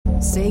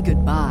Say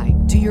goodbye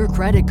to your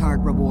credit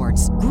card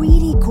rewards.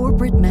 Greedy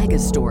corporate mega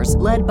stores,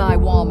 led by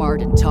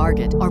Walmart and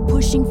Target, are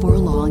pushing for a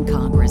law in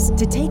Congress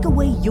to take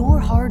away your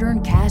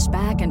hard-earned cash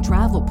back and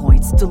travel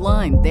points to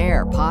line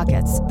their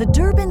pockets. The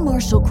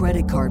Durbin-Marshall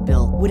credit card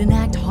bill would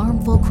enact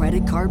harmful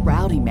credit card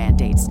routing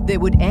mandates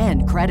that would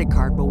end credit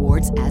card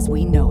rewards as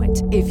we know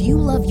it. If you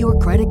love your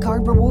credit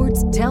card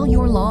rewards, tell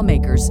your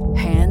lawmakers,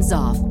 hands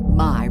off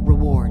my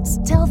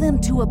rewards. Tell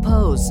them to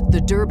oppose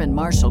the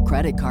Durbin-Marshall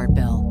credit card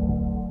bill.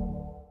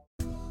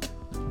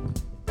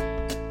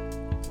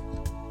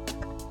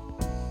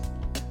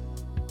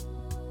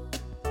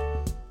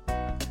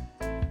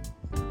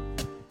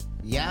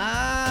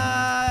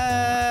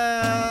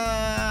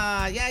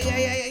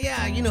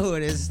 You know who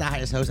it is. It's the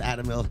highest host,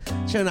 Adam Hill.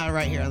 Showing out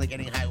right here on the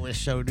Getting High With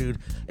show, dude.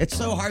 It's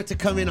so hard to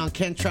come in on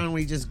Kentron when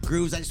he just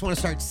grooves. I just want to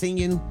start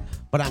singing,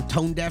 but I'm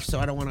tone deaf, so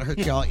I don't want to hurt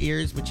y'all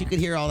ears. But you can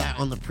hear all that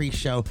on the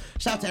pre-show.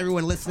 Shout out to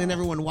everyone listening,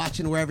 everyone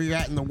watching, wherever you're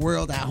at in the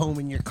world, at home,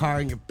 in your car,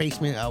 in your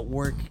basement, at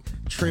work,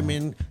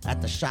 trimming, at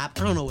the shop.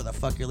 I don't know where the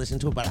fuck you're listening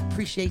to it, but I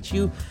appreciate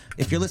you.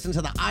 If you're listening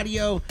to the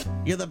audio,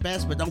 you're the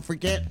best. But don't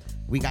forget,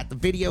 we got the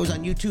videos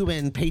on YouTube,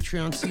 and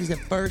Patreon sees it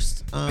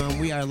first.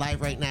 We are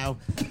live right now.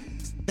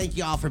 Thank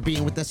you all for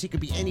being with us. You could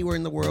be anywhere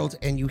in the world,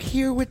 and you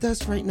here with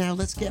us right now.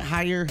 Let's get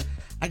higher.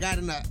 I got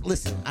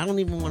listen, I don't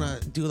even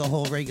want to do the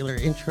whole regular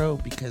intro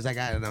because I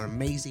got an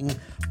amazing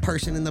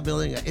person in the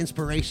building, an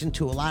inspiration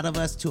to a lot of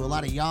us, to a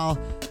lot of y'all.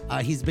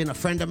 He's been a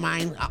friend of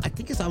mine. I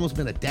think it's almost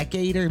been a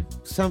decade or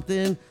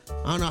something.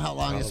 I don't know how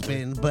long it's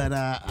been, but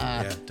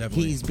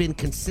he's been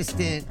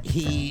consistent.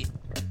 He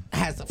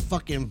has a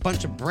fucking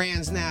bunch of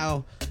brands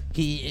now.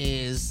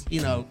 He is,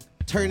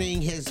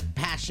 turning his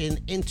passion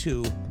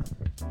into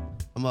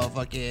a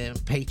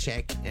motherfucking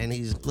paycheck, and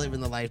he's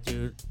living the life,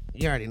 dude.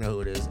 You already know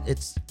who it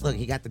is. Look,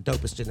 he got the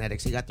dopest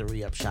genetics. He got the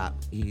re-up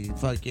shop. He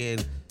fucking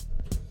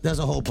does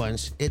a whole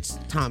bunch. It's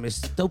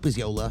Thomas, dope as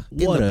Yola, in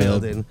the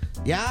building.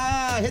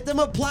 Yeah, hit them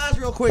applause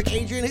real quick,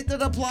 Adrian. Hit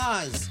the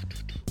applause.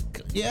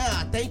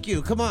 Yeah, thank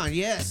you. Come on,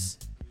 yes.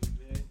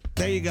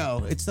 There you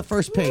go. It's the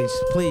first page,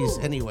 please.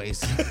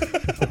 Anyways.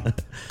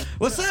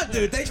 What's up,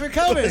 dude? Thanks for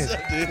coming. What's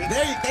up, dude?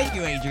 Thank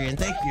you, Adrian.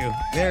 Thank you.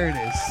 There it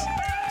is.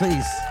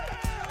 Please.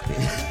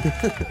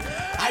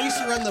 I used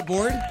to run the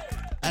board,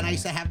 and I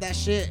used to have that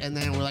shit, and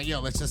then we're like, yo,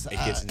 let's just... It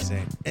gets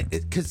insane.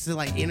 Because to,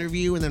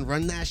 interview and then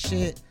run that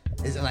shit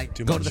is,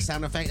 go to the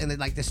sound effect, and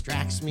it,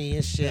 distracts me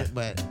and shit, yeah.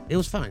 But it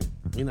was fun,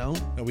 No,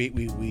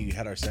 we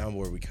had our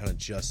soundboard. We kind of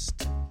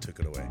just took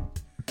it away.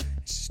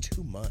 It's just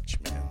too much,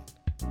 man.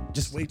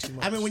 Just way too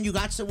much. I mean, when you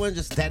got someone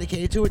just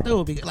dedicated to it,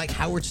 though, it'd be like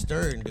Howard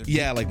Stern, dude.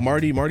 Yeah,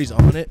 Marty's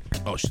on it.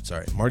 Oh, shit,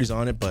 sorry. Marty's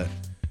on it, but...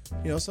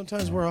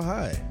 sometimes we're all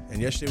high.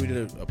 And yesterday we did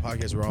a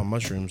podcast, we were all on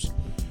mushrooms,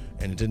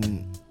 and it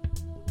didn't...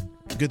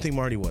 Good thing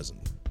Marty wasn't.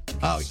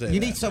 Oh, you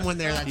need someone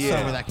there that's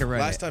sober that can run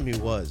Last time he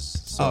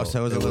was. So it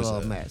was a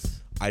little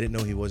mess. I didn't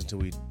know he was until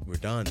we were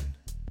done.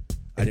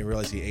 I didn't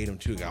realize he ate them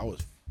too. I was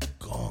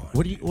gone.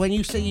 When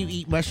you say you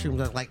eat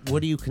mushrooms,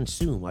 what do you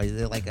consume? Is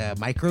it like a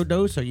micro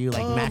dose, or are you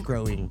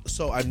macroing?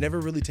 So I've never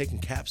really taken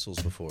capsules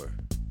before.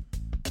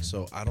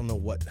 So I don't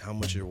know how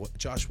much.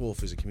 Josh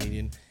Wolf is a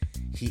comedian.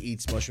 He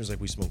eats mushrooms like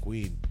we smoke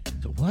weed.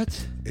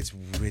 What? It's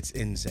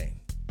insane,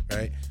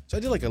 right? So I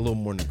did a little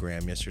more than a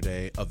gram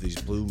yesterday of these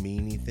blue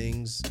meanie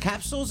things.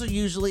 Capsules are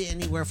usually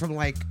anywhere from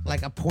like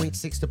a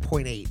 0.6 to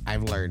 0.8.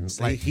 I've learned.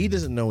 He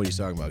doesn't know what he's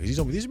talking about because he's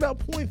told me these are about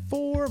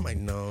 0.4. I'm like,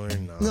 no, they're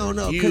not.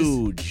 No,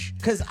 huge.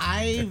 Because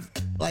I've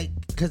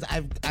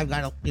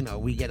got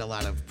we get a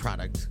lot of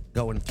product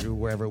going through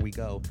wherever we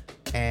go,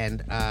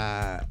 and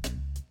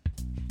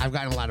I've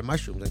gotten a lot of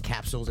mushrooms and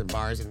capsules and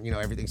bars, and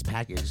everything's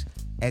packaged.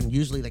 And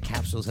usually the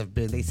capsules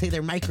they say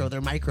they're micro,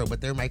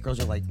 but their micros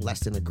are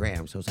less than a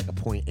gram. So it's like a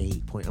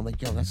 0.8. I'm like,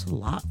 yo, that's a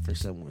lot for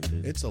someone,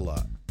 dude. It's a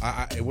lot.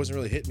 It wasn't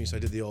really hitting me, so I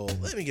did the old,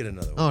 let me get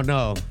another one. Oh,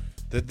 no.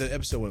 The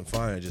episode went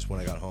fine. When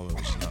I got home, it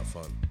was just not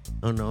fun.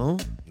 Oh, no?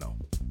 No.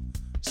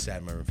 Sat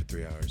in my room for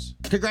 3 hours.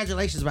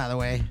 Congratulations, by the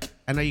way.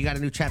 I know you got a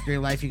new chapter in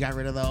your life. You got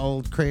rid of the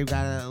old crib,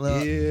 got a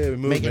little...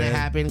 making it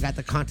happen. Got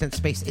the content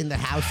space in the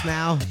house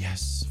now.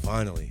 Yes,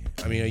 finally.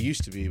 I mean, I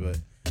used to be, but...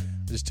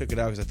 just took it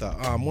out because I thought,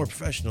 I'm more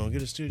professional,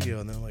 get a studio.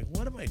 And then I'm like,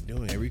 what am I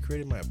doing? I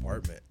recreated my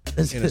apartment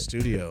in a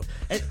studio.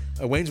 I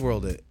Wayne's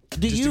World it.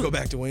 To go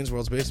back to Wayne's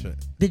World's basement.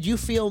 Did you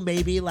feel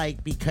maybe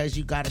because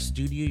you got a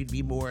studio, you'd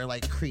be more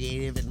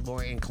creative and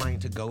more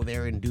inclined to go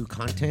there and do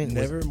content?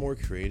 Never more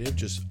creative,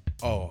 just,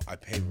 I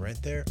pay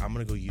rent there, I'm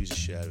going to go use the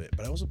shit out of it.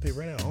 But I also pay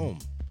rent at home.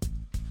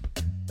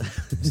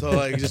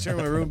 So just turn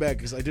my room back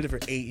because I did it for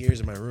 8 years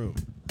in my room.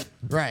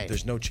 Right.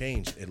 There's no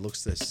change. It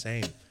looks the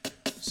same.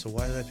 So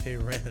why did I pay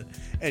rent?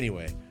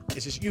 Anyway,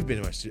 it's just, you've been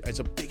in my studio. It's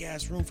a big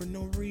ass room for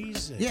no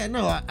reason. Yeah,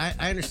 no, I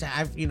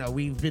understand.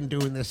 We've been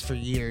doing this for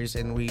years,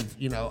 and we've,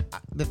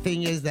 the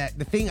thing is that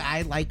the thing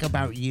I like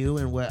about you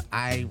and what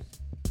I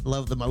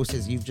love the most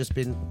is you've just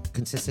been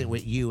consistent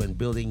with you and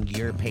building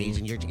your page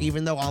and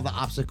even though all the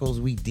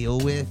obstacles we deal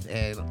with,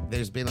 and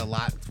there's been a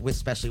lot,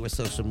 especially with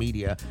social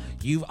media,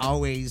 you've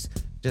always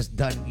just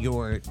done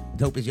your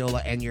Dope as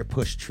Yola and your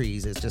push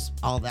trees. It's just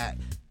all that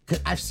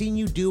I've seen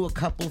you do a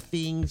couple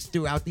things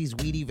throughout these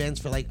weed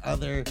events for like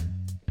other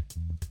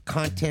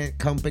content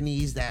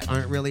companies that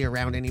aren't really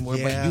around anymore,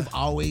 but you've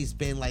always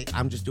been like,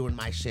 I'm just doing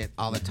my shit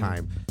all the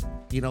time.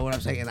 You know what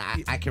I'm saying?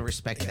 I can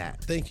respect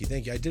that. Thank you.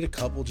 I did a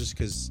couple just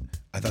because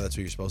I thought that's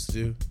what you're supposed to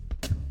do.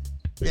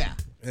 Yeah.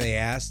 And they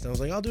asked, and I was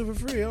like, I'll do it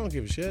for free. I don't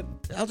give a shit.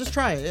 I'll just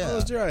try it. Yeah.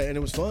 Let's try it, and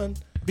it was fun.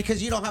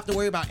 Because you don't have to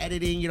worry about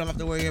editing. You don't have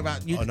to worry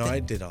about. Oh no, I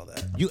did all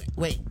that.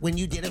 When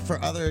you did it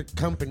for other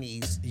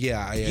companies. Yeah,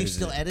 I edited you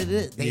still edited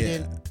it. They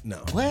didn't. No.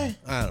 What?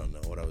 I don't know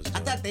what I was doing. I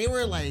thought they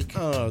were like. I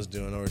don't know what I was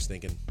doing. I was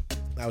thinking.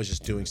 I was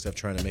just doing stuff,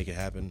 trying to make it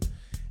happen.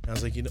 And I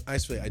was like,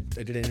 I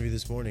did an interview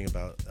this morning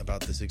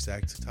about this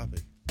exact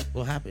topic.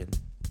 What happened?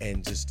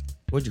 And just.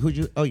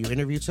 You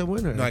interviewed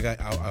someone? Or? No,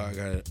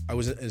 I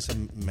was in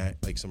some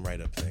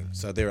write-up thing.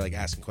 So they were like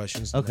asking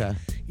questions. Okay. Like,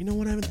 you know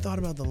what? I haven't thought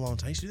about that in a long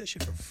time. I used to do that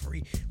shit for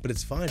free, but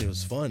it's fine. It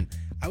was fun.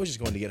 I was just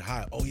going to get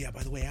high. Oh yeah,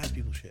 by the way, ask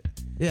people shit.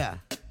 Yeah.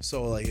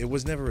 So like, it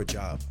was never a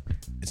job.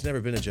 It's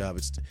never been a job.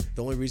 It's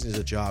the only reason it's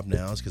a job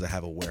now is because I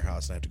have a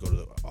warehouse and I have to go to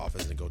the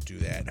office and go do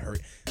that and hurry.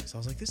 So I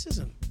was like, this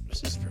isn't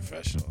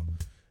professional.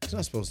 It's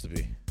not supposed to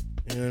be.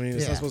 You know what I mean?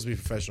 It's not supposed to be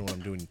professional when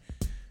I'm doing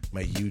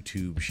my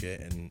YouTube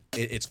shit, and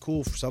it's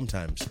cool for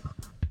sometimes,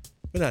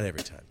 but not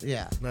every time.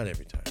 Yeah, not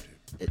every time,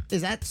 dude.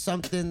 Is that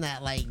something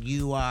that like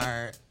you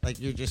are like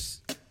you're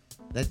just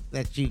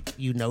that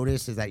you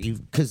notice is that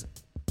because,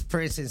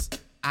 for instance,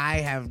 I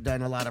have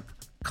done a lot of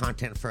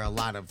content for a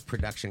lot of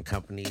production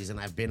companies, and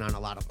I've been on a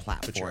lot of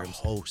platforms. But you're a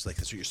host, like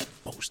that's what you're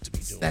supposed to be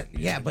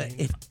doing. But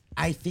if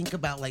I think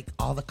about like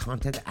all the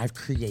content that I've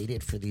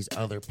created for these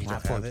other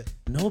platforms, you don't have it?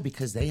 No,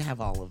 because they have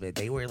all of it.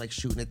 They were like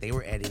shooting it, they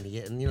were editing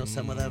it, and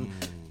some of them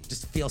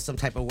just feel some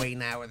type of way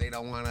now where they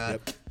don't want to.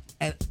 Yep.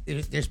 And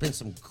there's been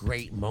some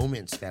great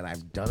moments that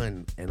I've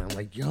done, and I'm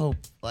like, yo,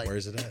 like, where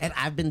is it at? And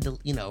I've been,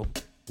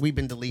 we've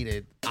been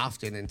deleted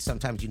often, and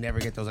sometimes you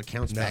never get those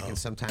accounts back, and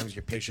sometimes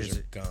your pictures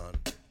are gone.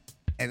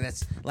 And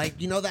that's like,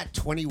 that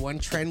 21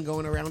 trend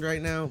going around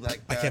right now.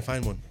 Like I can't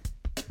find one.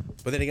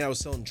 But then again, I was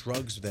selling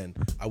drugs then.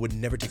 I would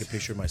never take a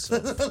picture of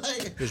myself.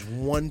 There's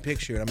one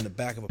picture, and I'm in the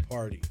back of a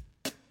party.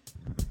 And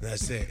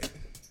that's it.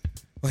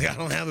 Like, I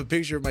don't have a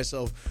picture of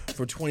myself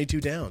for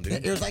 22 down,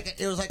 dude. It was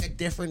like a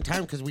different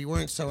time because we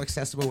weren't so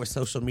accessible with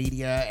social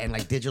media and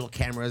like digital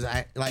cameras.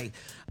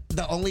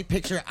 The only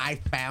picture I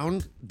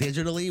found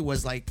digitally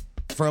was like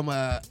from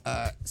a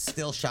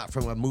still shot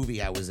from a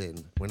movie I was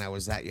in when I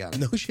was that young.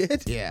 No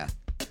shit? Yeah.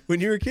 When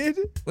you were a kid?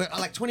 Well,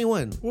 like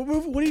 21. What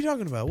movie? What are you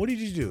talking about? What did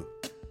you do?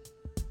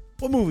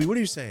 What movie? What are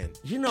you saying?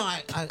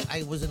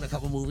 I was in a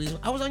couple movies.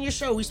 I was on your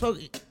show. We spoke.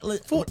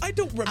 Fool, I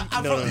don't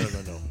remember.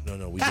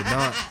 No. We did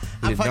not.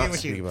 We did not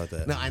speak about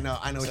that. No, I know.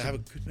 I have a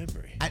good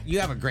memory. You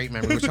have a great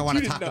memory, which I want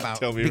to talk about.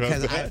 Tell me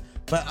about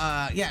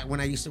that. Yeah, when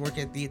I used to work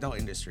at the adult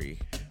industry.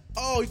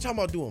 Oh, you're talking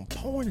about doing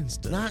porn and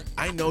stuff.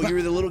 I know you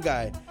were the little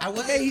guy.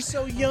 Hey, he's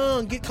so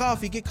young. Get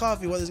coffee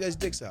while this guy's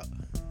dick's out.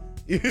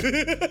 You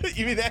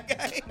mean that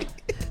guy?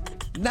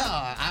 No,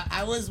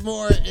 I was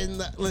more in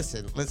the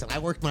listen. I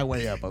worked my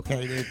way up,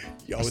 okay, dude.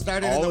 I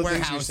started all in the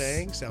warehouse. warehouse. You're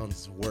saying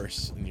sounds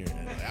worse in your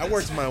head. I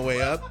worked my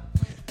way up.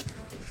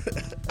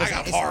 I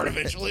got hard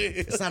eventually.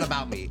 It's not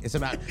about me. It's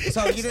about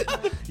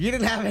you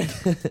didn't have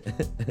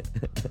it.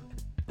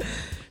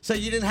 So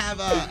you didn't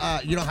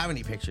have you don't have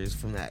any pictures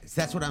from that.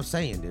 That's what I'm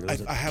saying, dude.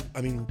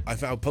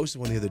 I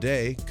posted one the other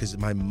day because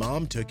my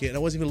mom took it and I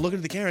wasn't even looking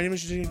at the camera. I didn't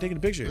even know she was taking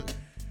a picture.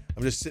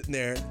 I'm just sitting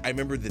there. I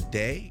remember the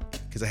day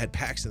because I had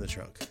packs in the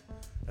trunk.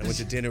 I went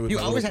to dinner with. You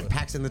always had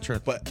packs in the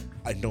trunk, but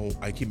I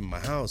keep them in my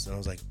house, and I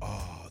was like,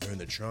 oh, they're in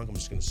the trunk. I'm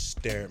just gonna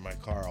stare at my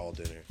car all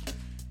dinner,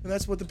 and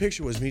that's what the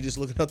picture was. Me just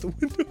looking out the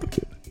window,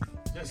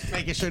 just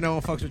making sure no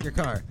one fucks with your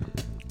car.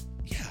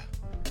 Yeah,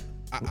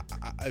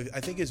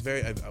 I think it's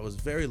very. I was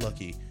very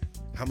lucky.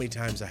 How many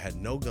times I had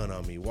no gun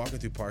on me, walking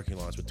through parking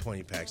lots with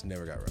 20 packs, and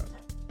never got robbed.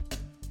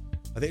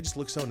 I think it just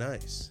looked so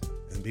nice,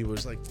 and people were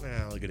just like,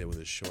 look at it with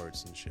his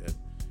shorts and shit.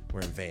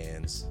 Wearing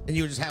Vans, and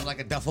you would just have like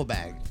a duffel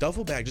bag,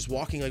 just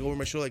walking like over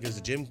my shoulder, like as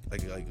a gym,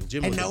 like a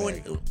gym. And no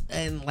one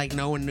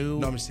knew.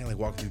 No, I'm just saying like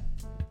walking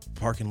through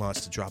parking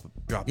lots to drop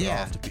it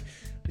off to be.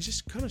 It's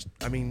just kind of.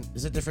 I mean,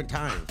 it's a different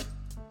time.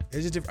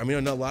 It's a different. I mean, I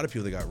know a lot of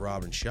people that got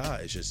robbed and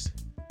shot. It's just.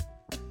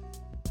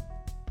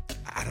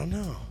 I don't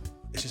know.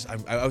 It's just.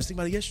 I was thinking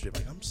about it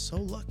yesterday. I'm like, I'm so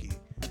lucky.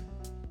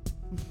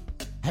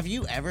 Have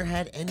you ever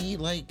had any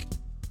like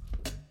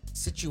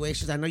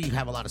situations? I know you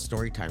have a lot of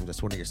story times.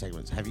 That's one of your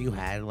segments. Have you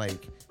had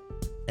like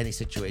any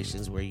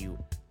situations where you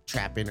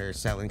trapping or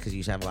selling because you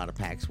used to have a lot of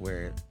packs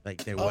where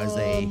like there was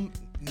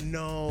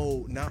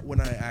No, not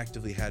when I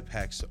actively had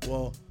packs.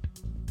 Well,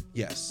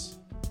 yes,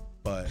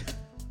 but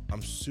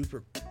I'm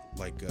super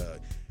like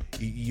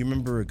you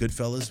remember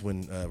Goodfellas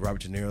when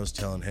Robert De Niro's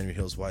telling Henry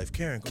Hill's wife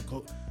Karen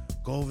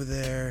go over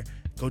there,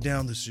 go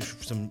down, there's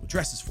some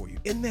dresses for you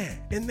in there,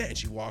 and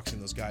she walks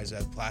in. Those guys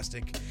have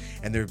plastic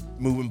and they're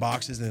moving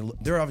boxes and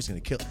they're obviously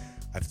gonna kill.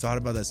 I've thought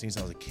about that since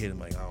I was a kid. I'm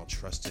like, I don't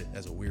trust it.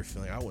 As a weird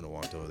feeling, I wouldn't have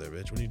walked over there,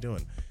 bitch. What are you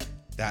doing?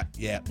 So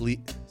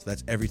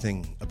that's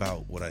everything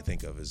about what I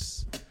think of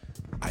is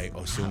I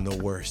assume the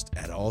worst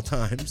at all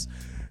times.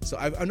 So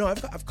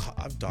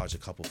I've dodged a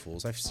couple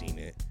fools. I've seen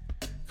it.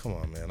 Come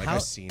on, man. Like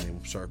I've seen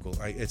him circle.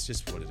 It's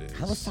just what it is.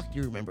 How the fuck do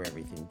you remember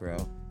everything,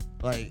 bro?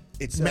 Like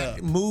it's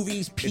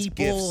movies,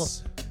 people.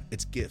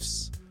 It's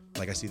gifts.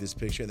 Like I see this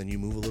picture, and then you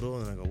move a little,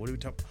 and I go, "What are we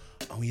talking?"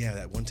 Oh yeah,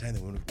 that one time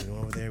that we went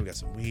over there, we got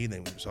some weed, and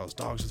then we saw his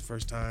dogs for the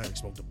first time. We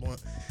smoked a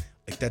blunt.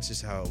 Like that's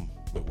just how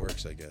it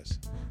works, I guess.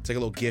 It's like a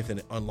little gift, and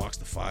it unlocks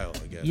the file,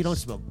 I guess. You don't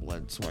smoke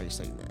blunts. Why are you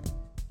saying that?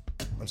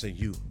 I'm saying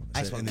you.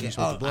 I smoke. And then you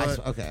smoke the blunt.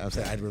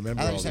 Okay. I'd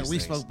remember. I all said these we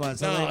things. smoke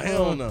blunts. No, like,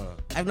 hell no.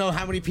 I don't know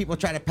how many people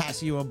try to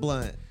pass you a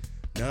blunt.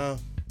 No.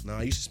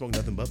 I used to smoke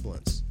nothing but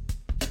blunts.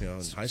 You know,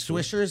 in high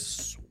school.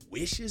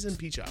 Swishes and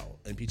Peach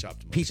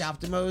Optimos. Peach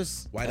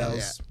Optimos. White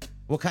Owls. Yeah.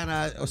 What kind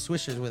of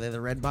swishers were they?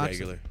 The red box?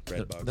 Regular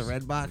red box. The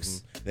red box?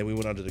 Mm-hmm. Then we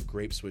went on to the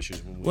grape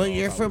swishers. When Well,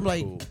 you're from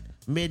like cool.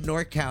 mid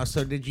NorCal,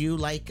 so did you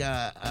like do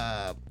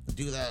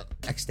the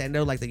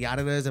extendo like the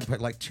Yola does and put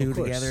like two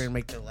together and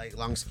make the like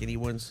long skinny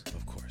ones?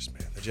 Of course,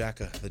 man. The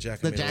Jacka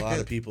made a lot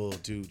of people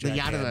do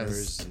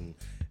jackhammers and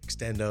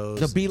extendos.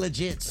 The Be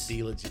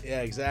Legits.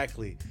 Yeah,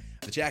 exactly.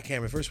 The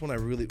jackhammer. First one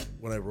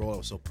when I rolled, I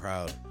was so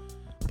proud.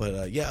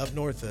 But yeah, up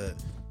north,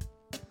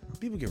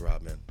 people get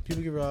robbed, man.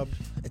 People get robbed.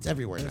 It's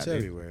everywhere. It's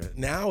everywhere.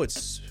 Now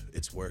it's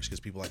worse because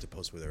people like to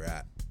post where they're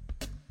at.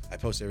 I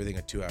post everything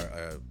at 2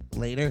 hour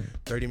later,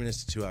 30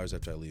 minutes to 2 hours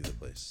after I leave the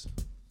place.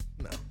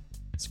 No,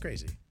 it's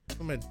crazy.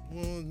 I'm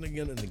in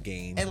the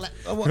game. And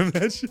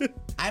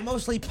I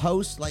mostly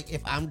post like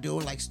if I'm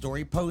doing like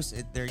story posts,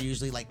 they're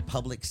usually like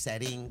public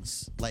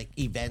settings, like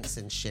events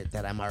and shit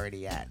that I'm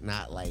already at,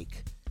 not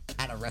like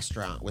at a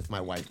restaurant with my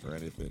wife or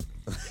anything.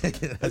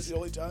 That's the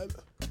only time.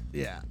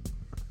 Yeah.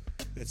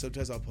 And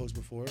sometimes I'll post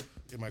before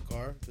in my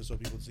car just so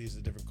people see it's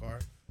a different car.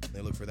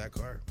 They look for that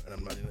car, and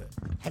I'm not in it.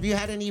 Have you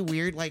had any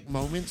weird like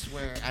moments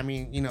where I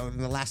mean, you know, in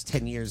the last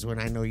 10 years when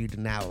I know you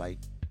now, like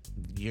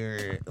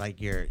your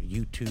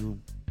YouTube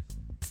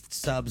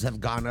subs have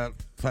gone up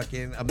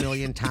fucking a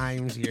million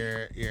times.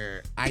 Your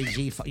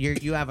IG,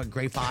 you have a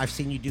great follow. I've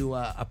seen you do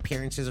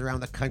appearances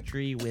around the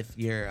country with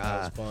your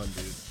that was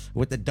fun, dude.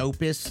 With the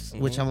dopest,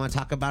 which I want to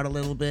talk about a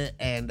little bit,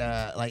 and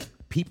like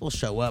people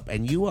show up,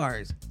 and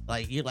you're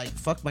like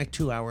fuck my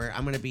 2 hour.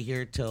 I'm gonna be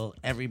here till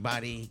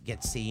everybody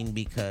gets seen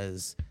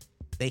because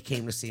they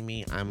came to see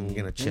me. I'm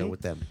gonna chill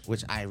with them,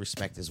 which I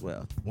respect as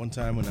well. One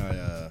time when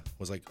I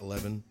was like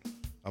 11,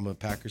 I'm a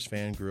Packers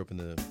fan. Grew up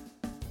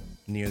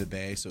near the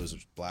Bay, so it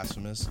was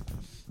blasphemous.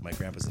 My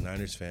grandpa's a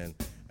Niners fan.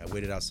 I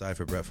waited outside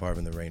for Brett Favre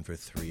in the rain for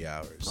 3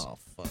 hours. Oh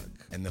fuck!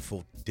 And the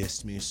fool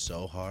dissed me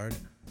so hard.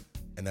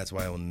 And that's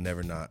why I will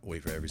never not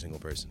wait for every single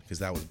person, because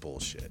that was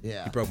bullshit.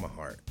 Yeah. He broke my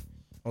heart.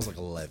 I was like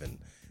 11.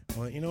 I'm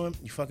like, you know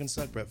what? You fucking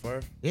suck, Brett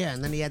Favre. Yeah,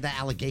 and then he had that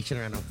allegation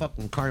around him.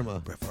 Fucking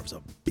karma. Brett Favre's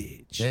a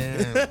bitch.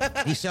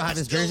 Yeah. You still have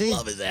his jersey? I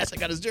love his ass. I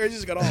got his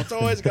jerseys. I got all the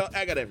toys.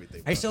 I got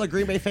everything. Are you still a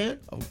Green Bay fan?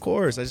 Of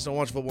course. I just don't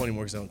watch football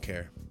anymore because I don't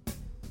care.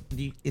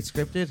 It's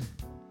scripted?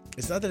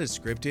 It's not that it's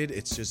scripted.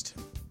 It's just,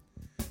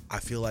 I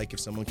feel like if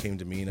someone came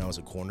to me and I was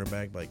a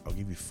cornerback, like, I'll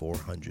give you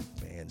 400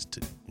 fans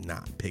to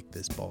not pick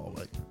this ball.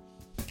 Like,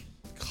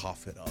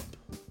 cough it up.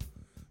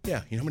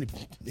 Yeah, you know how many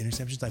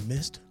interceptions I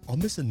missed? I'll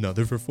miss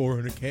another for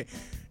 400K.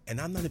 And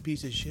I'm not a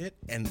piece of shit.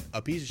 And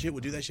a piece of shit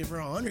would do that shit for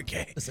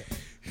 100K. Listen,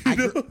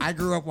 I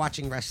grew up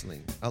watching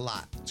wrestling a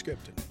lot.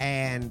 Scripted.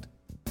 And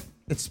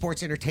it's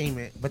sports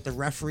entertainment, but the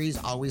referees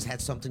always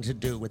had something to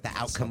do with the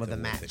outcome of the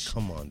match.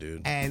 Come on,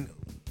 dude. And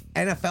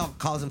NFL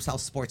calls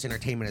themselves sports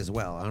entertainment as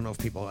well. I don't know if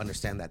people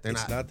understand that.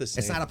 It's not the same.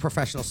 It's not a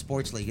professional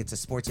sports league. It's a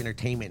sports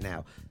entertainment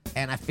now.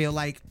 And I feel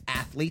like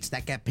athletes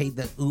that get paid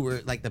the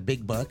uber, like the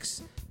big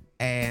bucks,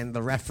 and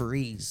the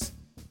referees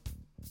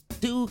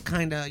do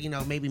kind of, you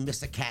know, maybe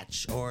miss a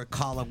catch or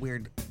call a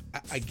weird.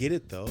 I get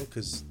it though,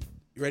 because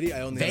you ready?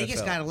 I own the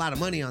Vegas NFL. got a lot of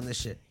money on this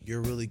shit. You're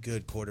a really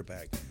good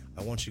quarterback.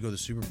 I want you to go to the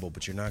Super Bowl,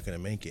 but you're not going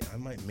to make it. I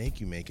might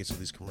make you make it, so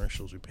these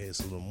commercials, we pay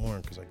us a little more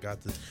because I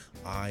got this.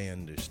 I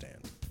understand.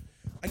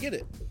 I get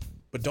it.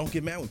 But don't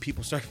get mad when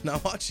people start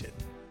not watching.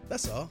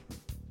 That's all.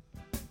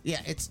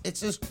 Yeah, it's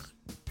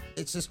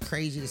just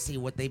crazy to see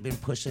what they've been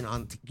pushing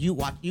on.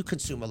 You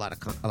consume a lot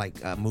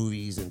of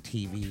movies and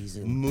TVs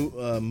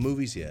and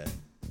movies, yeah.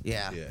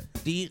 Yeah.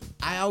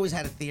 I always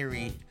had a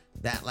theory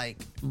that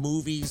like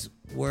movies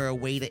were a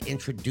way to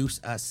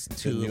introduce us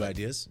to new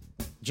ideas,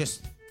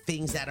 just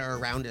things that are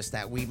around us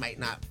that we might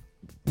not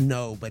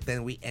know, but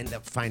then we end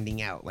up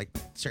finding out, like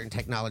certain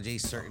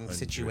technologies, certain 100%.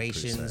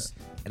 Situations,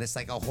 and it's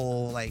like a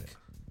whole like.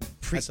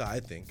 That's how I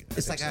think.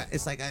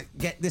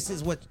 This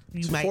is what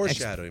you might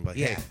foreshadowing. But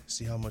hey,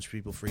 see how much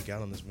people freak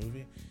out on this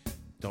movie?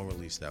 Don't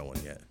release that one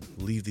yet.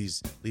 Leave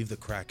the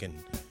Kraken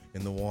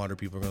in the water.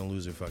 People are gonna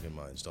lose their fucking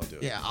minds. Don't do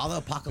it. Yeah, all the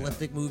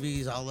apocalyptic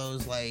movies, all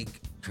those like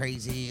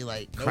crazy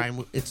like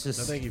crime. It's just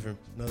no thank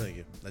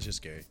you. That's just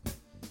scary.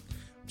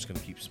 I'm just gonna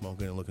keep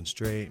smoking and looking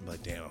straight. And be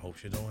like, damn, I hope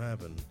shit don't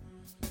happen.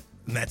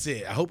 And that's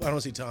it. I hope I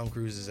don't see Tom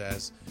Cruise's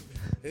ass,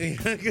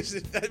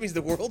 because that means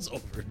the world's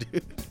over,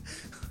 dude.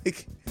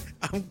 Like,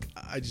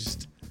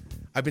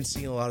 I've been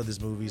seeing a lot of these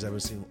movies. I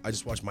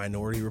just watched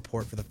Minority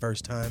Report for the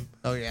first time.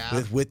 Oh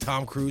yeah. With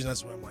Tom Cruise, and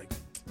that's why I'm like,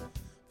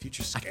 if you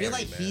future's scary, I feel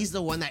like man. he's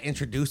the one that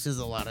introduces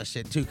a lot of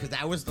shit too, because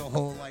that was the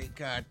whole like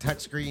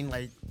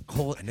touchscreen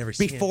whole. I never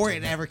seen before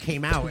it ever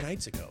came out. 2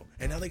 nights ago,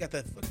 and now they got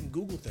that fucking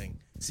Google thing.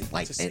 See,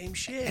 Like it's the same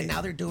shit. And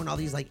now they're doing all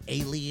these like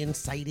alien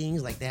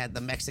sightings. Like they had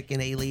the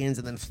Mexican aliens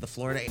and then the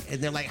Florida,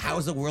 and they're like, how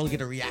is the world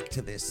gonna react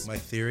to this? My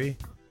theory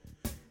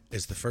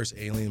is the first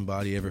alien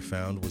body ever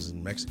found was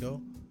in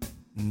Mexico.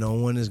 No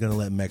one is going to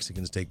let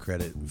Mexicans take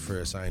credit for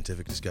a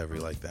scientific discovery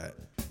like that.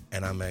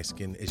 And I'm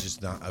Mexican. It's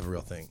just not a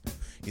real thing.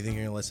 You think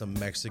you're going to let some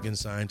Mexican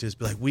scientist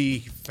be like, we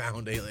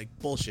found a, like,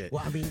 bullshit.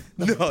 Well, I mean,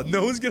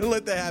 no one's going to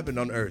let that happen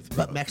on Earth,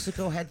 bro. But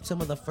Mexico had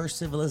some of the first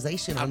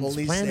civilization on this I'm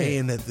only planet.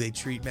 saying that they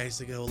treat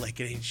Mexico like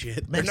it ain't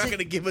shit. They're not going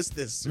to give us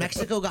this.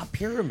 Mexico got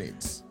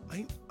pyramids.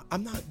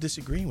 I'm not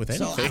disagreeing with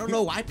anything. So I don't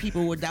know why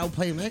people would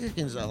downplay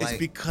Mexicans though. It's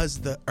because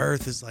the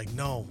Earth is like,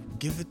 no,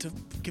 give it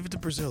to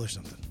Brazil or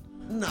something.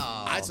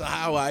 No. That's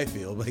how I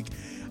feel. Like,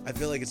 I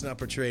feel like it's not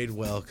portrayed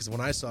well, because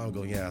when I saw him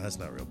go, yeah, that's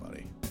not real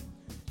body.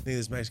 I think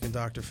this Mexican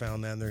doctor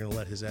found that and they're going to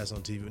let his ass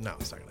on TV. No,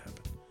 it's not going to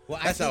happen.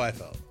 Well, that's how I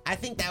felt. I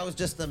think that was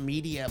just a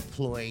media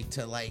ploy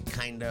to like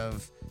kind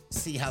of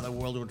see how the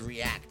world would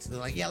react. They're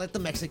like, yeah, let the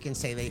Mexicans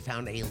say they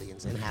found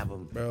aliens and have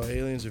them. Bro,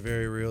 aliens are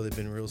very real. They've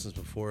been real since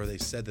before they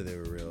said that they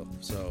were real.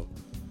 So,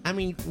 I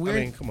mean,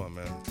 come on,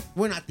 man.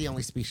 We're not the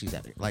only species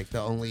ever. Like the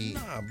only.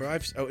 Nah, bro.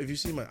 If you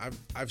see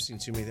I've seen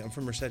too many. I'm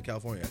from Merced,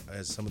 California. It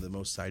has some of the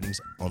most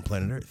sightings on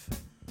planet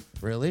Earth.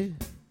 Really?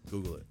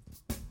 Google it.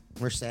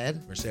 Merced?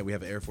 Merced. We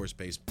have an Air Force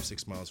base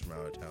 6 miles from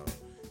out of town,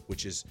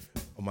 which is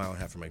a mile and a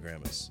half from my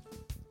grandma's.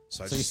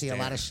 So you see a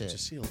lot of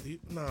shit.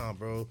 Nah,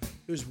 bro.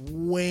 There's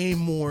way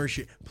more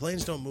shit.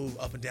 Planes don't move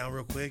up and down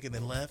real quick and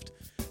then left.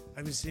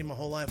 I've been seeing my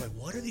whole life. Like,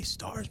 what are these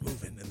stars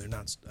moving? And they're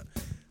not.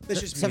 That's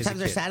just sometimes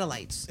they're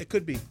satellites. It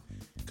could be,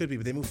 but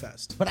they move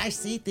fast. But I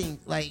see things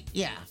like,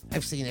 yeah,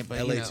 I've seen it.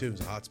 But LA too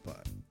is a hot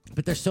spot.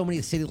 But there's so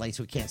many city lights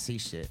we can't see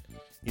shit.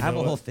 I have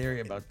a whole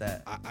theory about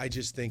that. I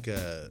just think.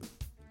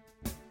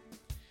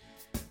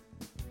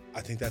 I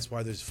think that's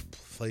why there's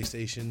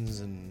PlayStations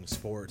and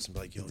sports and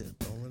like, yo,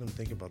 don't let them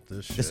think about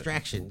this shit.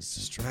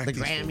 Distractions. The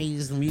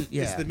Grammys, the music.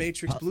 Yeah. It's the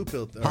Matrix blue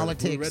pill.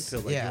 Politics. Blue red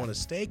pill. Like, you want a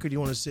steak or do you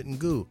want to sit and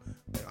goo?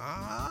 Like,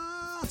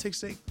 I'll take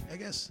steak, I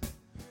guess.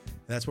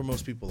 And that's where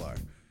most people are.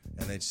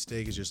 And that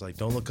steak is just like,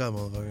 don't look up,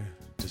 motherfucker.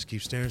 Just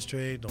keep staring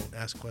straight. Don't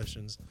ask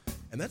questions.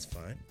 And that's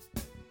fine.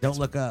 Don't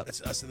look up.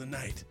 That's us in the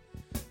night,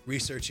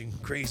 researching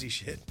crazy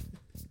shit.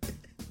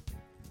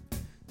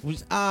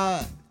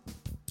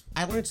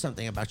 I learned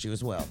something about you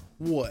as well.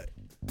 What?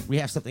 We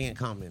have something in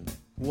common.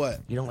 What?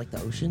 You don't like the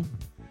ocean?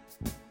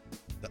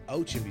 The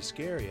ocean be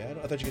scary. I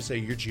thought you were gonna say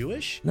you're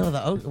Jewish. No,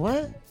 the ocean.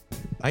 What?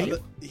 Are you?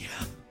 Yeah.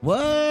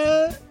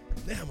 What?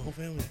 Yeah, my whole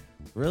family.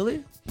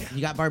 Really? Yeah.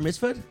 You got bar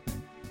mitzvah?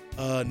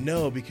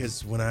 No,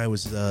 because when I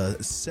was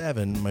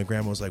 7, my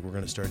grandma was like, we're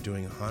going to start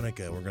doing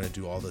Hanukkah. We're going to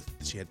do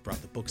she had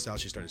brought the books out.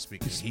 She started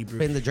speaking Hebrew.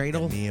 Spin the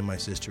dreidel? And me and my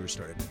sister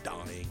started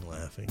dying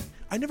laughing.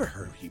 I never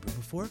heard Hebrew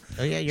before.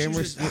 Oh, yeah, you're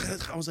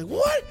I was like,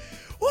 what?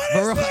 What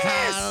is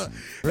this?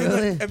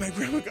 Really? And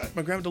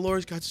my grandma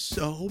Dolores got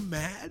so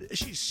mad.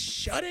 She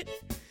shut it.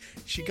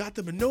 She got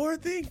the menorah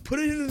thing, put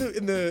it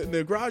in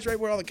the garage right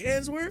where all the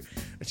cans were,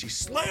 and she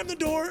slammed the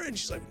door, and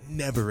she's like,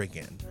 never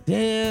again.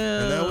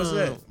 Damn. And that was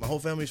it. My whole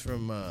family's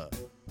from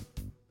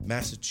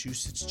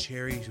Massachusetts,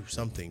 Cherry Lane,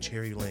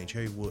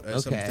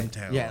 Cherrywood, some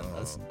town. Yeah,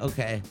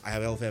 okay. I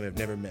have a whole family I've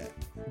never met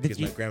because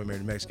my grandma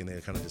married a Mexican. They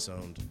kind of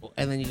disowned.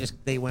 And then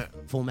they went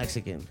full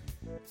Mexican.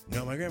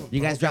 No, my grandma.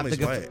 You guys dropped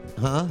the white.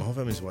 Huh? My whole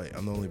family's white.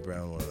 I'm the only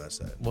brown one on that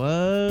side. What?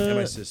 And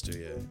my sister,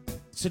 yeah.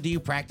 So do you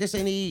practice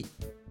any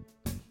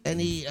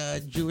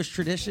Jewish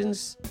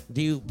traditions?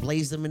 Do you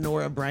blaze the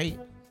menorah bright?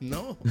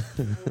 No,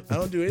 I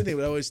don't do anything.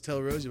 But I always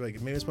tell Rosie,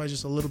 like, maybe it's probably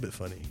just a little bit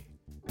funny.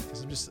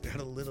 Because I'm just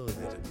got a little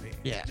of it in me.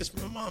 Yeah. Just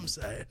from my mom's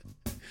side.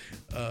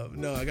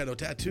 No, I got no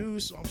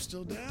tattoos, so I'm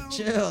still down.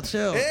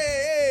 Chill.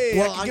 Hey,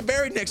 I can get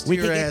buried next to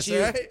your ass,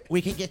 right?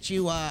 We could get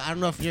you, I don't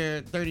know if you're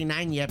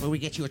 39 yet, but we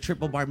get you a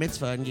triple bar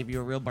mitzvah and give you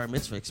a real bar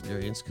mitzvah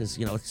experience because,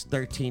 it's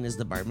 13 is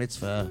the bar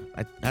mitzvah.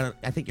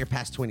 I think you're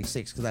past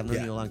 26 because I've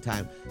known you a long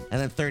time.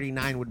 And then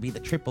 39 would be the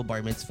triple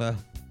bar mitzvah.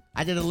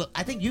 I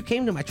think you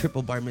came to my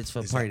triple bar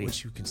mitzvah party. Is that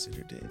what you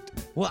considered it?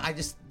 Well, I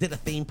just did a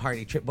theme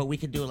party trip, but we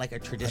could do like a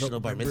traditional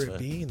bar mitzvah. I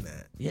don't remember it being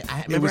that. Yeah,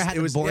 I remember I had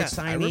the board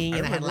signing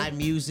and I had remember. live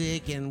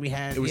music and we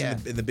had. It was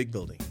in the big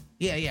building.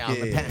 Yeah, on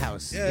the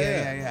penthouse.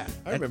 Yeah.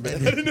 I remember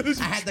that. I didn't know this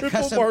was I had the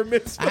triple bar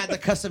mitzvah. I had the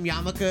custom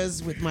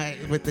yarmulkes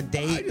with the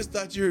date. I just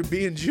thought you were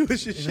being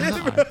Jewish as shit.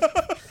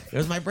 It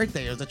was my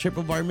birthday. It was a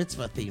triple bar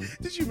mitzvah theme.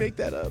 Did you make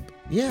that up?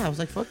 Yeah, I was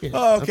like, fuck it.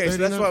 Oh, okay. So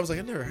that's why I was like,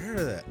 I never heard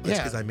of that. That's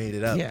because I made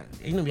it up. Yeah,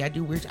 you know me. I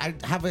do weird. I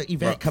have an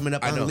event coming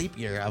up on a leap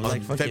year. I was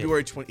like, fuck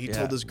February 20. He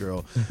told this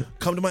girl,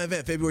 come to my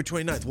event February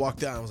 29th. Walk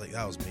down. I was like,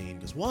 that was mean. He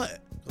goes, what?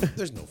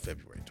 There's no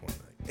February 29th.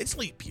 It's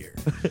leap year.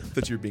 I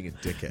thought you were being a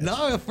dickhead.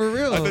 No, for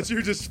real. I thought you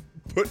were just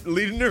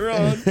leading her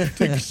on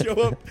to show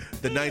up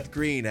the 9th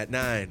green at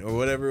 9 or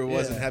whatever it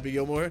was in Happy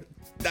Gilmore.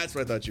 That's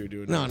what I thought you were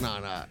doing. No.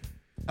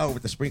 Oh,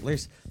 with the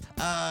sprinklers.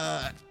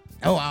 I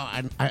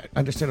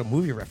understood a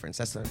movie reference.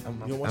 That's you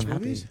don't watch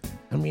movies?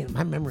 I mean,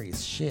 my memory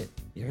is shit.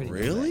 You already know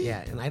Really?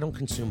 that. Yeah, and I don't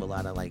consume a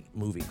lot of like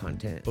movie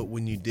content. But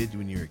when you did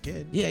when you were a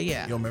kid. Yeah,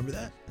 yeah. You don't remember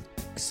that?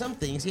 Some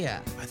things, yeah.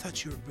 I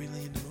thought you were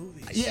really into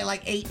movies. Yeah,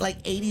 like 80s,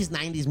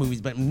 90s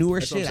movies, but newer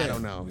That's what I'm shit, I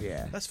saying. don't know.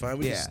 Yeah. That's fine.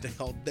 We just stay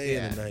all day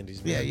in the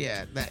 90s, man. Yeah,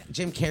 yeah. That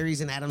Jim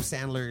Carrey's and Adam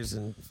Sandler's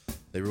and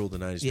They ruled the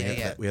 90s.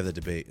 Yeah, We have the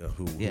debate of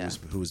Yeah.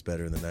 who was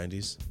better in the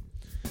 90s.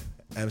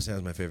 Adam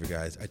Sandler's my favorite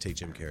guy. I take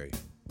Jim Carrey.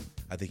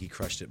 I think he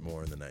crushed it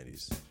more in the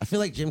 90s. I feel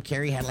like Jim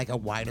Carrey had like a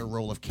wider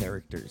role of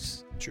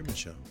characters. Truman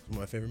Show is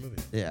my favorite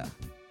movie. Yeah.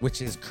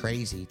 Which is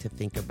crazy to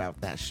think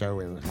about that show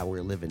and how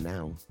we're living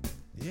now.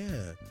 Yeah.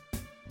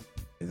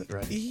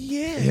 Right.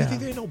 Yeah. You Yeah. think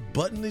there ain't no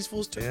button these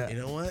fools turn? Yeah. You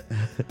know what?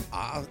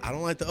 I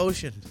don't like the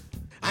ocean.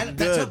 That's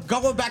good. what,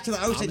 going back to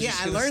the ocean. I'm Yeah,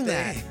 just I gonna learned stay.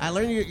 that. I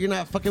learned you're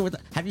not fucking with.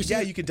 Have you seen?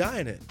 Yeah, you could die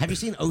in it. Have you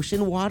seen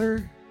ocean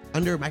water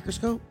under a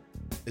microscope?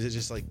 Is it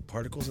just like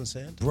particles and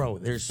sand? Bro,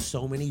 there's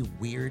so many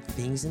weird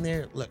things in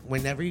there. Look,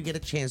 whenever you get a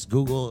chance,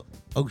 Google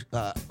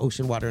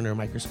ocean water under a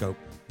microscope.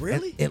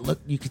 Really?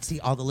 You could see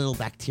all the little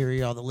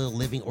bacteria, all the little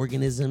living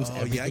organisms. Oh, yeah,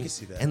 I everything. can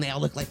see that. And they all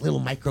look like little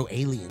micro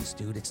aliens,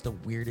 dude. It's the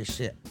weirdest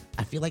shit.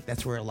 I feel like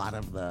that's where a lot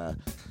of the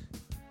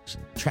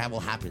travel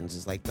happens,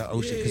 is like the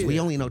ocean, because we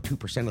only know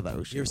 2% of the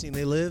ocean. You ever seen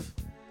They Live?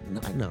 No,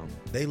 I know.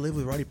 They Live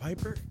with Roddy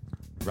Piper?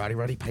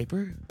 Roddy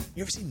Piper?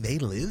 You ever seen They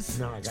Live?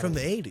 No, I It's gotta- from the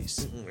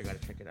 80s. I gotta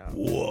check it out.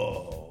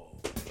 Whoa.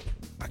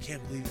 I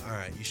can't believe. All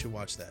right, you should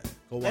watch that.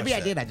 Go watch Maybe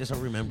that. I did. I just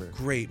don't remember.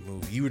 Great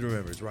movie. You would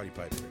remember. It's Roddy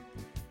Piper.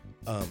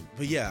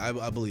 But yeah,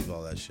 I believe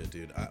all that shit,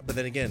 dude. But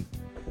then again,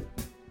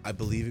 I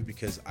believe it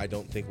because I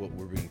don't think what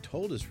we're being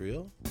told is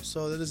real.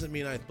 So that doesn't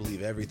mean I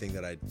believe everything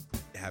that I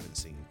haven't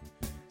seen.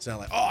 It's not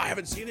like, oh, I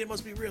haven't seen it. It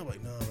must be real. I'm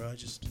like, no, bro,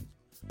 just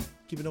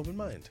keep an open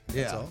mind. That's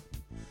Yeah. all.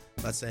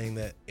 I'm not saying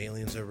that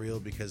aliens are real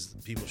because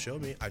people show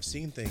me. I've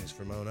seen things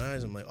from my own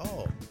eyes. I'm like,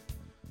 oh,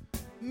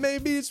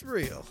 maybe it's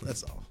real.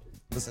 That's all.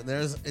 Listen,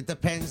 it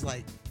depends,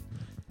 like,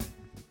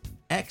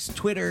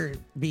 Twitter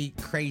be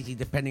crazy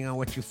depending on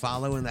what you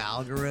follow in the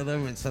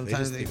algorithm, and They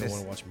sometimes just even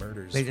want to watch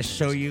murders. they just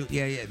show you,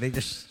 they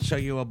just show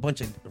you a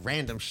bunch of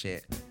random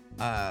shit.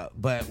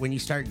 But when you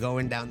start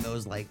going down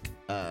those, like,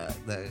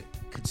 the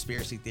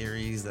conspiracy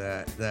theories,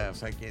 the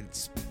fucking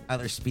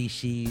other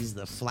species,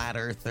 the flat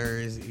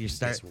earthers, you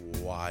start, That's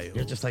wild.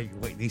 you're just like,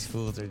 wait, these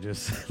fools are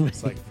just.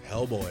 It's like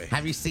Hellboy.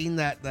 Have you seen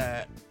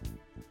the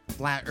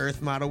flat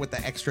Earth model with the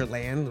extra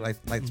land,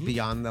 like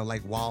beyond the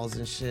like walls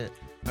and shit?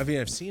 I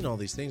mean, I've seen all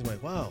these things. I'm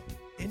like, wow,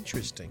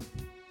 interesting.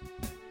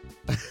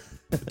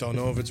 Don't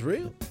know if it's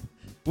real.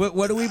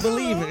 What do we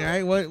believe in,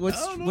 right? What's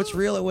don't know. what's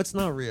real and what's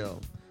not real?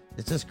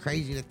 It's just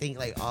crazy to think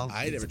like all.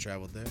 I never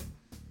traveled there,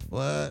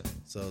 What?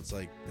 so it's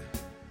like,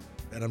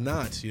 and I'm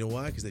not. You know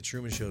why? Because they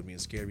Truman showed me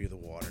and scared me of the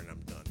water, and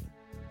I'm done.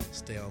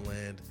 Stay on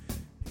land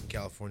in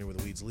California where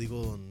the weed's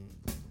legal, and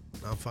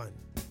I'm fine.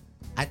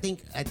 I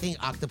think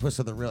octopus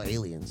are the real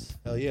aliens,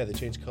 Hell yeah, they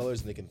change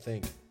colors and they can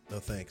think. No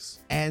thanks.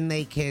 and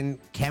they can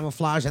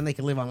camouflage and they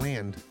can live on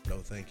land. No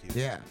thank you.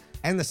 Yeah,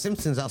 and The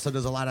Simpsons also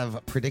does a lot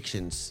of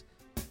predictions.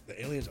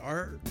 The aliens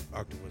are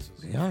octopuses.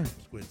 They are.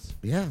 Squids.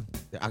 Yeah,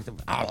 the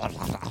octopus.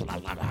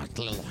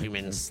 Little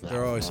humans.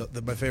 They're always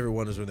my favorite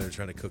one is when they're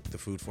trying to cook the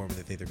food for them and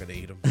they think they're gonna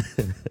eat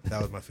them.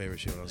 That was my favorite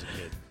shit when I was a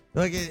kid.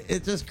 Like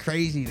it's just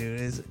crazy,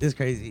 dude. It's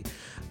crazy.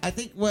 I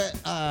think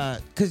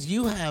because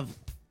you have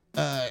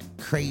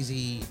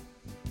crazy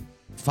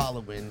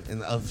following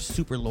and of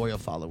super loyal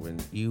following.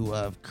 You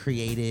have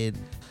created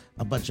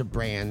a bunch of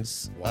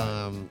brands,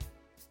 Wow.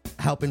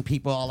 helping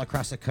people all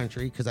across the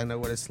country. Because I know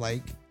what it's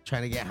like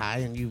trying to get high,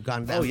 and you've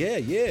gone down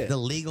the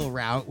legal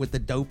route with the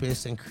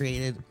dopest and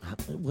created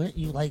what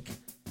you like.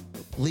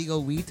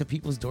 Legal weed to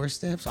people's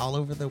doorsteps all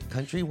over the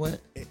country. What?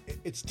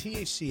 It's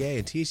THCA,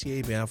 and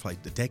THCA been out for like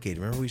a decade.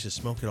 Remember, we used to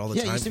smoke it all the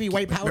Yeah, time. it used to be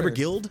white powder. Remember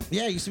Guild?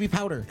 Yeah, it used to be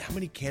powder. How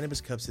many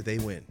cannabis cups did they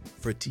win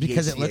for THCA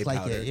Because it looked like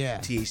powder, it, yeah.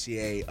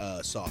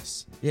 THCA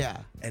sauce, Yeah,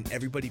 and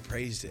everybody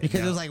praised it. because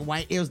Now- it was like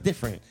white. It was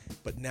different.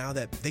 But now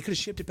that they could have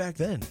shipped it back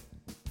then.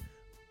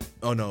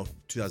 Oh no,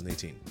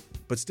 2018.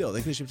 But still, they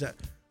could have shipped that.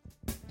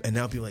 And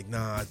now people are like,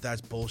 nah,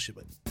 that's bullshit.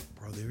 But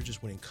bro, they were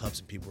just winning cups,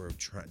 and people were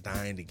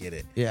dying to get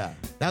it. Yeah,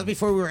 that was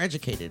before we were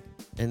educated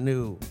and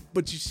knew.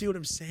 But you see what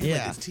I'm saying?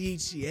 Yeah. Like, it's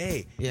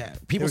THCA. Yeah,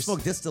 people There's-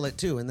 smoke distillate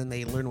too, and then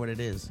they learn what it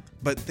is.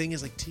 But the thing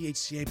is, like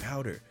THCA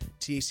powder,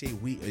 THCA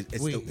weed,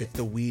 it's Weed.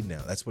 the weed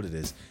now. That's what it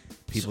is.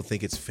 People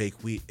think it's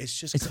fake weed. It's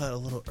just cut a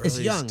little early. It's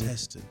young.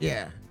 Tested.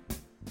 Yeah,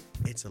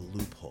 It's a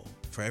loophole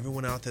for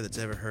everyone out there that's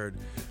ever heard.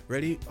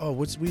 Ready? Oh,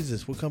 what's weed is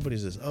this? What company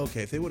is this?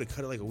 Okay, if they would have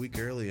cut it like a week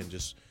early and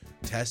just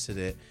tested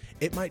it,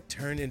 it might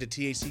turn into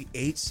THC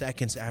 8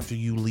 seconds after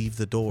you leave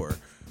the door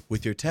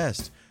with your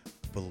test.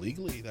 But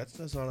legally, that's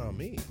not on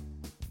me.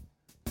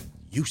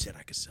 You said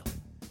I could sell it.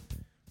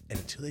 And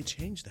until they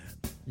change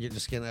that, you're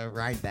just gonna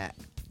ride that.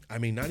 I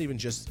mean, not even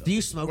just. Do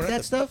you smoke we're not that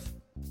the- stuff?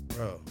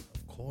 Bro,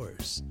 of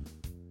course.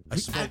 I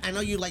smoke. I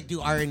know you like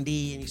do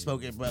R&D and you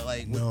smoke it, but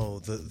like No,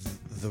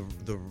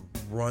 the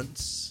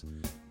runts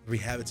we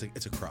have,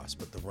 it's a cross,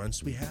 but the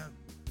runts we have,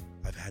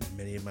 I I've had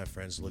many of my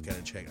friends look at it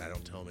and check, and I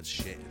don't tell them it's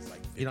shit. It's like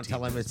 15 You don't tell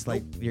them it's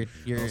like Nope.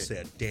 you're. I don't say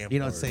a damn You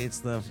don't word. say it's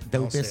the I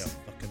don't say a dopest.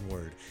 fucking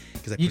word.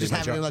 Because I You put just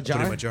have it in a I put it in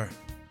jar? my jar.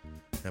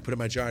 And I put it in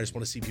my jar. I just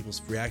want to see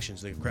people's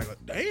reactions. They crack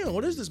like, damn,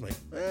 what is this? I'm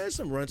like,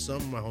 some runch,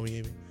 something my homie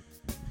gave me.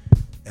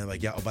 And I'm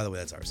like, yeah, oh, by the way,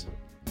 that's ours.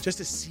 Just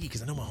to see,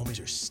 because I know my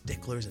homies are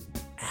sticklers and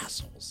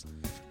assholes.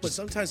 But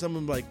sometimes some of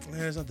them like,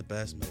 it's not the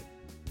best,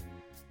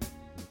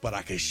 but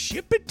I can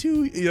ship it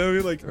to you. You know what I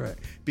mean? Like, Right.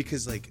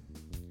 Because like,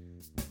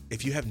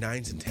 if you have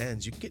 9s and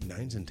 10s, you can get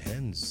 9s and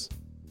 10s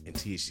in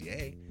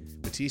THCA.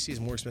 But THCA is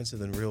more expensive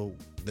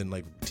than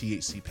like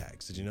THC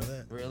packs. Did you know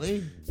that?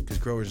 Really? Because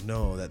growers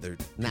know that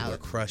people Now- are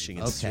crushing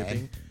and okay.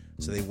 stripping,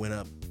 so they went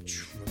up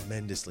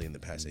tremendously in the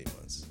past 8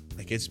 months.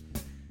 Like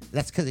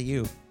That's because of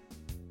you.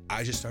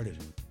 I just started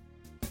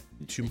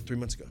 3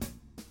 months ago.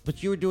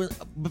 But you were doing,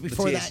 but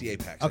before that. THCA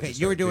packs, I Okay, just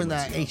you were started doing the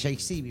 3 months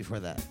ago. HAC before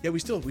that. Yeah, we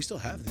still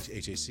have the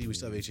HAC, we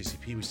still have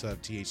HACP, we still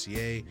have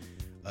THCA.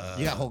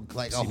 You got a whole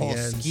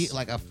CBNs, SKU,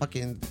 like a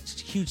fucking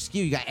huge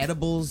SKU. You got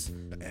edibles.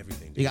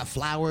 everything. Dude. You got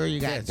flour. You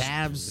got Yeah,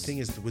 dabs. The thing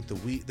is, with the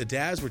weed, the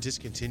dabs we're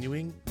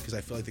discontinuing because I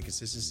feel like the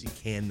consistency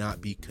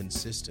cannot be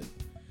consistent.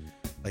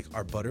 Like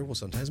our butter will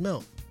sometimes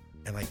melt,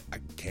 and like I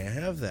can't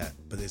have that.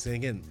 But then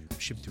again,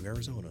 shipped through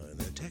Arizona and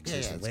then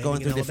Texas, and it's landing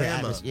going in through different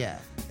Alabama. Yeah,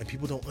 And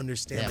people don't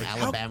understand. yeah.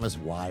 like, Alabama's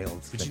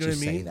wild. But that you know what I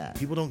say mean? That.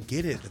 People don't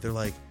get it. That they're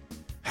like,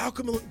 how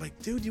come it look like,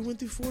 dude, you went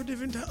through 4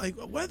 different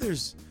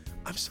weathers.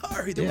 I'm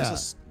sorry, there was Yeah. a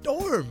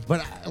storm.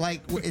 But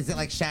is it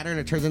like shatter and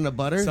it turns into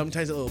butter?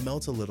 Sometimes it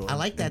melts a little. I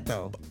like that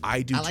though.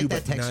 I do I like too,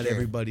 that but not texture.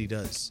 everybody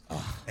does.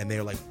 And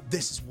they're like,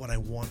 this is what I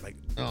want. Like,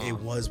 it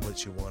was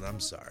what you want. I'm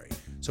sorry.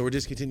 So we're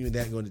discontinuing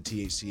that and going to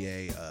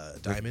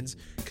THCA diamonds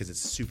because it's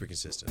super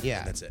consistent. Yeah.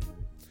 And that's it.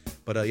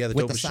 But yeah, the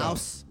With dope the shop.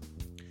 sauce.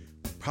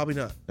 Probably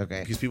not.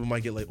 Okay. Because people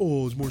might get like,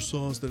 oh, it's more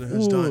sauce than it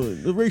has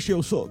time. The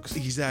ratio sucks.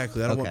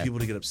 Exactly. I don't want Okay. people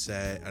to get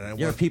upset. And I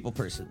You're a want people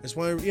person. That's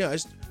why, yeah.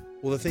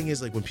 Well, the thing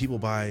is, like, when people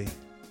buy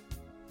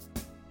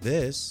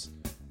this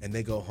and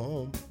they go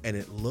home and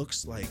it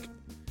looks like,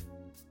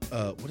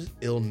 what is it?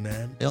 Il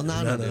Nana? That's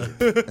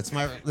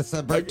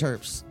the burnt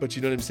terps. But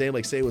you know what I'm saying?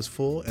 Like, say it was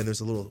full and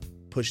there's a little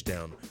push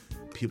down.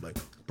 People like,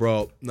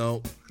 bro,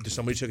 no,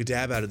 somebody took a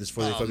dab out of this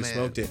before they fucking man.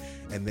 smoked it.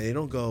 And they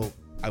don't go,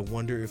 I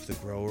wonder if the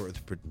grower or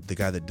the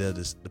guy that did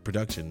this, the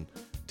production,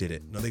 did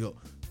it. No, they go,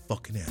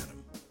 fucking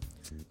Adam.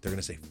 They're going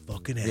to say,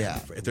 fucking Adam. Yeah.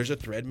 If there's a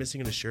thread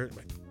missing in a shirt, I'm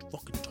like,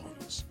 fucking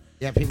Thomas.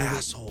 Yeah, people.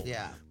 Asshole.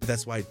 Yeah. But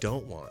that's why I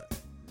don't want it.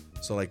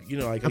 So, like, you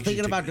know, like, I'm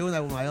thinking about doing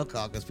that with my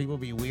alcohol because people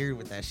be weird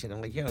with that shit.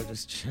 I'm like, yo,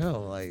 just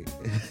chill. Like,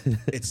 they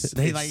It's-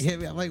 like hit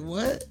me. I'm like,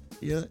 what?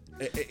 Yeah.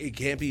 It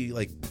can't be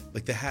like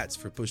the hats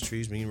for push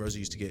trees. Me and Rosie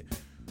used to get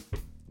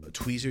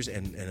tweezers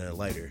and a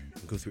lighter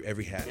and go through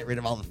every hat. Get rid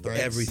of all the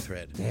threads. Every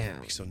thread.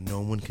 Damn. So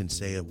no one can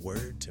say a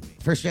word to me.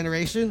 First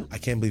generation? I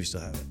can't believe you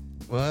still have it.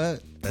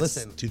 What? That's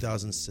Listen.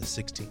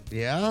 2016.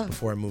 Yeah.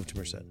 Before I moved to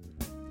Merced.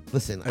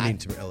 Listen. I mean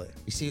to LA.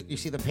 You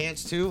see the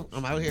pants too?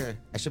 I'm out here.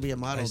 I should be a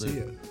model, I see dude.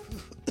 you.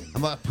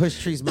 I'm a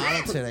Push Trees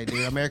model today,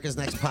 dude. America's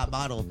Next Pop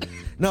Model.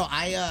 No,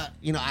 I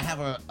have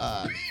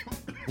a,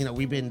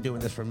 we've been doing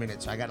this for a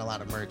minute, so I got a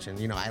lot of merch,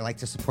 and I like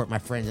to support my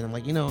friends, and I'm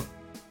like,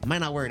 I might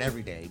not wear it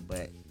every day,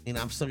 but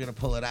I'm still gonna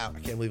pull it out. I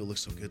can't believe it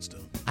looks so good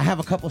still. I have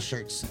a couple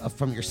shirts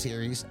from your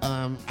series.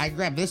 I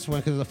grabbed this one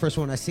because it was the first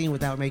one I seen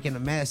without making a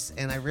mess,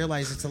 and I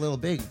realized it's a little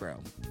big, bro.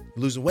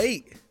 Losing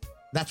weight.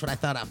 That's what I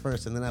thought at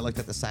first, and then I looked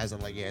at the size.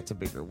 I'm like, yeah, it's a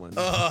bigger one.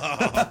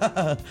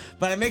 But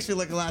it makes me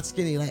look a lot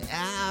skinny. Like,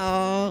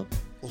 ow.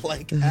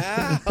 Like,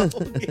 ow.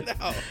 Get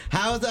out.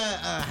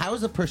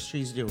 How's the Push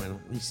Trees doing?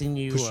 We've seen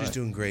you. Push Tree's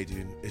doing great,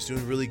 dude. It's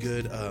doing really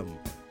good. We're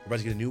about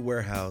to get a new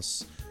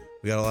warehouse.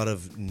 We got a lot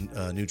of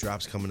new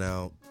drops coming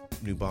out,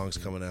 new bongs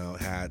coming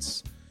out,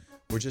 hats.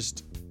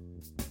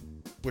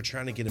 We're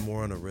trying to get it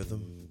more on a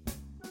rhythm,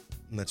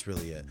 and that's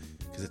really it.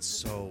 Because it's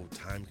so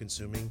time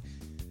consuming.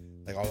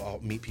 Like I'll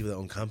meet people that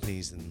own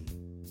companies, and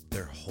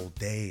their whole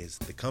day is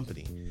the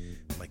company.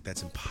 I'm like,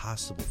 that's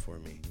impossible for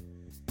me,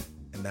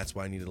 and that's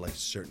why I need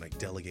to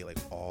delegate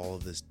all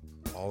of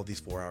these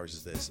 4 hours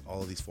is this,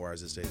 all of these 4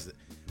 hours this day is that.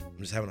 I'm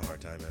just having a hard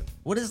time, man.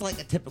 What is like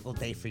a typical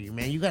day for you,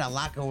 man? You got a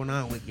lot going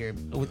on with your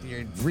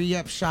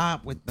re-up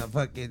shop, with the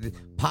fucking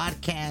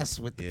podcast,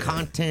 with the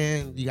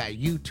content. You got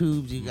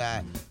YouTubes, you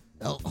got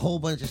a whole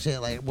bunch of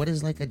shit. Like, what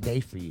is like a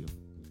day for you?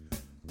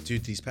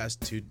 Dude, these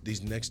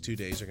next 2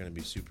 days are gonna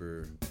be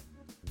super.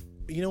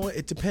 You know what?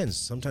 It depends.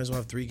 Sometimes I'll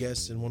have 3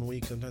 guests in 1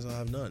 week. Sometimes I'll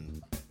have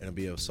none, and it'll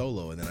be a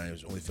solo. And then I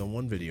only film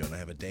 1 video, and I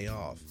have a day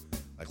off.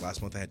 Like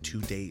last month, I had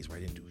 2 days where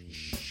I didn't do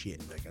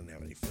shit. Like I didn't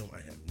have any film. I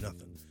had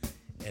nothing.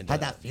 And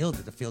How'd that feel?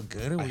 Did it feel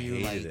good, or were you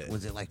like, it.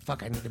 was it like,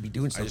 fuck, I need to be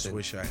doing I something? just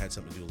wish I had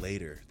something to do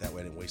later. That way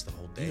I didn't waste the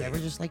whole day. Do you ever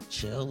just like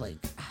chill, like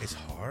It's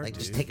hard, like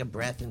just dude. take a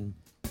breath and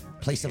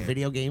play some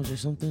video games or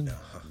something?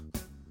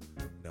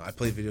 No, I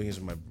played video games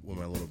when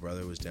my little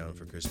brother was down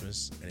for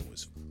Christmas, and it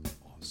was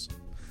awesome.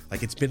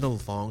 Like, it's been a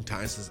long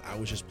time since I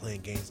was just playing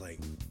games. Like,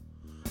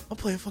 I'm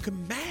playing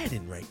fucking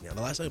Madden right now.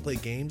 The last time I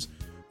played games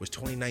was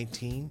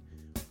 2019,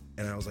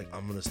 and I was like,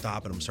 I'm gonna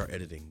stop and I'm gonna start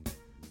editing.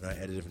 And I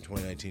edited from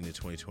 2019 to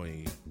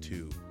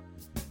 2022.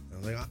 And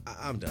was like,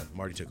 I'm done.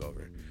 Marty took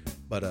over.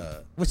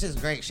 But which is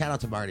great. Shout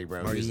out to Marty,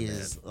 bro. Marty's he the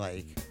is man.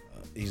 like.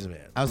 He's a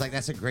man. I was like,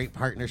 that's a great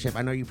partnership.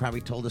 I know you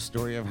probably told a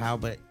story of how,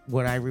 but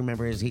what I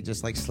remember is he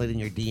just like slid in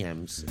your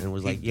DMs and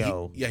was like,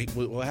 "Yo,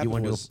 what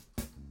happened was,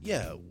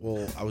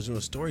 I was doing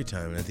a story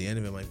time, and at the end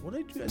of it, I'm like, "What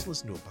did you guys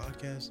listen to a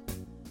podcast?"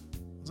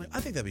 I was like,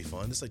 "I think that'd be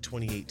fun." This is like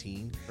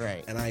 2018,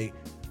 right? And I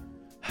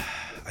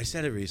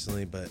said it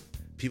recently, but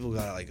people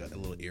got like a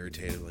little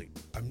irritated. Like,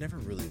 I've never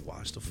really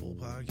watched a full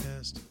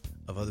podcast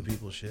of other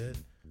people's shit.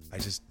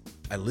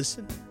 I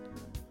listen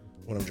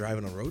when I'm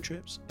driving on road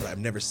trips, but I've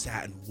never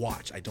sat and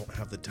watched. I don't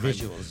have the time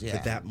for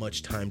that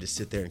much time to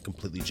sit there and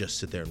completely just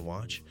sit there and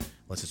watch,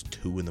 unless it's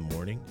 2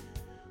 a.m.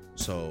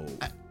 So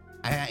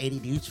I got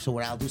ADD, so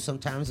what I'll do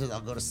sometimes is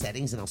I'll go to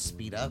settings and I'll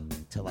speed up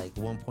to like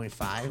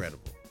 1.5.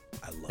 Incredible.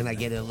 I love and I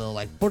get it a little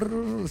like,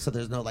 so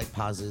there's no like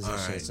pauses and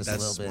shit. It's just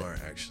that's a little smart,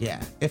 bit. Actually.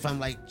 Yeah, if I'm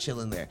like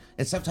chilling there.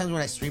 And sometimes when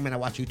I stream and I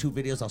watch YouTube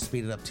videos, I'll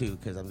speed it up too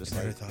because I'm just I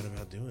like. never thought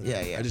about doing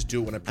that. Yeah. I just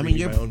do it when I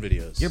preview my own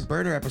videos. Your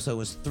burner episode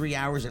was 3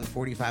 hours and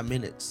 45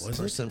 minutes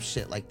or some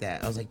shit like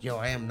that. I was like, yo,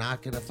 I am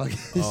not gonna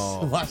fucking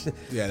watch it.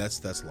 Yeah,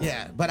 that's long.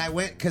 Yeah, but I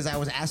went because I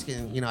was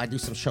asking. I do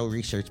some show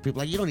research.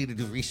 People are like, you don't need to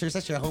do research.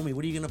 That's your homie.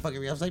 What are you gonna fucking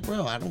read? I was like,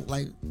 bro, I don't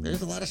like.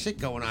 There's a lot of shit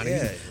going on.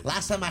 Yeah.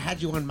 Last time I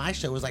had you on my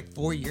show was like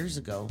 4 years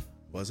ago.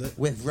 Was it?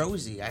 With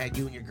Rosie. I had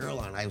you and your girl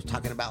on. I was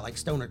talking about like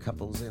stoner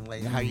couples and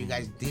like how you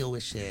guys deal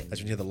with shit.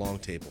 That's when you had the long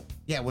table.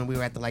 Yeah, when we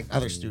were at the like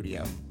other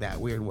studio,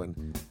 that weird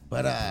one.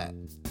 But that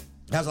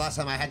was the last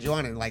time I had you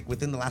on, and like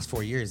within the last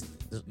 4 years,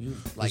 you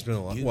like. It's been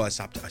a lot. Well, I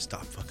stopped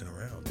fucking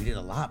around. You did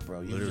a lot,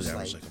 bro. You Literally, just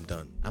I was like, I'm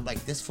done. I'm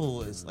like, this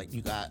fool is like,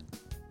 you got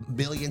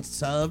million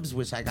subs,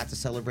 which I got to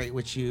celebrate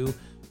with you.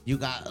 You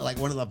got like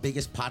one of the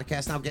biggest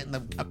podcasts now, getting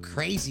a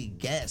crazy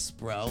guest,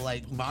 bro.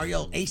 Like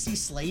Mario AC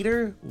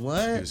Slater.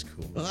 What? It was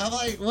cool. I'm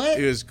like, what?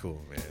 It was cool,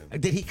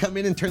 man. Did he come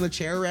in and turn the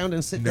chair around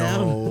and sit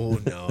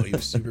down? No, he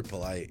was super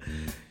polite.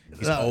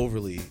 He's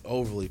overly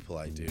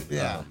polite, dude.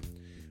 Yeah.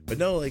 But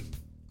no, like,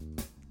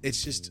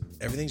 it's just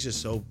everything's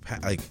just so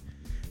like.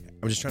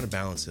 I'm just trying to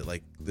balance it.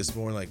 Like this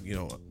morning, like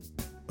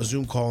a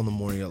Zoom call in the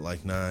morning at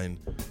like 9,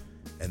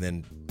 and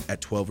then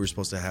at 12 we're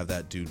supposed to have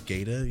that dude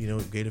Gata.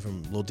 Gata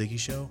from Lil Dicky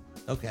Show.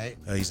 Okay.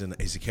 He's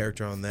a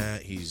character on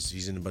that.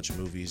 He's in a bunch of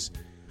movies.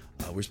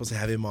 We're supposed to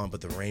have him on, but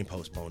the rain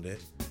postponed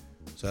it.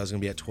 So that was gonna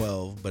be at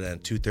 12. But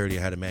at 2:30,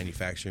 I had a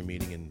manufacturing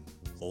meeting in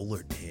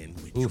Fullerton,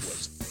 which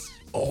was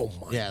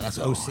that's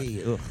God.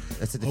 OC. Ugh,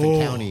 that's a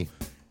different county.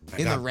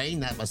 In the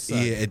rain, that must suck.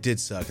 Yeah, it did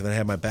suck. And then I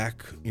had my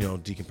back,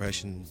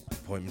 decompression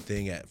appointment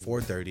thing at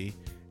 4:30,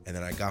 and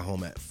then I got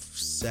home at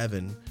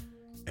 7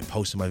 and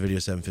posted my video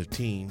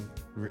 7:15.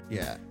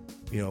 Yeah.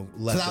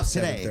 Left at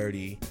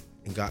 7:30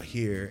 and got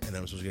here, and then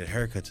I'm supposed to get a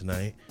haircut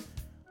tonight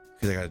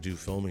because I got to do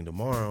filming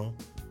tomorrow,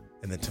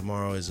 and then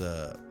tomorrow is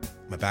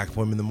my back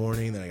appointment in the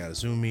morning. Then I got a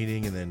Zoom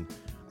meeting, and then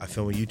I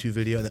film a YouTube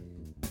video. And then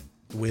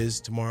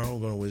Wiz tomorrow.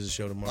 I'm going to Wiz's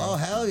show tomorrow. Oh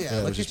hell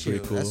yeah! Look at you.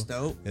 Cool. That's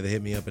dope. Yeah, they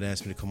hit me up and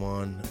asked me to come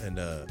on, and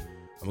I'm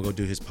gonna go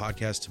do his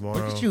podcast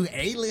tomorrow. Look at you,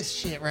 A-list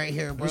shit right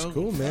here, bro. That's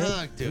cool, man.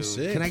 Fuck, dude.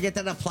 Sick. Can I get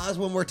that applause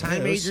one more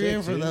time, Yeah,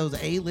 Adrian, sick, for dude. those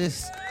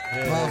A-list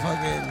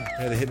motherfucking?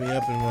 Yeah, they hit me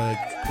up and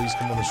like, please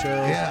come on the show.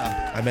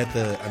 Yeah. I met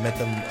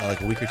them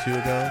like a week or two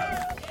ago.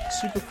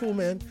 Super cool,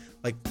 man.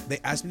 Like they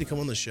asked me to come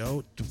on the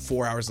show.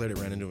 4 hours later,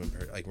 ran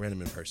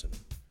him in person.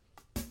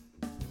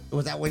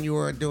 Was that when you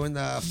were doing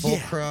the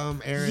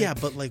Fulcrum, Eric? Yeah,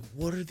 but like,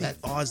 what are the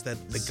odds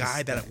that the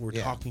guy that we're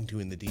talking to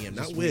in the DM,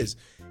 not Wiz,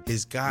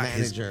 his guy,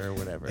 manager or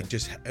whatever? Like,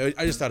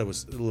 I just thought it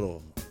was a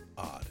little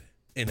odd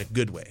in a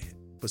good way.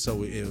 But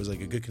so it was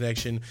like a good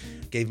connection.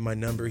 Gave him my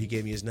number. He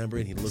gave me his number,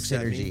 and he looks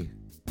at me.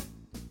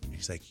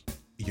 He's like,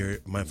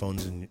 my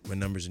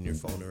number's in your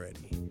phone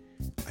already.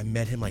 I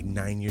met him like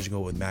 9 years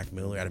ago with Mac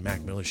Miller at a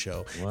Mac Miller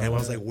show, and I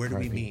was like, where do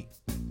we meet?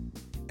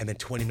 And then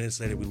 20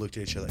 minutes later, we looked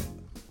at each other.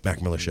 Mac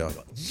Miller show. I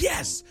go,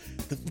 yes,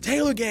 the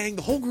Taylor gang,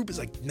 the whole group is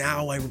like,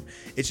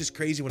 it's just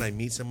crazy when I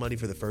meet somebody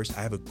for the first.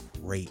 I have a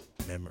great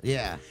memory.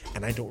 Yeah,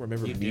 and I don't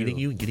remember meeting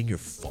you and getting your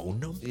phone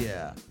number.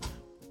 Yeah,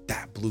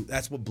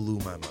 that's what blew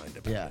my mind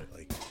about it.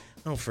 Like,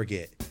 I don't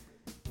forget.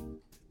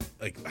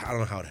 Like, I don't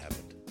know how it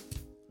happened.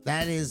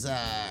 That is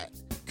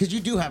because you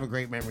do have a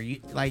great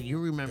memory. You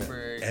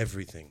remember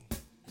everything.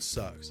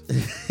 Sucks.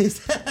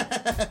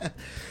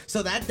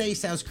 So that day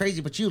sounds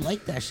crazy, but you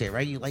like that shit,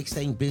 right? You like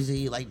staying busy,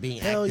 you like being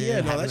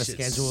active, having a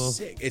schedule.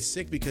 Sick. It's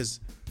sick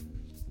because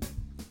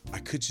I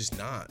could just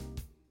not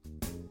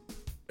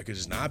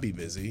be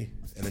busy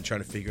and then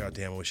trying to figure out,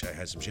 damn, I wish I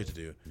had some shit to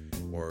do.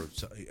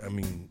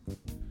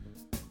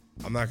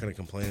 I'm not going to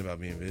complain about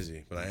being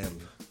busy, but I am.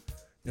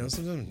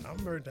 Sometimes I'm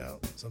burnt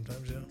out.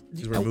 Sometimes,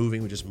 because we're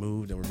moving. We just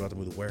moved, and we're about to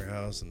move the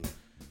warehouse, and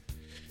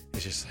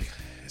it's just like.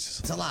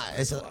 It's a lot.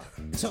 It's a lot.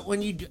 So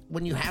when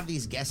you have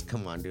these guests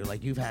come on, dude,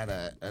 like you've had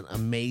an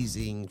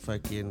amazing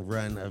fucking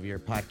run of your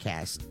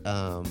podcast.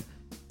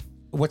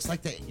 What's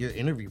like your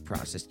interview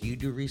process? Do you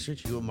do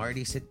research? You and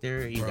Marty sit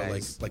there? You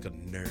guys like a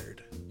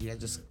nerd. You guys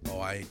just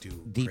I do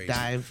deep crazy.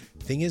 dive.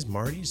 Thing is,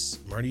 Marty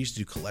used to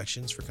do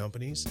collections for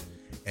companies,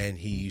 and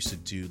he used to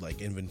do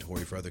like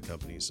inventory for other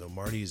companies. So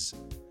Marty's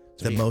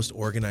The most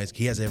organized.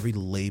 He has every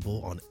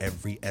label on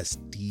every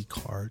SD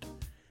card,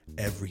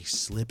 every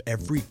slip,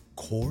 every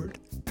cord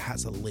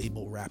has a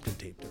label wrapped and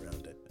taped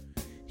around it.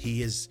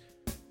 He is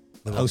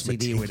the most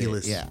OCD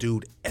meticulous with it, yeah.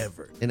 dude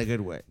ever. In a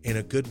good way. In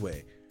a good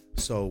way.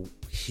 So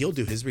he'll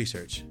do his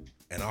research,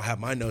 and I'll have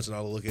my notes, and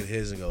I'll look at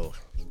his and go,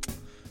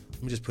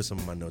 let me just put some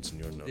of my notes in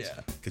your notes.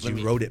 Yeah. Because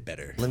you wrote it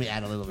better. Let me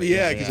add a little bit.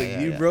 Yeah,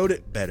 because you wrote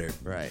it better.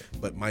 Right.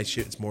 But my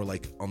shit, it's more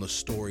like on the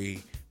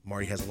story.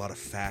 Marty has a lot of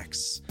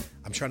facts.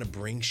 I'm trying to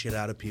bring shit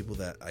out of people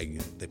that they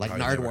like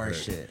probably never Nardwuar heard.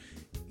 shit.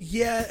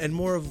 Yeah, and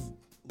more of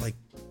like,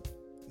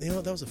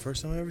 that was the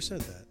first time I ever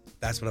said that.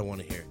 That's what I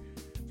want to hear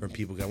from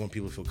people. 'Cause I want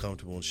people to feel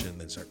comfortable and shit, and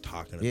then start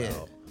talking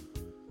about,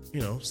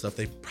 stuff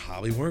they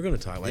probably weren't going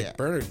to talk. Like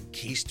Bernard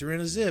keister in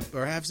a zip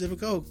or half zip of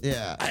Coke.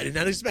 Yeah. I did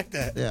not expect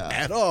that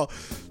at all.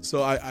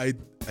 So I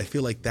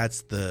feel like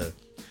that's the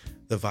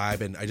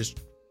vibe, and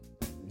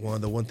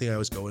the one thing I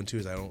always go into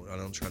is I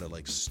don't try to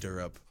like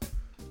stir up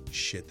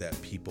shit that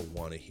people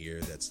want to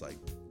hear that's like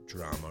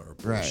drama or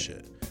bullshit.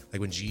 Right. Like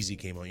when Jeezy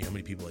came on, how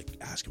many people like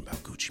ask him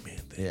about Gucci Man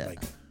thing? Yeah.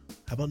 Like,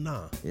 how about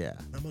nah? Yeah.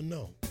 How about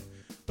no?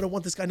 But I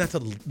want this guy not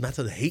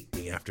to hate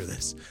me after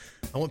this.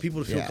 I want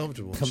people to feel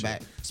comfortable. Come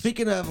back.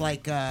 Speaking of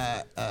like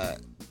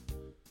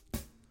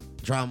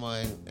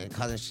drama and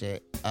causing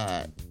shit,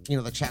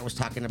 the chat was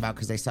talking about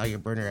because they saw your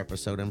Burner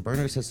episode, and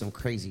Burner said some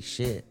crazy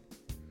shit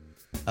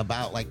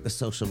about like the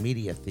social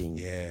media thing.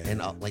 Yeah.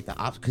 And like the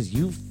ops, because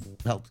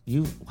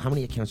how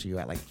many accounts are you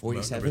at? Like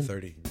 47? Number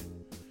 30.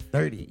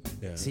 30.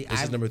 Yeah. See,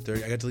 this is number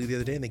 30. I got to leave the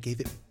other day and they gave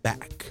it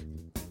back.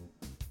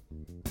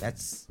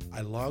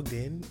 I logged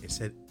in. It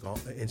said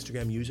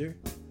Instagram user.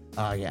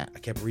 Oh, yeah. I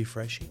kept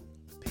refreshing.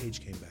 The page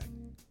came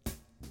back.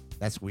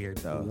 That's weird,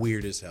 though.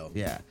 Weird as hell.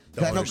 Yeah.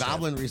 Don't I know understand.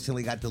 Goblin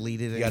recently got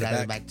deleted and got got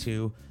it it back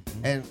too.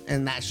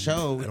 And that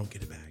show. I don't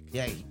get it back.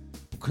 Yeah.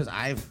 Because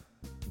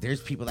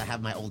there's people that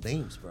have my old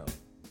names, bro.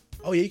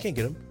 Oh, yeah, you can't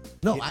get them.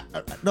 No,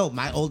 no,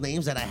 my old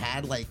names that I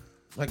had like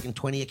fucking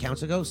 20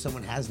 accounts ago,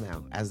 someone has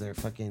now as their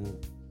fucking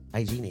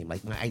IG name.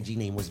 Like my IG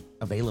name was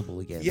available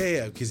again.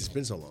 Yeah, because it's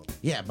been so long.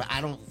 Yeah, but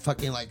I don't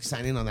fucking like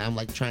sign in on that. I'm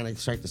like trying to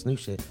start this new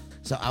shit.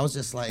 So I was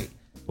just like,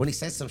 when he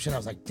said some shit, I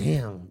was like,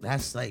 damn,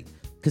 that's like,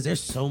 because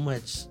there's so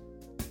much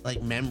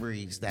like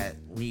memories that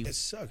we. It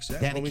sucks. I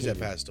have homies that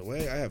passed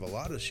away. I have a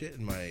lot of shit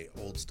in my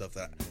old stuff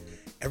that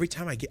every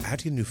time I have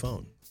to get a new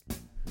phone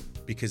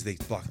because they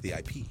blocked the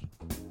IP.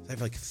 I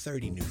have like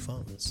 30 new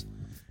phones.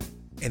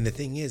 And the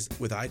thing is,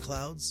 with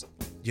iClouds,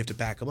 you have to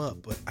back them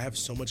up. But I have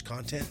so much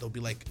content, they'll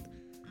be like,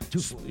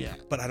 yeah.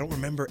 But I don't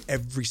remember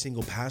every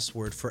single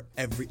password for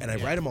every, and I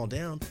write them all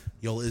down.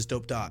 Yola is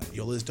dope dot.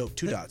 Yola is dope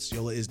 2 dots.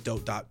 Yola is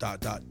dope dot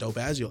dope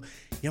as Yola.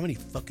 You know how many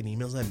fucking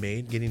emails I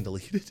made getting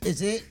deleted?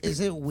 Is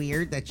it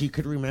weird that you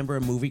could remember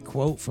a movie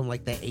quote from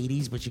like the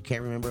 80s, but you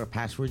can't remember a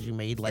password you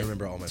made like I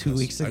remember all my 2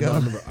 weeks ago?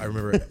 I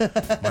remember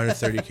mine are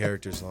 30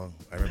 characters long.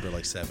 I remember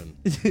like 7.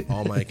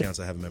 All my accounts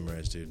I have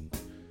memorized, dude.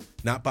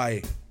 Not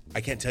by,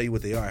 I can't tell you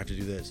what they are. I have to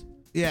do this.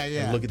 Yeah.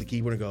 And look at the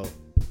keyboard and go,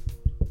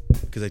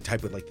 because I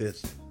type it like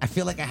this. I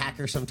feel like a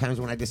hacker sometimes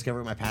when I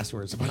discover my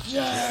passwords. I'm like,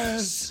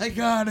 yes, I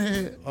got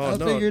it. I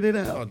figured it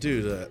out. Oh,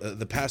 dude,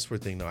 the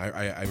password thing, though.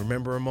 I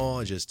remember them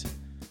all. I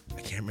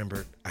can't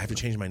remember. I have to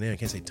change my name. I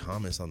can't say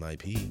Thomas on the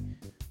IP. You know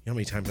how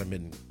many times I've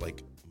been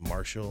like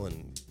Marshall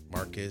and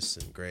Marcus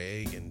and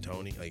Greg and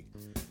Tony? Like,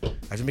 I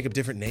have to make up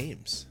different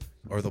names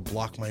or they'll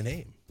block my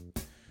name.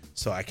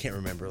 So I can't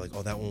remember, like,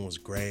 that one was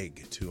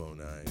Greg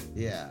 209.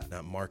 Yeah.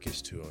 Not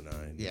Marcus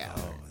 209. Yeah.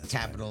 Oh, that's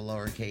capital,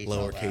 lowercase.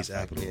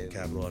 lowercase,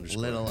 capital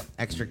underscore. Little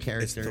extra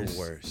characters. It's the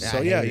worst. Yeah,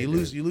 So yeah, you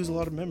lose a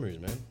lot of memories,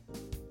 man.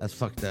 That's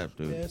fucked up,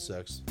 dude. Yeah, it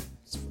sucks.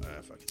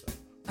 Fuck it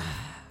up.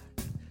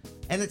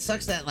 And it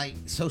sucks that like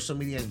social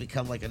media has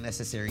become like a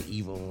necessary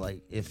evil.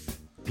 Like if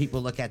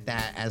people look at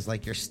that as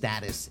like your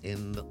status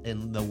in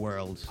the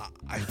world.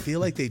 I feel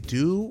like they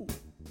do,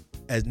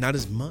 not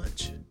as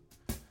much.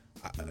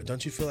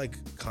 Don't you feel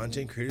like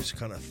content creators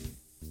kind of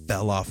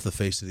fell off the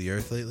face of the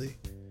earth lately?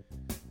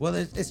 Well,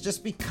 it's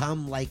just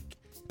become like,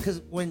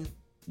 because when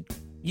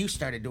we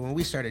started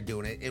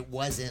doing it, it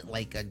wasn't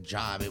like a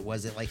job. It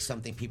wasn't like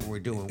something people were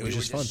doing. It was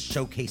just fun.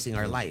 Showcasing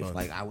our life. Fun.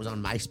 Like I was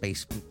on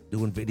MySpace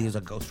doing videos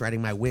of ghost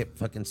riding my whip,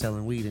 fucking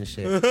selling weed and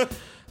shit.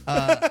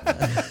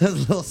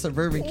 Little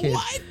suburban kid.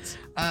 What?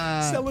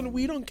 Selling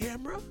weed on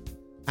camera?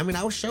 I mean,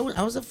 I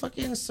was a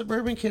fucking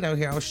suburban kid out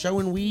here. I was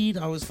showing weed.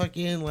 I was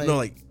fucking like. No,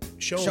 like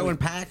showing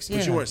packs. Yeah.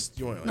 But you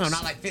weren't no,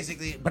 not like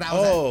physically. But I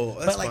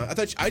was. That's like, fine. I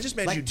thought I just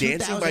meant like you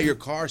dancing by your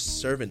car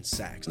serving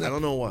sacks. I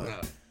don't know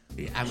why.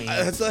 I mean, I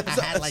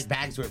had like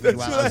bags with me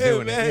while I was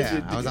doing it.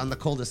 imagined, Yeah, I was on the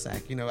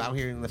cul-de-sac, out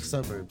here in the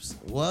suburbs.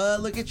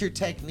 What? Look at your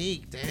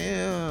technique.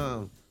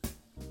 Damn.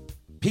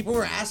 People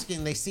were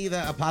asking. They see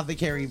the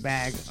apothecary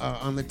bag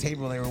on the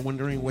table. They were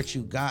wondering what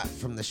you got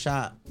from the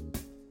shop.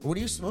 What are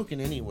you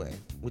smoking anyway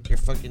with your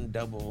fucking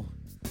double?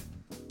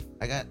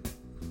 I got.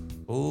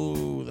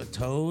 Ooh, the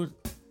toad.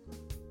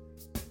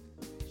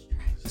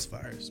 It's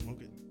fire.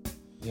 Smoke it.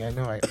 Yeah, I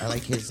know. I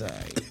like his.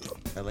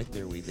 I like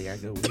their weed. They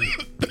got good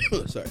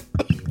weed. Sorry.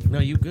 No,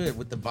 you good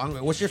with the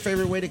bong. What's your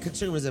favorite way to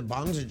consume? Is it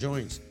bongs or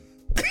joints?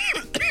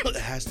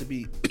 has to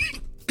be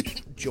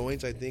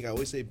joints, I think. I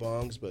always say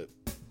bongs, but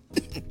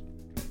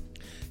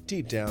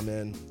deep down,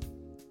 man,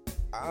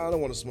 I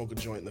don't want to smoke a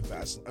joint in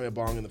the a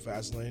bong in the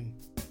fast lane.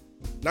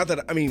 Not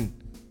that,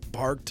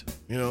 parked,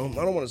 I don't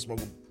want to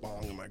smoke a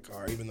bong in my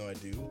car, even though I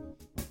do.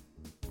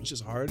 It's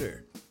just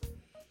harder.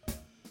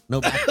 No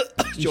back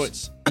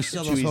joints. You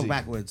still don't smoke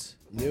backwoods?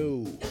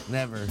 No.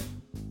 Never.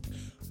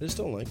 I just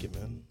don't like it,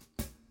 man.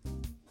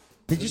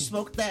 Did you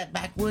smoke that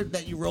backwood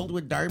that you rolled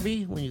with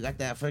Darby when you got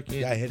that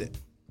fucking... Yeah, I hit it.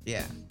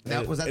 Yeah.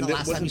 Was that the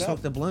last time you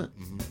smoked a blunt?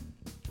 Mm-hmm.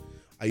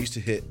 I used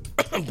to hit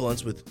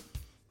blunts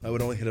I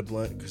would only hit a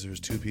blunt because there was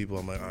 2 people.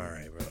 I'm like, all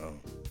right, bro,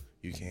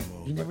 you came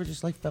over. You never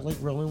just felt like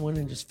rolling one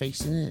and just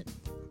facing it?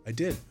 I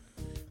did.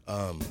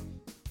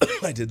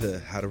 I did the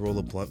how to roll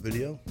a blunt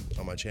video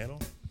on my channel.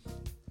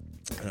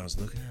 And I was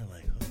looking at it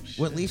like, oh, shit.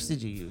 What leaves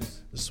did you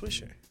use? The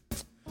Swisher.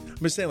 I'm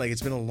just saying,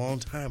 it's been a long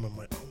time. I'm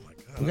like, oh, my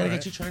God. We got to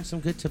get you trying some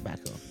good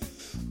tobacco.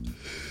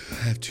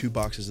 I have 2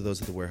 boxes of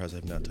those at the warehouse I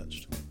have not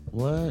touched.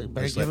 What?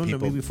 Better give them to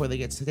me before they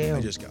get stale.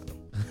 I just got them.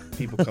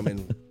 People come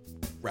in,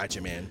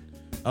 Ratchet Man.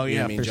 Oh,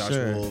 yeah, for Josh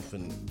sure. Wolf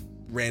and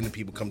random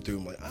people come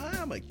through.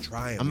 I'm like,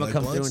 try them. I'm going to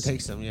come through and blunts?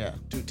 take some, yeah.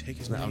 Dude, take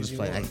as No, many I'm as just you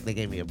playing. want. They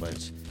gave me a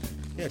bunch.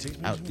 Yeah, take as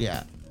many as you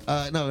want.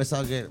 Yeah. No, it's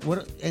all good.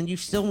 What? And you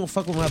still won't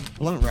fuck with my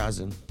blunt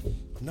rosin?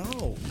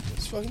 No,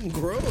 it's fucking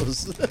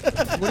gross.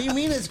 What do you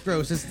mean it's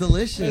gross? It's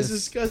delicious. It's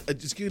disgusting.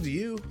 It's good to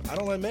you. I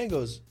don't like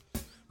mangoes,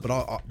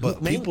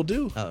 but people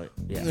do. Oh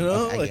yeah,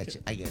 I get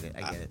you. I get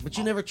it. But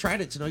you never tried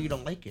it to know you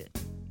don't like it.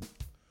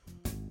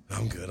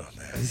 I'm good on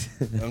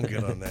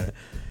that.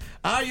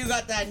 Oh, you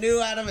got that new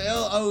Adam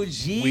Ill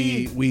OG.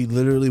 We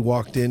literally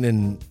walked in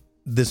and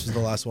this was the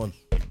last one.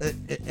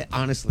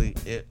 Honestly,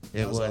 it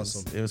was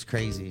awesome. It was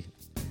crazy.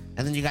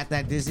 And then you got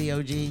that Dizzy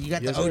OG. You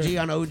got Yes, the OG sir.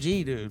 on OG,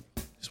 dude.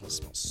 This one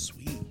smells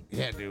sweet.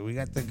 Yeah, dude. We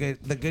got the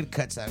good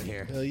cuts out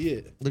here. Hell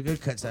yeah. The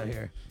good cuts out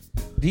here.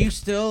 Do you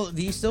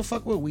still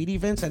fuck with weed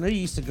events? I know you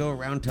used to go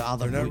around to all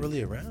the. They're not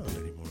really around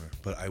anymore.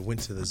 But I went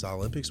to the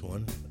Olympics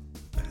one.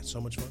 I had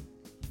so much fun.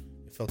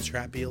 It felt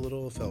trappy a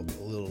little. It felt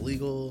a little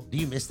illegal. Do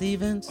you miss the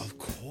events? Of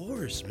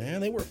course,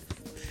 man.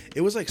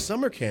 It was like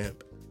summer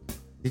camp.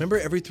 Remember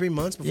every 3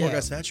 months before I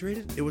got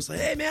saturated? It was like,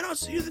 hey, man, I'll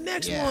see you the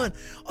next one.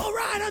 All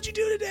right, how'd you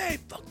do today?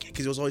 Fuck yeah.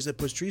 Because it was always at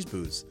Push Trees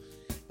booths.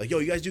 Like, yo,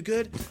 you guys do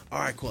good? All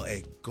right, cool.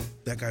 Hey, go.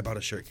 That guy bought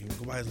a shirt. Can you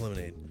go buy his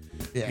lemonade?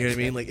 Yeah, you know what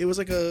I mean? Like, it was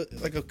like a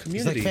community.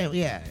 It's like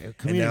family, a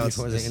community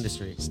before the it's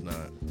industry. It's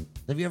not.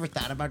 Have you ever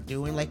thought about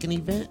doing like an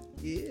event?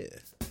 Yeah.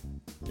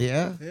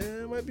 Yeah?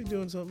 Yeah, I might be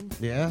doing something.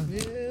 Yeah?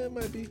 Yeah, it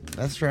might be.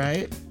 That's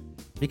right.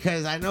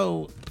 Because I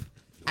know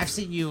I've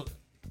seen you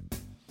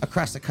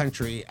across the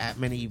country at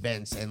many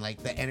events and like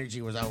the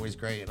energy was always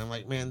great. And I'm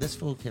like, man, this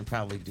fool can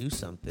probably do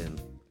something.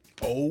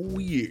 Oh,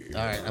 yeah.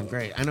 All right, I'm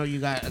great. I know you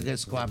got a good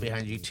squad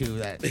behind you too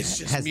that It's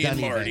just has me done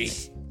and Marty.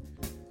 events.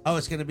 Oh,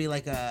 it's gonna be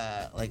like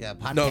a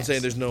podcast. No, I'm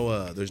saying there's no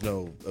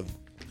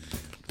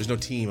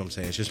team. I'm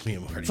saying it's just me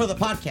and Marty for the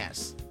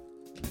podcast.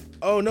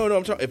 Oh no,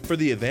 I'm talking for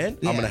the event.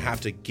 Yeah. I'm gonna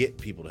have to get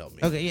people to help me.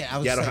 Okay, yeah.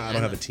 I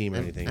don't have a team or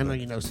anything. I know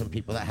you know some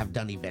people that have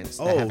done events.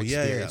 That Oh have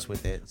yeah, experience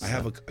with it. I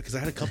have because I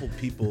had a couple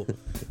people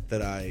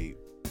that I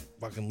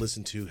fucking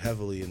listened to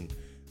heavily, and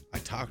I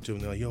talked to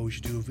them. They're like, "Yo, we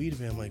should do a weed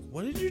event." I'm like,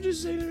 "What did you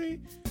just say to me?"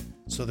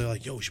 So they're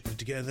like, "Yo, we should put it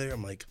together."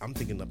 I'm like, "I'm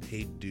thinking the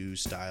paid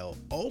dues style."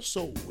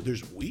 Also,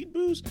 there's weed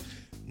booze,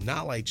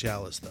 not like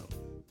Chalice though.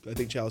 I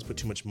think Chalice put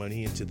too much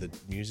money into the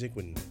music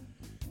when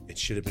it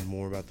should have been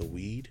more about the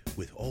weed.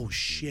 With oh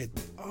shit,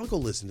 I'll go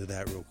listen to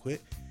that real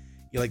quick.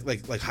 Yeah,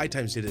 like High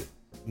Times did it.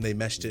 And they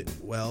meshed it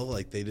well.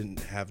 Like they didn't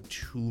have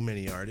too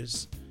many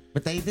artists.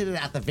 But they did it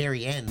at the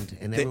very end,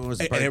 and everyone was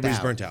burnt everybody's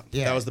out. burnt out.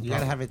 Yeah, That was the you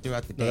problem. gotta have it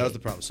throughout the day. No, that was the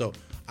problem. So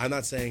I'm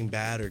not saying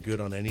bad or good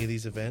on any of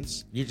these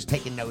events. You're just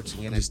taking notes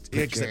and you're Just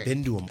because I've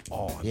been to them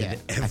all. I've been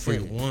to every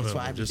one of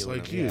them, just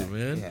like you,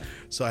 man. Yeah.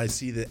 So I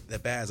see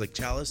that bad. Like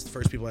Chalice, the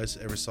first people I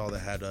ever saw that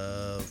had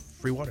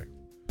free water.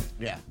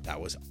 Yeah, That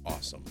was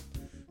awesome.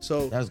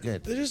 So that was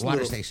good. There's just Water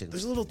little, stations.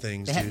 There's little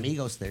things. They had dude.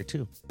 Migos there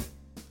too.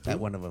 At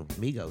one of them,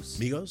 Migos.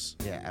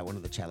 Migos? Yeah, at one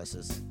of the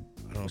chalices,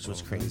 I don't which know was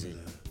if I remember crazy.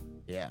 that.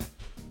 Yeah.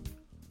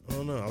 I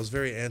don't know. I was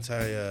very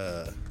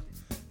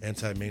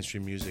anti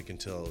mainstream music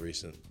until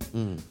recent.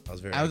 I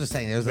was just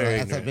saying, that's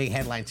ignorant. a big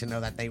headline to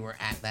know that they were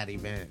at that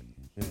event.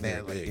 And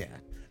they're like, Big. yeah.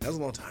 That was a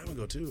long time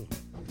ago too.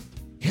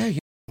 Yeah, yeah.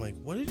 I'm like,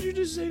 what did you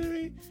just say to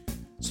me?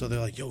 So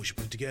they're like, yo, we should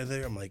put it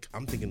together. I'm like,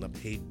 I'm thinking the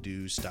paid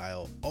dues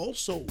style.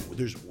 Also,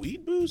 there's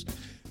weed booze,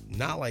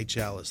 not like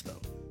Chalice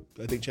though.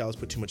 I think Chalice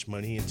put too much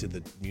money into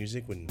the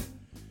music when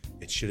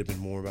it should have been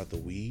more about the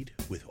weed.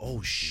 With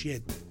oh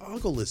shit, I'll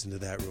go listen to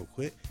that real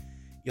quick.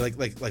 Yeah,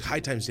 like High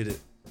Times did it.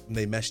 And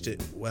they meshed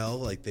it well.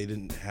 Like they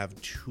didn't have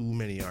too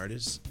many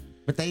artists.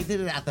 But they did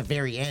it at the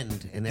very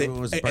end, and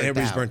everyone was burnt out. And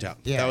everybody's burnt out.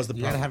 Yeah, That was the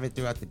you problem. gotta have it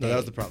throughout the day. No, that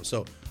was the problem.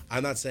 So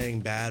I'm not saying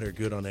bad or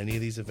good on any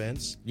of these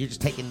events. You're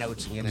just taking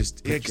notes and you're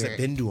Just because I've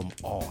been to them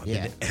all. I've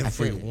been to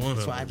every one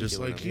of them, just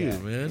like you,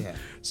 man. Yeah.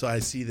 So I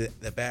see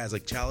that bad.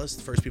 Like Chalice,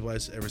 the first people I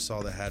ever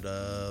saw that had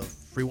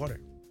free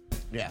water.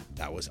 Yeah.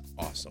 That was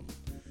awesome.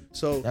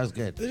 So That was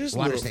good. There's just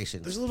Water little,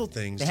 stations. There's little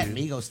things. They had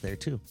dude. Migos there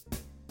too,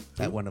 Who?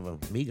 At one of them,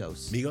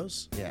 Migos.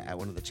 Migos? Yeah, at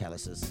one of the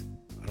chalices,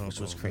 which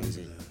was know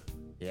crazy. that.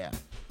 Yeah.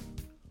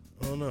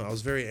 I don't know. I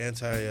was very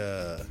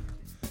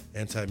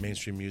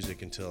anti-mainstream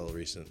music until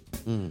recent.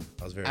 I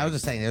was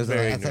just saying,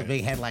 that's a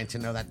big headline to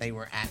know that they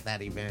were at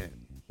that event.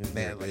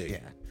 That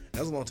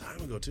was a long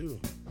time ago too.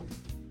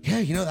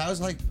 Yeah, that was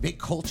like big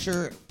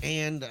culture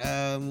and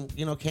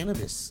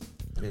cannabis.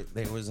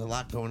 There was a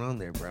lot going on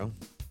there, bro.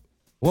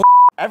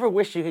 Ever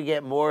wish you could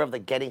get more of the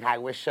Getting High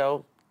With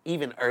show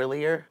even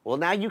earlier? Well,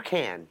 now you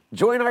can.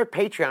 Join our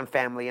Patreon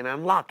family and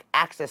unlock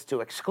access to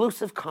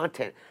exclusive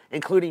content,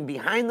 including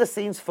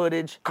behind-the-scenes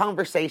footage,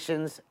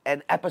 conversations,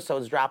 and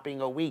episodes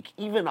dropping a week,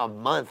 even a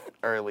month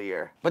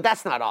earlier. But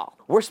that's not all.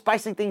 We're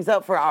spicing things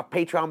up for our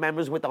Patreon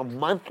members with a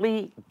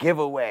monthly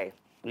giveaway.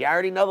 You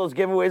already know those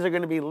giveaways are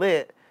going to be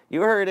lit.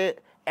 You heard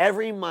it.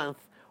 Every month,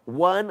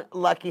 one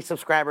lucky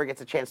subscriber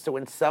gets a chance to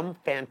win some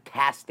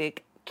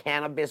fantastic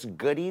cannabis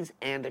goodies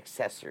and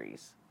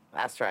accessories.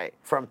 That's right.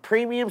 From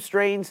premium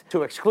strains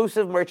to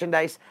exclusive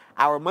merchandise,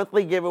 our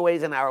monthly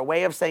giveaways and our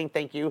way of saying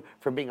thank you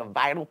for being a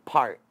vital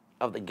part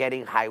of the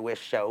Getting High With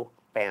show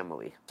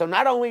family. So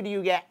not only do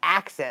you get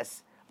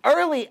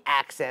early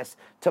access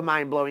to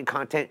mind-blowing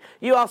content,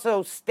 you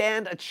also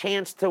stand a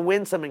chance to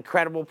win some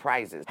incredible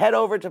prizes. Head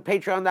over to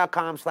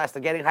patreon.com/The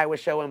Getting High With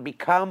show and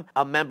become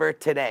a member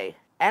today.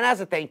 And as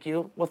a thank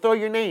you, we'll throw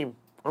your name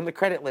on the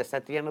credit list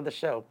at the end of the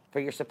show for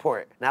your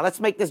support. Now let's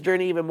make this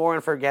journey even more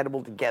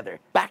unforgettable together.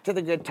 Back to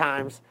the good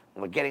times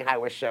on the Getting High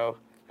With show,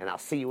 and I'll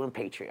see you in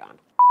Patreon.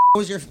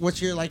 What's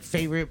your like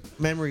favorite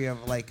memory of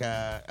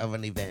of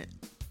an event?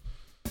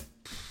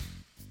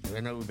 I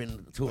know we've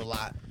been to a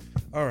lot.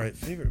 All right,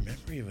 favorite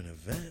memory of an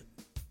event.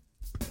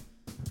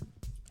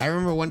 I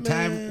remember one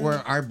time where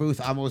our booth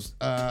almost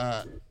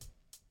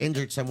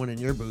injured someone in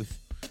your booth.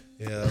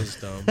 Yeah, that was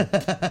dumb.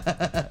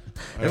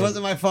 It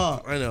wasn't my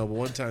fault. I know, but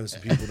one time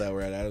some people that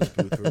were at Adam's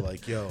booth were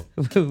like, yo,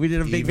 we did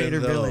a Big Vader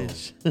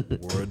Village.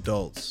 We're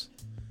adults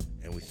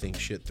and we think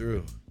shit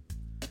through.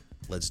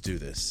 Let's do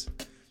this.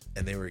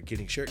 And they were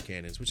getting shirt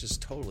cannons, which is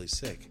totally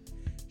sick.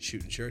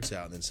 Shooting shirts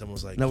out, and then someone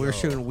was like, no, we were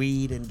shooting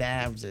weed and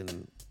dabs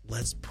and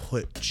let's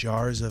put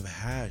jars of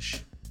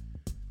hash.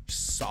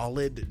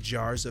 Solid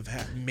jars of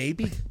hash.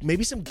 Maybe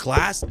some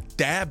glass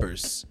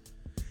dabbers.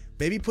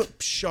 Maybe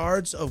put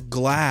shards of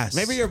glass.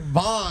 Maybe your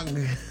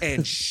bong.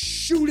 And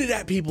shoot it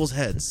at people's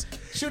heads.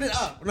 Shoot it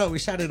up. No, we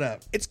shot it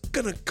up. It's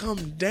gonna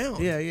come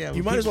down. Yeah.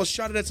 You might as well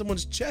shot it at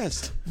someone's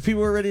chest.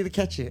 People were ready to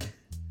catch it.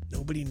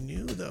 Nobody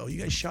knew, though.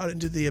 You guys shot it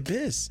into the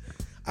abyss.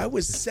 I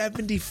was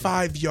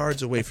 75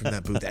 yards away from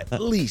that booth,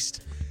 at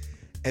least.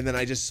 And then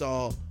I just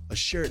saw a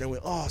shirt, and I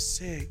went, oh,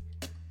 sick.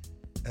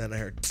 And then I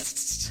heard,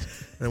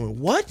 and I went,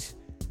 what?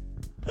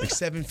 Like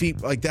 7 feet,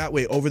 like that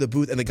way, over the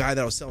booth. And the guy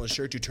that I was selling a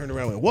shirt to turned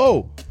around and went,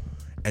 whoa.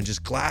 And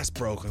just glass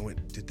broke. I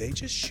went, did they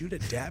just shoot a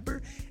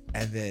dabber?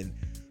 And then,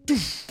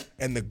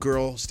 and the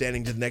girl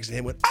standing to the next to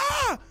him went,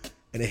 ah!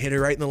 And it hit her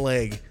right in the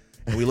leg.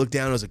 And we looked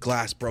down, it was a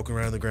glass broken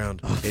around the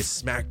ground. It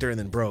smacked her and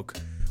then broke.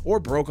 Or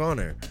broke on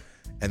her.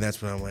 And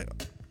that's when I'm like,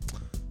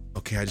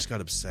 okay, I just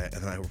got upset.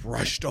 And then I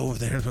rushed over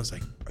there and I was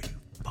like, are you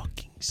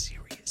fucking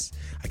serious?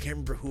 I can't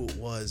remember who it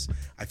was.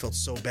 I felt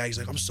so bad. He's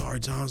like, I'm sorry,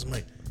 Tom. I'm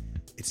like,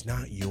 it's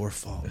not your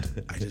fault.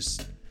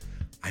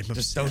 I'm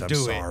upset. I'm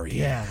sorry.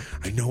 Yeah.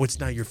 I know it's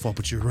not your fault,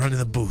 but you're running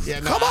the booth.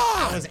 Yeah, Come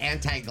on! I was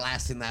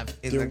anti-glass in that.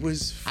 I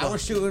was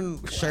shooting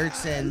glass.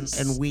 Shirts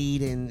and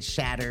weed and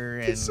shatter.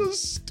 And, it's so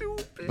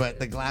stupid. But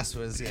the glass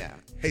was, yeah.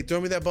 Hey,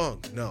 throw me that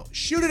bong. No.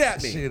 Shoot it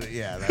at me. Shoot it,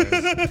 yeah.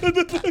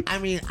 That was, I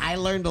mean, I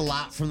learned a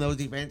lot from those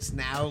events.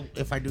 Now,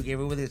 if I do give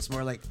it with it, it's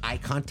more like eye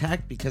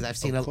contact because I've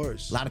seen a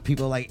lot of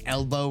people like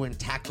elbow and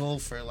tackle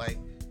for like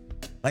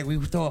we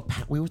would throw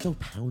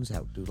pounds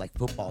out, dude, like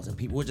footballs, and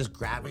people would just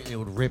grab it and it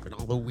would rip, and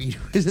all the weed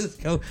would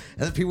just go. And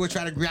then people would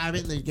try to grab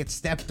it and they get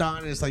stepped on,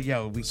 and it's like,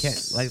 yo, we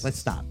can't. Like, let's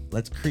stop.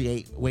 Let's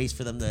create ways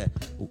for them to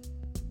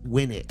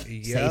win it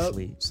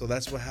safely. So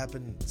that's what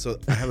happened. So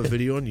I have a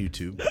video on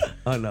YouTube.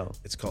 Oh no!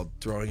 It's called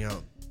 "Throwing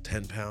Out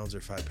 10 Pounds or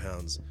 5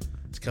 Pounds."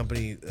 This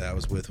company that I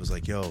was with was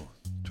like, "Yo,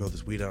 throw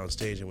this weed out on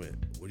stage." I went,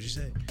 "What'd you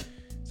say?"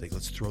 It's like,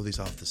 "Let's throw these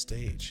off the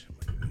stage."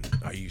 I'm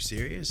like, "Are you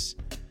serious?"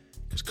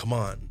 He goes, "Come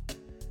on."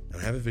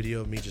 And I have a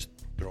video of me just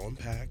throwing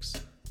packs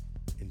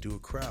into a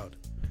crowd.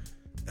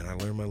 And I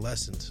learned my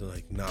lesson to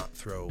like not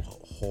throw a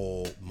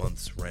whole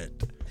month's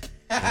rent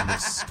in the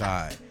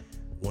sky.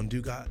 One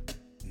dude got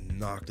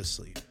knocked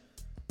asleep.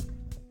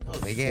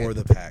 Before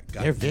the pack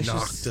got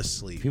knocked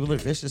asleep. People are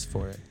vicious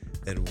for it.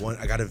 And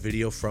I got a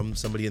video from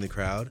somebody in the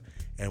crowd,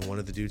 and one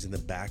of the dudes in the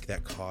back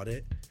that caught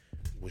it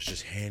was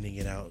just handing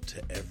it out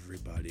to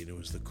everybody. And it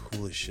was the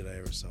coolest shit I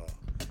ever saw.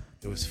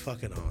 It was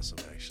fucking awesome,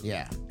 actually.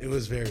 Yeah. It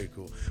was very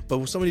cool. But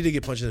when somebody did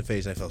get punched in the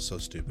face, I felt so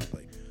stupid.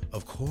 Like,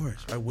 of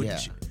course. Why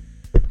wouldn't you?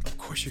 Of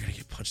course you're going to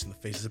get punched in the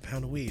face. It's a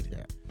pound of weed.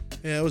 Yeah.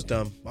 Yeah, it was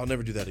dumb. I'll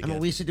never do that again. I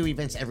mean, we used to do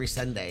events every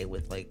Sunday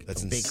with like a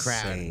big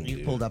crowd.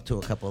 You pulled up to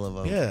a couple of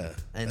them. Yeah.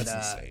 And that's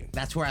insane.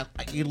 That's where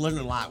you learn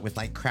a lot with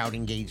like crowd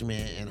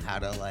engagement and how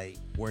to like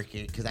work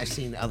it. Because I've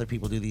seen other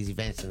people do these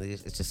events and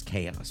it's just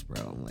chaos,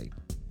 bro. I'm like,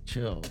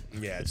 chill.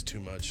 Yeah, it's too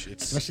much.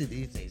 Especially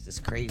these days. It's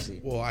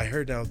crazy. Well, I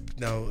heard now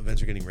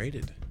events are getting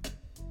rated.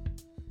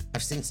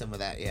 I've seen some of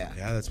that, yeah.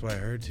 Yeah, that's what I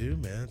heard too,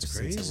 man. It's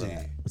crazy.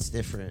 It's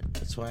different.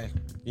 That's why,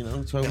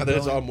 that's why now that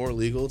it's all more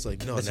legal, it's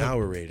like,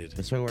 we're rated.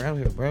 That's why we're out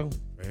here, bro.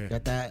 Right.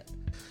 Got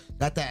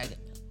that.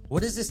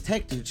 What is this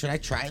tech, dude? Should I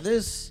try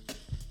this?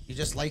 You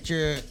just light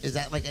is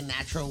that like a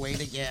natural way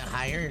to get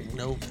higher?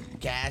 No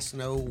gas,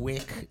 no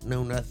wick,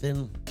 no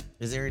nothing.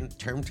 Is there a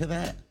term to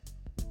that?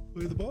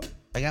 Look at the ball.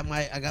 I got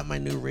my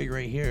new rig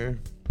right here.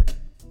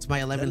 It's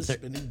my 11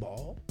 spinning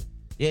ball.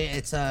 Yeah,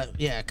 it's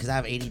because I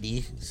have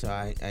ADD, so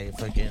I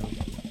fucking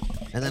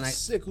and then That's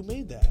sick. Who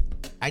made that?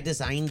 I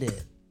designed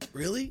it.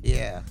 Really?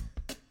 Yeah.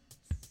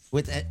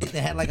 They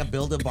had like a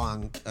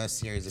Build-A-Bong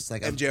series. It's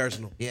like MJ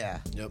Arsenal. Yeah.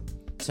 Yep.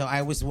 So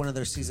I was one of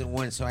their season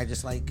 1. So I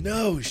just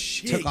no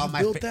shit.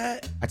 Built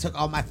that? I took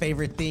all my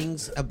favorite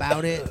things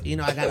about it.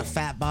 I got a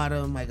fat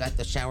bottom. I got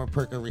the shower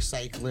perker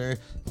recycler.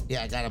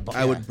 Yeah, I got a.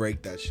 I would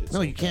break that shit.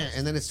 No, you can't.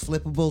 And then it's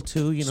flippable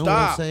too. You know Stop.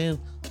 what I'm saying?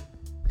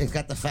 It's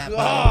got the fat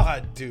bottom.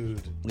 God,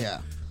 dude.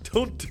 Yeah.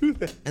 Don't do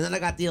that. And then I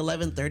got the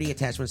 1130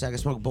 attachment, so I can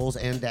smoke bowls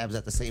and dabs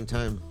at the same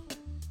time.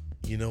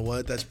 You know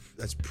what? That's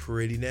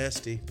pretty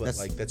nasty, but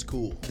that's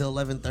cool. The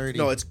 1130.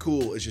 No, it's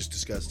cool. It's just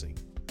disgusting.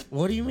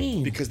 What do you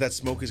mean? Because that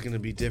smoke is going to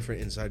be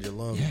different inside your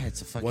lung. Yeah,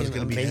 it's a fucking one's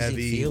going to be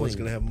heavy, feeling. one's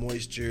going to have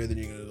moisture, then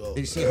you're going to go.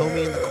 Did you see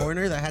homie in the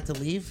corner that had to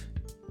leave?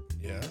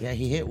 Yeah. Yeah,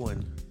 he hit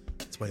one.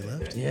 That's why he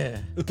left?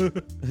 Yeah.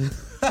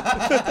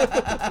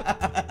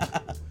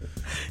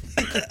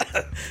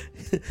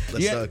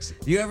 That sucks.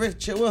 You ever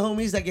chill with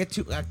homies that get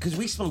too... Because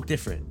we smoke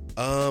different.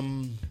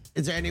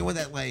 Is there anyone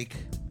that like...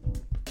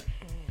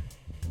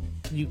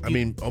 I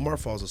mean, Omar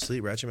falls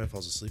asleep. Ratchet Man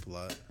falls asleep a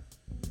lot.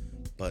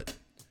 But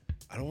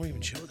I don't even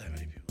chill with that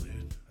many people,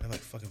 dude. I have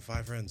like fucking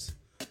 5 friends.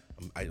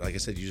 Like I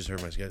said, you just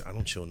heard my schedule. I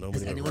don't chill with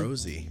nobody but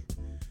Rosie.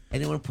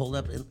 Anyone pulled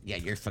up?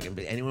 You're fucking...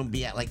 Anyone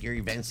be at like your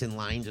events in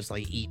line just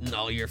like eating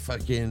all your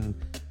fucking...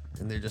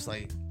 And they're just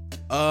like...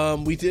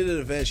 We did an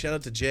event. Shout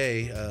out to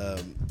Jay.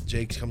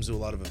 Jay comes to a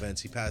lot of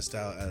events. He passed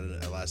out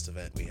at a last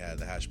event we had,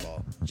 the hash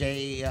ball.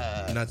 Jay...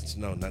 not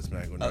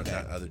Smago. Okay.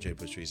 Not other Jay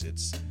Push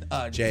It's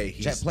Jay.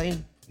 He's, Jet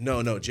Plane?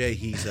 No, Jay.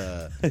 He's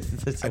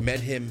I met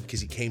him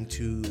because he came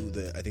to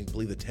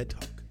the TED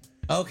Talk.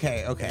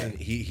 Okay. And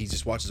he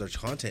just watches our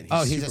content.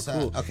 He's super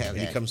cool. Okay. And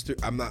he comes through.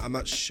 I'm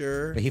not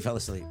sure. But he fell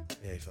asleep.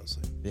 Yeah, he fell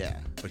asleep. Yeah.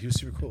 But he was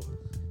super cool.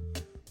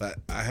 But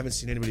I haven't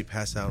seen anybody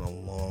pass out in a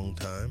long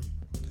time.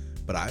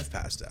 But I've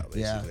passed out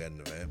basically at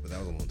an event. But that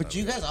was a long time. But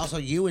you guys also,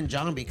 you and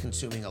John be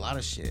consuming a lot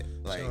of shit.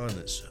 Like John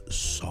is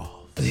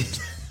soft. He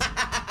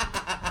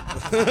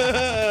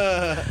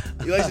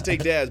likes to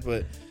take dabs,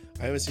 but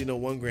I haven't seen no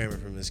 1 grammer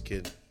from this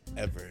kid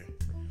ever.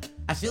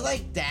 I feel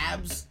like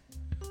dabs,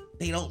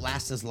 they don't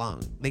last as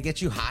long. They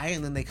get you high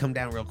and then they come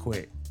down real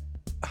quick.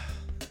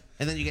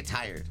 And then you get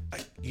tired.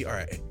 All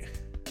right.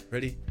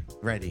 Ready?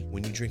 Ready.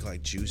 When you drink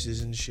like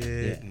juices and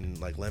shit and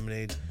like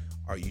lemonades,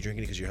 are you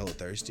drinking it because you're hella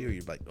thirsty or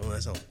you're like, oh,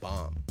 that sounds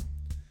bomb?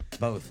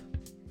 Both.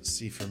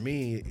 See, for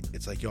me,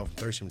 it's like, yo, I'm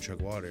thirsty, I'm gonna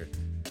drink water.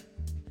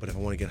 But if I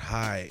want to get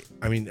high,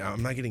 I mean,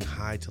 I'm not getting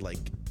high to like,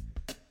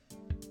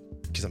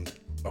 because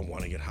I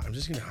want to get high. I'm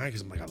just getting high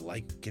because I'm like, I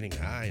like getting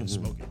high and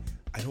smoking.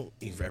 I don't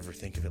ever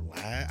think of it.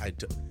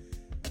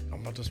 I'm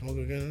about to smoke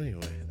again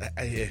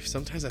anyway.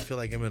 Sometimes I feel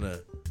like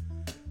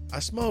I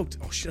smoked.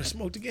 Oh shit, I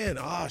smoked again.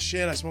 Oh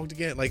shit, I smoked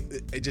again. Like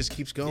it just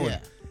keeps going. Yeah.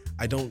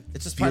 I don't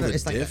it's just feel part the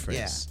of,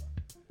 difference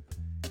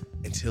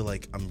until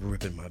like I'm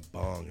ripping my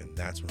bong, and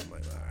that's when I'm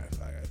like, all right,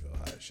 I feel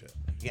high as shit.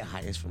 You get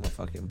highest from a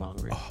fucking bong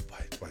rip. Oh,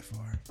 by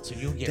far. So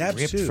you'll get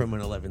dabs ripped too. from an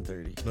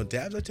 1130. No,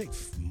 dabs I take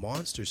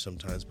monsters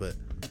sometimes, but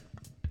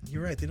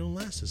you're right, they don't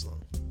last as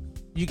long.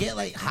 You get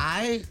like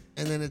high,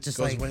 and then it just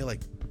goes like away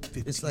like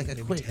 15, it's like a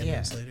maybe quick 10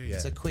 minutes later. Yeah,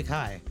 it's a quick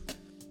high.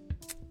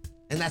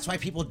 And that's why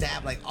people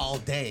dab like all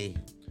day.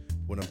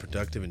 When I'm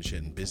productive and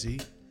shit and busy,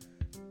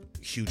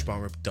 huge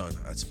bomb rip, done.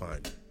 That's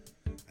fine.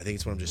 I think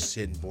it's when I'm just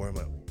sitting bored.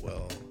 I'm like,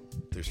 well,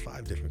 there's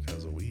 5 different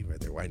kinds of weed right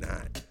there. Why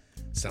not?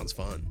 Sounds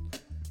fun.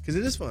 Because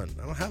it is fun.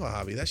 I don't have a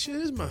hobby. That shit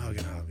is my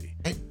fucking hobby.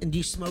 And do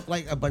you smoke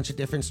like a bunch of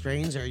different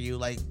strains, or are you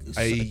like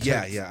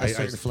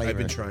certain flavor? I've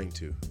been trying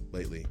to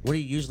lately. What do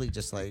you usually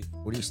just like?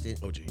 What do you still?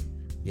 OG.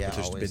 Yeah, but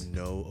there's always. been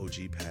no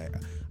OG pack.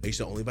 I used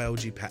to only buy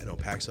OG pack. No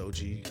packs of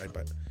OG. I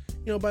buy,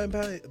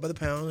 buy the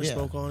pound and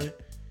smoke on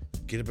it.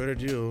 Get a better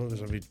deal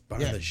because I'll be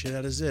buying the shit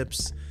out of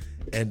Zips.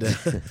 And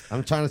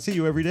I'm trying to see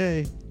you every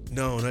day.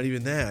 No, not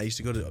even that. I used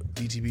to go to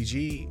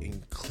DTBG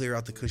and clear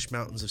out the Kush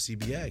Mountains of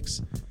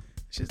CBX.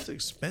 Shit's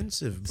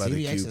expensive by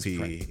CBX the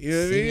QP. You know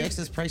what I mean? CBX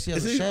is pricey on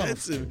the shelf.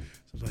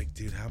 Expensive. So I'm like,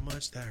 dude, how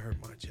much that hurt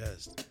my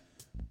chest?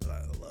 But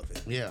I love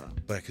it. Yeah.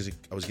 But because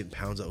I was getting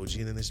pounds of OG,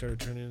 and then they started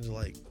turning into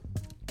like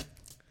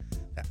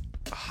that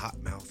hot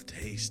mouth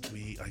taste.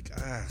 I'd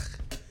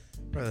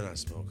rather not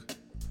smoke.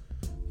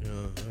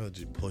 I'd rather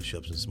do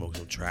push-ups and smoke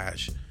some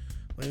trash.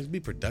 Like, be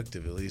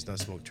productive at least, not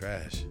smoke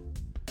trash.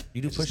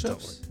 You do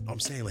push-ups?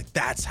 I'm saying, like,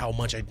 that's how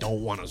much I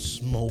don't want to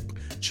smoke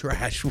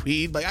trash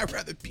weed. Like, I'd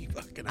rather be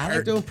fucking hurt. I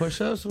like doing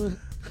push-ups with...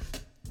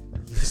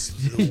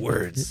 the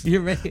words.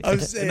 You're ready. I'm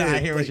saying. No, I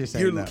hear what you're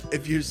saying.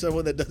 If you're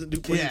someone that doesn't do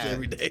push-ups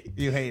every day,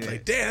 you hate like,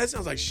 it. damn, that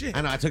sounds like shit.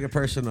 I know. I took it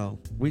personal.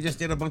 We just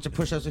did a bunch of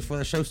push-ups before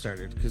the show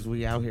started because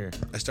we out here.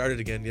 I started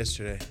again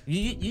yesterday.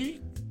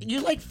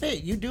 You like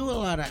fit. You do a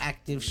lot of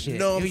active shit.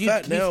 No, I'm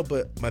fat now,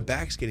 but my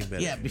back's getting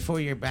better. Yeah, before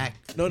your back.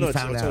 No, it's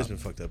always been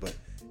fucked up, but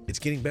it's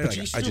getting better. But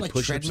you I used to do, did like,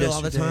 push-ups treadmill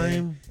all the yesterday.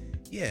 time.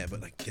 Yeah,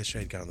 but like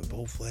yesterday I got on the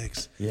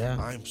Bowflex. Yeah.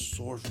 I'm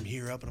sore from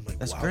here up, and I'm like,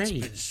 That's wow, great.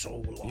 it's been so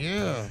long.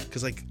 Yeah.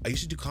 Because like I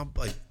used to do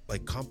I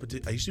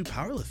used to do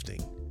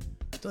powerlifting.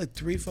 I did like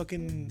 3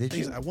 fucking Did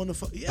things. you? I won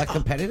the yeah. Like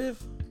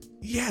competitive?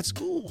 Yeah, at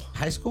school.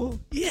 High school?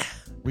 Yeah.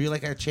 Were you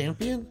like a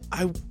champion?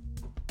 I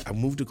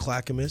moved to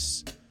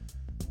Clackamas.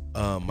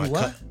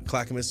 What?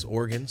 Clackamas,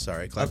 Oregon.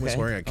 Sorry, Clackamas,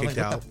 Okay. Oregon. I got kicked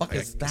out. What the fuck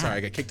is that? Sorry, I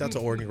got kicked out to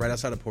Oregon, right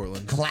outside of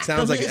Portland. Clackamas?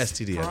 Sounds like an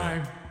STD. I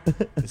know.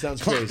 It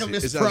sounds crazy.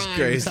 Clackamas It sounds Prime.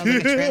 crazy. Sounds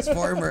like a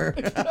transformer.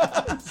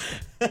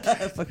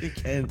 Fucking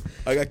Ken.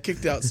 I got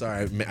kicked out.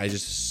 Sorry, I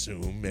just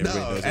assume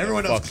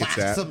everyone knows fuck it's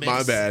that. Clackamas.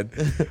 My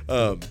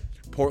bad.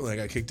 Portland, I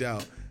got kicked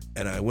out,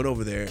 and I went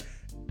over there,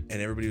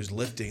 and everybody was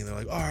lifting, and they're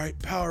like, "All right,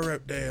 power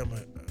rep day." I'm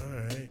like, "All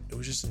right." It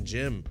was just in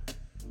gym,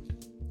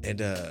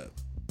 and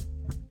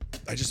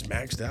I just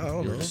maxed out. I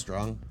don't You know. were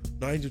strong.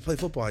 No, I didn't play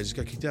football. I just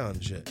got kicked out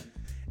and shit.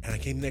 And I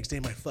came the next day,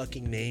 my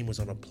fucking name was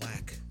on a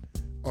plaque.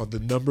 On the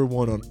number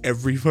 1 on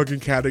every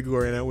fucking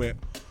category. And I went,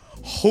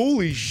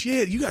 holy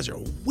shit, you guys are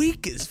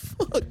weak as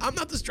fuck. I'm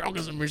not the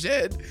strongest in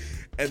Merced.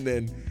 And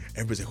then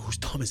everybody's like, who's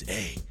Thomas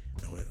A?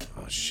 And I went,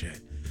 oh shit.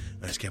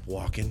 And I just kept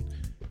walking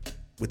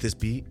with this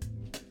beat.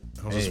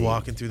 I was just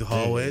walking through the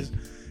hallways.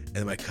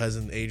 And my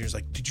cousin Adrian's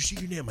like, did you see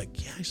your name? I'm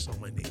like, yeah, I saw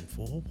my name,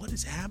 fool. What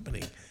is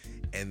happening?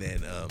 And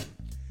then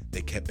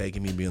they kept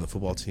begging me to be on the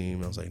football team.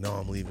 And I was like, no,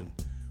 I'm leaving.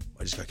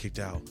 I just got kicked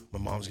out. My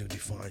mom's going to be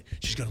fine.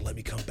 She's going to let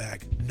me come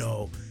back.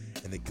 No.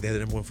 And they're the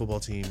number 1 football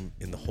team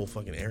in the whole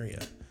fucking area.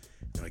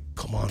 They're like,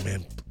 come on,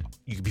 man.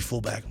 You can be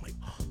fullback. I'm like,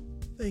 oh,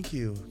 thank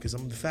you. Because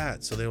I'm the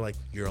fat. So they're like,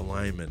 you're a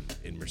lineman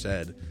in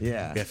Merced.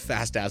 Yeah. We have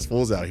fast-ass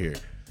fools out here.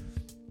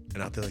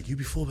 And out there like, you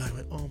be fullback. I'm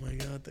like, oh, my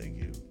God, thank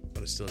you.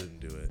 But I still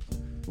didn't do it.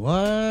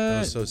 What? That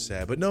was so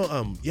sad. But no,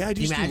 yeah, I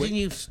used to Imagine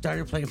you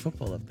started playing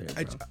football up there,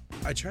 bro.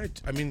 I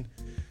tried. I mean,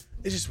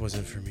 it just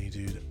wasn't for me,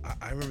 dude.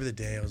 I remember the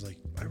day I was like,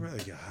 I'd rather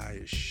get high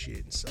as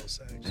shit and sell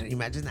sex.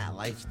 Imagine that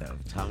life, though.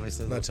 Thomas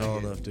is Not tall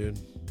enough, dude.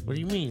 What do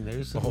you mean?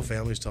 There's My whole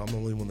family's tall. I'm the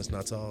only one that's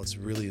not tall. It's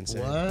really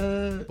insane.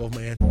 What? Both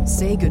my aunts.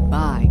 Say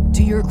goodbye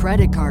to your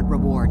credit card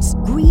rewards.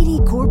 Greedy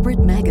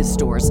corporate mega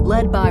stores,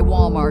 led by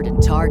Walmart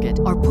and Target,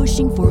 are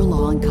pushing for a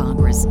law in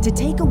Congress to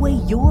take away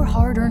your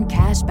hard-earned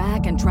cash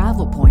back and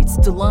travel points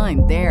to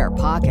line their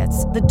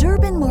pockets. The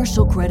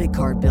Durbin-Marshall credit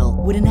card bill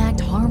would enact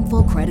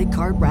harmful credit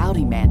card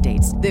routing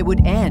mandates that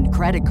would end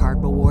credit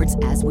card rewards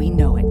as we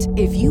know it.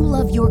 If you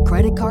love your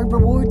credit card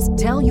rewards,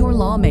 tell your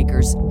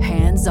lawmakers,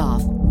 hands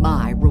off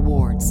my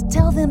rewards.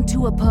 Tell them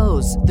to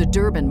oppose the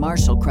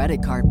Durbin-Marshall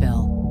credit card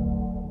bill.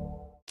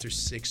 They're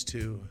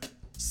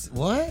 6'2".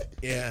 What?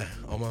 Yeah,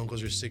 all my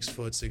uncles are 6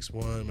 foot,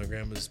 6'1". My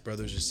grandma's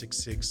brothers are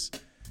 6'6".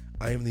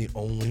 I am the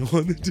only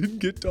one that didn't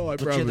get tall. I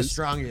But promise. you're the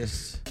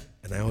strongest.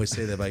 And I always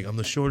say that, like, I'm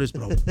the shortest,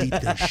 but I'll beat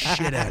the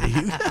shit out of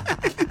you.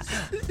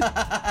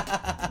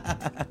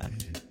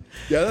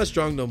 Yeah, not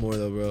strong no more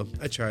though, bro.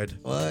 I tried.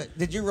 What?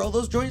 Did you roll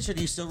those joints, or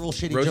do you still roll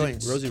shitty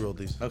joints? Rosie rolled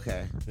these.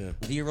 Okay. Yeah.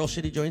 Do you roll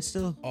shitty joints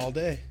still? All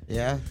day.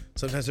 Yeah.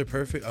 Sometimes they're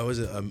perfect. I was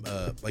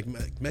like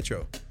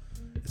Metro.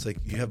 It's like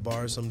you have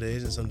bars some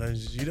days, and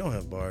sometimes you don't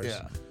have bars.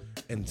 Yeah.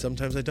 And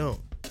sometimes I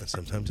don't, and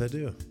sometimes I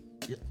do.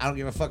 I don't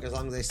give a fuck as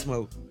long as they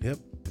smoke. Yep.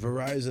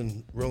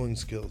 Verizon rolling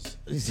skills.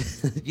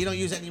 You don't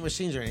use any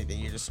machines or anything.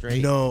 You're just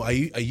straight. No, I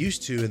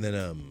used to, and then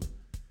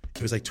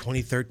it was like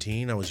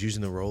 2013. I was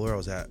using the roller. I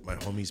was at my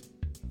homie's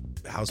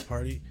house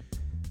party.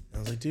 And I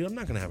was like, dude, I'm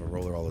not gonna have a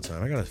roller all the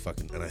time. I gotta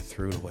and I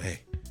threw it away.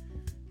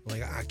 I'm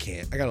like, I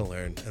can't. I gotta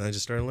learn. And I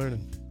just started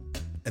learning.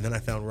 And then I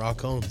found raw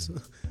cones,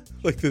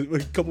 like a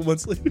couple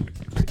months later.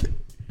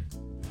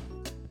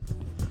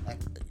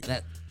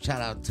 That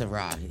shout out to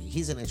Ra.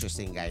 He's an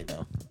interesting guy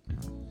though.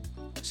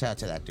 Shout out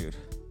to that dude.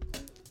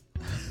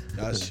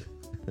 Gosh.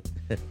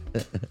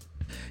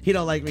 He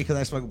don't like me because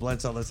I smoke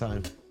blunts all the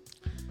time.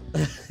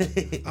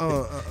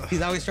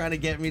 He's always trying to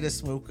get me to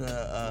smoke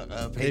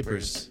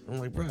papers. I'm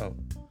like, bro,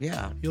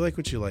 yeah, You like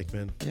what you like,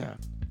 man. yeah.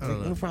 I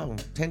don't know. No problem.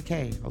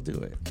 10K, I'll do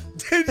it.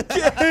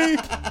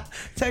 10K.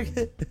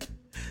 10K.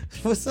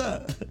 What's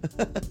up?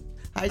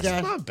 Hi, Josh.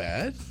 That's not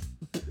bad.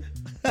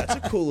 That's a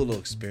cool little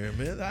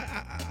experiment.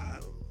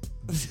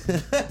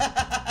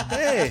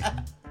 Hey,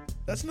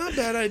 that's not a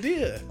bad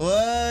idea.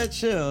 What?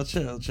 Chill.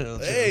 Hey, chill.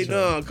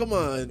 no, come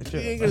on. You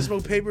ain't gonna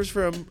smoke papers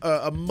for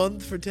a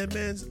month for 10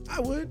 bands?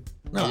 I would.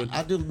 No,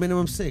 I'll do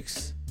minimum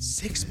 6.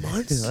 6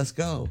 months? Let's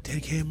go.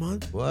 10K a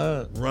month?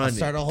 What? Run I'll it.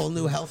 start a whole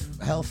new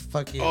health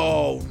fucking.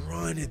 Oh,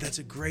 run it. That's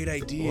a great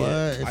idea.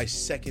 What? I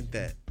second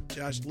that.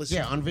 Josh, listen.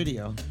 Yeah, on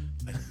video.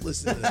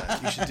 Listen to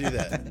that. You should do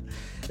that.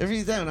 If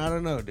he's down, I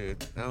don't know,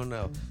 dude. I don't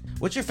know.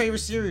 What's your favorite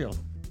cereal?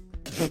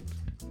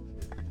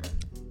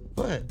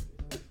 What?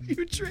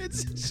 Your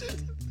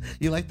transition.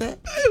 You like that?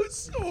 It was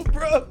so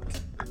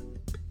abrupt.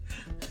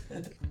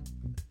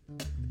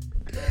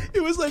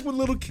 It was like when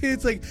little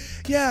kids like,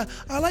 yeah,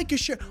 I like your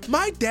shirt.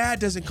 My dad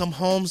doesn't come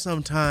home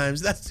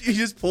sometimes. He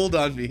just pulled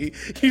on me.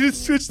 He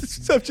just switched the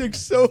subject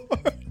so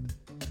hard.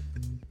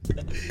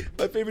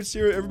 My favorite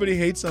cereal, everybody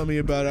hates on me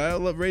about it. I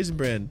love Raisin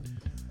Bran.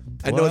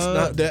 I know it's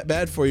not that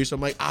bad for you, so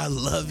I'm like, I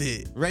love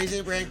it.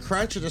 Raisin Bran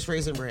Crunch or just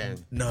Raisin Bran?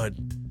 No,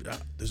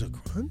 there's a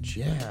crunch?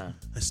 Yeah.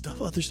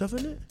 Other stuff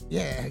in it?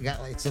 Yeah, I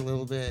got like it's a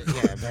little bit,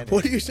 better.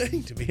 What are you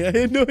saying to me? I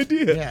had no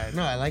idea. Yeah,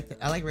 no, I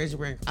like Raisin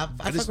Bran. I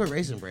fuck with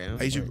Raisin Bran.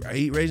 I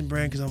eat Raisin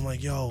Bran because I'm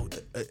like, yo,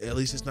 at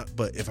least it's not,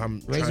 but if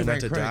I'm Raisin trying not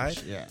to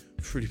Crunch, die,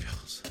 Fruity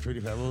Pebbles.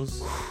 Fruity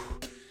Pebbles?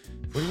 What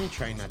do you mean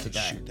trying not to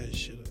die? Shoot that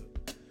shit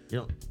up. You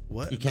don't...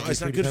 What? You can't no,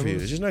 it's not good for you.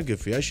 It's just not good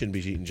for you. I shouldn't be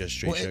eating just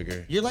straight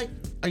sugar. You're like,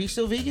 are you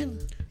still vegan?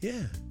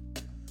 Yeah.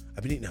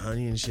 I've been eating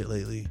honey and shit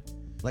lately.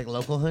 Like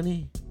local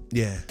honey?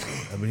 Yeah.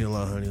 I've been eating a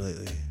lot of honey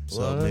lately.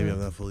 So maybe I'm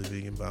not fully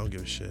vegan, but I don't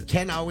give a shit.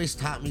 Ken always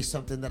taught me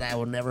something that I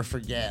will never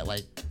forget.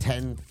 Like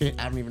 10, 15,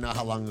 I don't even know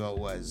how long ago it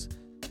was.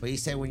 But he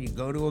said when you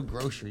go to a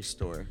grocery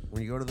store,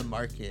 when you go to the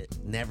market,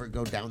 never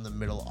go down the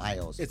middle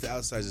aisles. It's the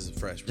outside is the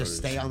fresh Just produce.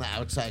 stay on the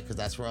outside because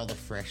that's where all the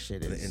fresh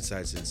shit is. And the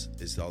inside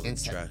is all the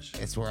trash.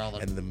 It's where all the...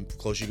 And the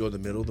closer you go to the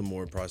middle, the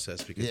more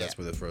processed because that's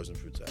where the frozen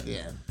food's at.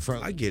 Yeah.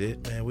 I get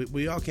it, man.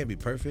 We all can't be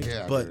perfect.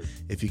 Yeah, but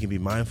if you can be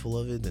mindful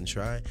of it, then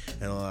try.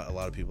 And a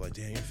lot of people are like,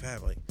 damn, you're fat.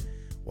 I'm like,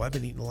 well, I've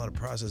been eating a lot of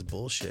processed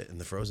bullshit in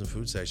the frozen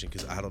food section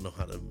because I don't know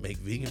how to make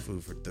vegan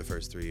food for the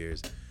first 3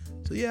 years.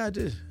 So yeah, I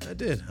did.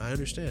 I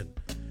understand.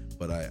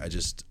 But I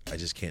just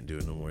can't do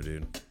it no more,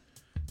 dude.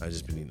 I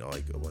just been eating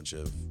like a bunch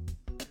of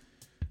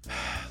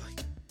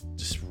like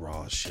just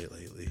raw shit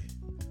lately.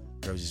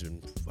 Rev's just been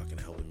fucking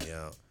helping me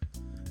out.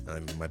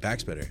 And my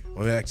back's better.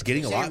 My back's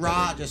getting a lot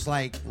raw, better. just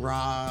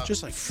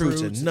like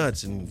fruits and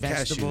nuts and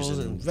vegetables cashews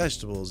and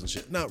vegetables and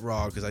shit. Not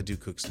raw because I do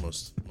cook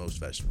most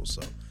vegetables,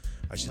 so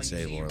I should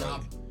say more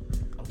like.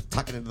 I'm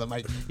talking into the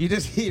mic. You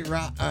just eat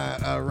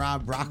raw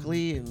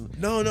broccoli and...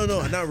 No,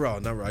 not raw.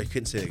 I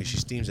couldn't say that because she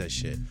steams that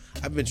shit.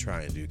 I've been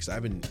trying, dude, because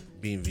I've been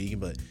being vegan,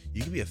 but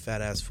you can be a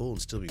fat ass fool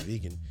and still be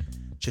vegan.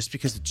 Just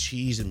because the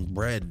cheese and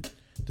bread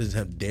doesn't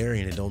have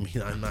dairy in it don't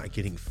mean I'm not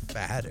getting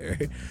fatter.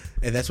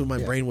 And that's what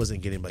my brain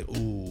wasn't getting. Like,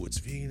 ooh, it's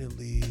vegan at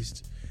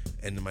least.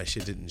 And my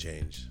shit didn't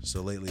change.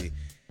 So lately,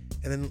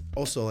 and then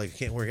also like I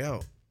can't work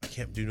out. I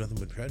can't do nothing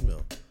with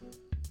treadmill.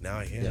 Now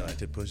I can. I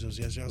did push-ups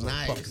yesterday. I was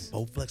like, fucking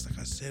Bowflex. Like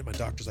I said, my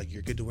doctor's like,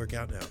 you're good to work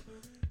out now.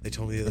 They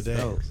told me the other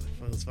day. I was like,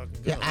 well, let's fucking go.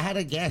 Yeah, I had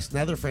a guest,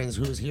 another friend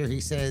who was here.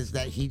 He says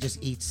that he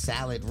just eats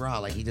salad raw.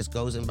 Like he just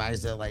goes and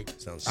buys the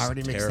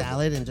already mixed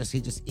salad and he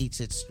just eats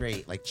it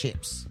straight, like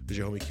chips. Did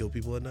your homie kill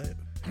people at night?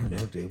 I don't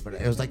know, dude, but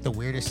it was like the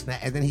weirdest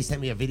snack. And then he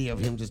sent me a video of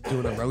him just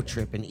doing a road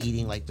trip and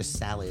eating like just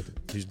salad.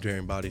 He's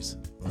burying bodies.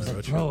 I was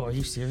like, bro, are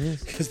you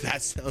serious? Because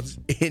that sounds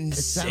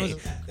insane.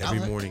 Every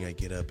morning I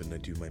get up and I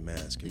do my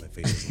mask and my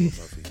face is a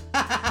little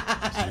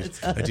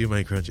puffy. I do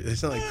my crunch.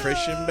 It's not like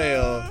Christian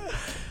Bale.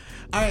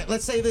 All right,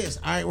 let's say this.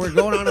 All right, we're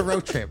going on a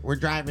road trip. We're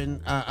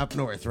driving up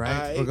north,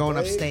 right? We're going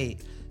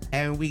upstate.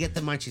 And we get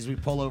the munchies. We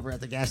pull over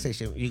at the gas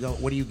station. You go,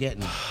 what are you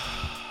getting?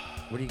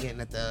 What are you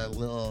getting at the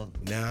little...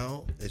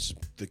 Now, it's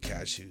the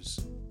cashews.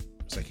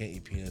 So I can't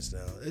eat peanuts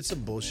now. It's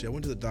some bullshit. I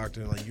went to the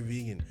doctor and like, you're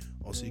vegan.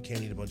 Also, you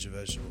can't eat a bunch of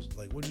vegetables.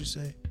 Like, what'd you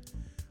say?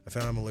 I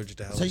found I'm allergic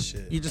to hell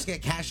shit. You just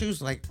get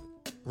cashews, like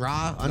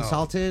raw,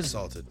 unsalted? No,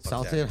 salted.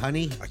 Salted,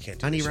 honey? I can't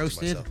do honey that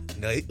roasted? shit to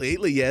myself.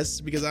 Lately,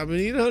 yes, because I've been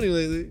eating honey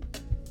lately.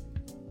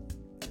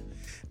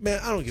 Man,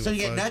 I don't give a fuck.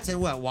 So you get nuts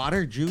and what?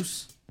 Water?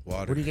 Juice?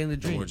 Water. What are you getting to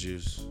drink? More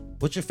juice.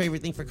 What's your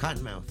favorite thing for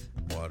Cottonmouth?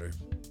 Water.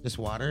 Just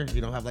water?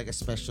 You don't have like a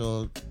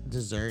special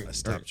dessert? I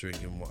stopped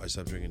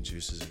drinking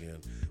juices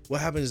again.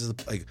 What happens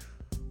is like,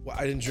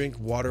 I didn't drink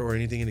water or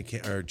anything in a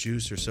can or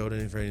juice or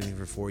soda for anything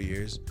for 4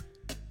 years,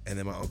 and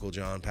then my Uncle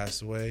John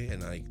passed away,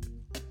 and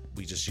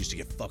we just used to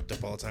get fucked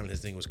up all the time. And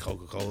his thing was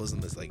Coca-Colas,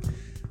 and this like,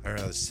 I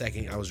remember the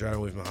second I was driving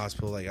away from the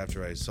hospital, like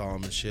after I saw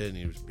him and shit, and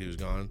he was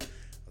gone. I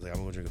was like, I'm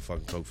gonna drink a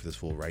fucking Coke for this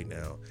fool right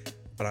now.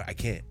 But I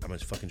can't. I'm a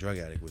fucking drug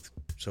addict with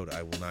soda.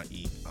 I will not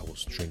eat. I will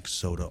drink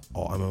soda.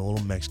 I'm a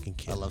little Mexican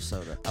kid. I love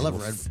soda. I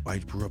love red. I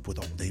grew up with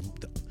all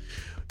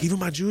even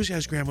my Jewish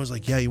ass grandma was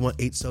like, yeah, you want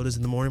 8 sodas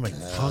in the morning? I'm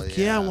like, fuck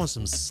yeah, I want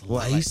some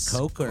slice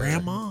Coke or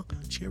grandma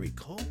cherry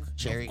Coke.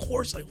 Cherry. Of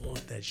course I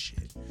want that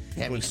shit.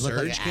 Yeah, when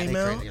Surge came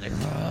out,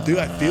 dude,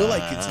 I feel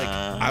like it's like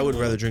I would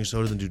rather drink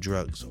soda than do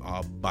drugs.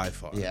 By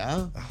far.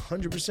 Yeah.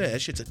 100%.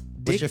 That shit's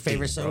addicting. What's your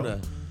favorite soda?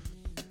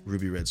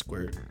 Ruby Red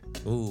Squirt.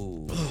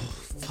 Ooh. Oh,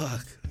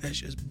 fuck. That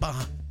shit's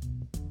bomb.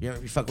 You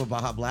fuck with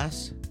Baja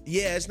Blast?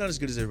 Yeah, it's not as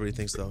good as everybody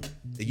thinks, though.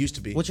 It used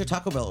to be. What's your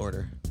Taco Bell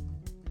order?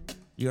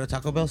 You go to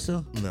Taco Bell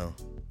still? No.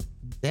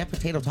 They have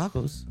potato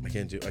tacos. I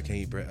can't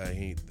eat bread. I can't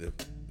eat the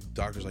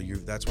doctor's like,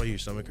 that's why your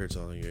stomach hurts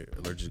all. You're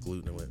allergic to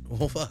gluten. I went,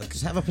 well, fuck.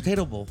 Just have a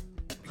potato bowl.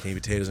 I can't eat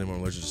potatoes anymore.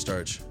 I'm allergic to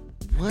starch.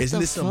 What Isn't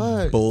the this fuck?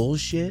 some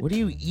bullshit? What do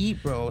you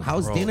eat, bro?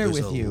 How's dinner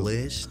with you?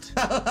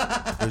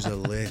 There's a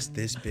list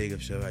this big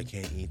of stuff I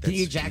can't eat. Do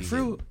you eat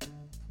jackfruit?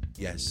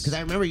 Yes. Because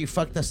I remember you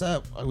fucked us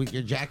up with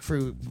your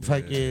jackfruit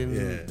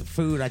fucking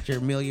food at your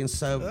million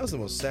sub. That was the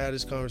most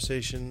saddest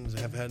conversations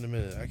I've had in a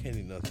minute. I can't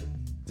eat nothing.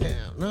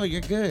 Damn. No,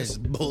 you're good. This is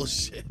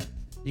bullshit.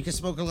 You can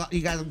smoke a lot.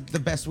 You got the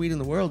best weed in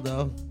the world,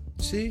 though.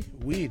 See?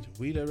 Weed.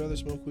 I'd rather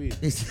smoke weed.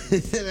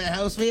 That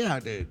helps me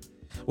out, dude.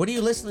 What are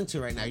you listening to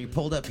right now? You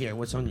pulled up here.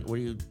 What are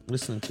you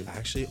listening to?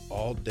 Actually,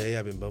 all day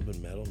I've been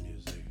bumping metal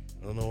music.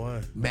 I don't know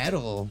why.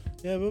 Metal?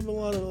 Yeah, I've been bumping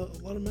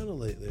a lot of metal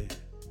lately.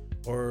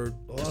 Or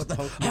a lot of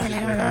punk music.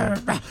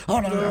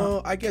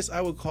 No, I guess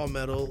I would call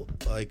metal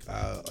like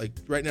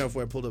right now.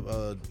 Before I pulled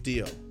up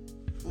Dio,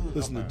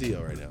 listen to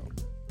Dio right now.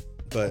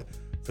 But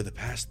for the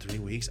past 3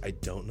 weeks, I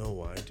don't know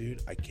why,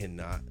 dude. I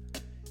cannot.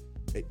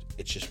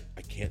 It's just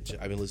I can't.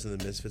 I've been listening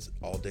to Misfits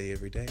all day,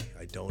 every day.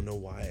 I don't know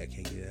why. I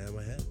can't get it out of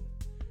my head.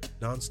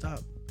 Non-stop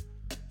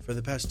for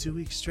the past 2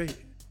 weeks straight.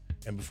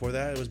 And before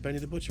that, it was Benny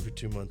the Butcher for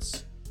 2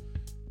 months.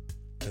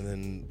 And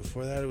then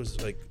before that, it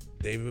was like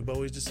David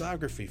Bowie's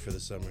discography for the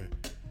summer.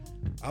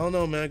 I don't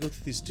know, man. I go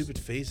through these stupid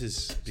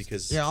phases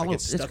because I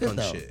get stuck on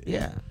shit.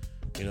 Yeah.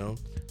 You know?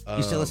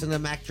 You still listen to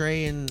Mac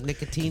Dre and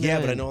Nicotina? Yeah,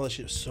 but I know all that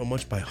shit so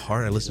much by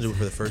heart. I listened to it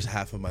for the first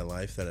half of my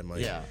life that I'm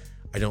like,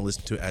 I don't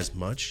listen to it as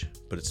much,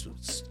 but it's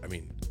I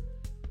mean,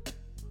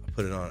 I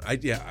put it on.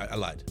 I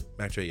lied.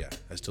 Mac Dre,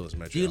 I still listen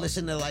to Mac Dre. Do you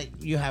listen to, like,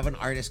 you have an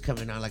artist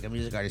coming on, like a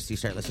music artist, do you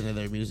start listening to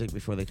their music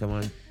before they come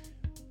on?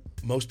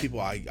 Most people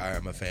I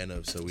am a fan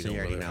of, so we don't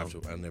really have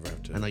to. I never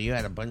have to. I know you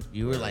had a bunch.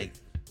 You were like,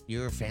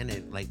 you were a fan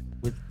of, like,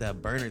 with the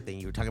burner thing.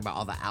 You were talking about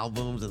all the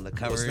albums and the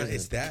covers. Well,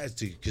 it's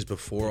because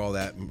before all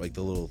that, like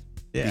the little,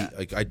 beat,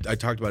 like I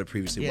talked about it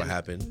previously, what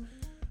happened,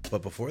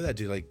 but before that,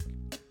 dude, like,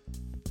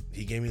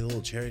 he gave me the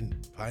little cherry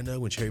pie nug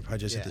when cherry pie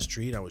just hit the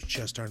street. I was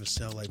just starting to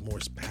sell like more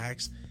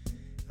packs.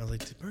 I was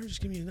like, did Burner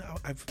just give me a...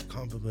 I've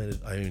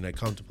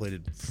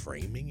contemplated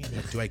framing it.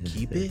 Like, do I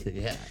keep it?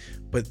 Yeah.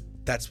 But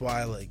that's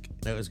why, like...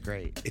 That was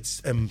great. It's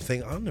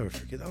thing I'll never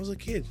forget. I was a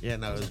kid. Yeah,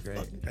 no, it was great.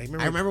 I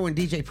remember when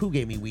DJ Pooh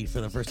gave me weed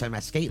for the first time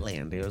at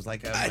Skateland. It was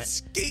like a... At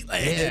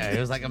Skateland? Yeah, it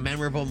was like a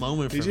memorable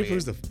moment for me. DJ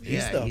Pooh's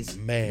the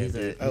man,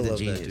 dude. I love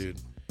that dude.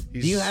 Do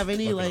you have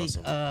any, like...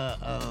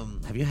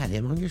 Awesome. have you had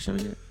him on your show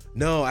yet?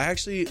 No, I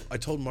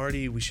told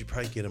Marty we should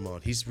probably get him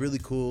on. He's really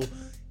cool.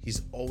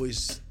 He's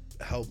always...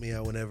 help me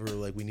out whenever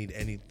like we need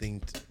anything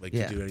to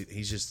do anything.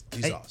 He's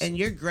awesome. And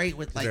you're great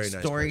with like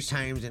story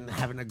times and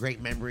having a great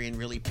memory and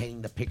really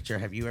painting the picture.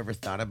 Have you ever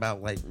thought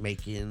about like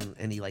making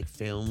any like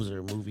films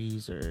or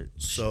movies or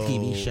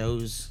TV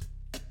shows?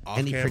 Off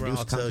any camera,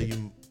 I'll tell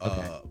you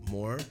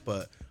more.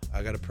 But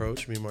I got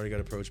approached. Me and Marty got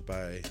approached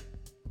by.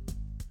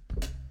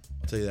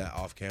 I'll tell you that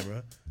off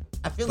camera.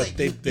 I feel but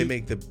like they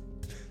make the.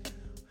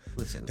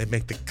 Listen, they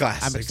make the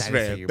classics,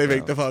 man. They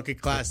make the fucking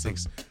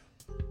classics.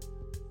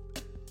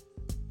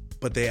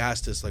 But they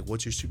asked us, like,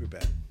 what's your super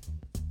bad?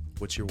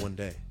 What's your one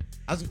day?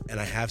 And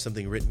I have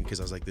something written because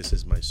I was like, this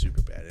is my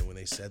super bad. And when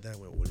they said that, I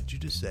went, what did you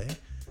just say?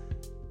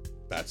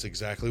 That's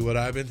exactly what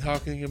I've been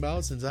talking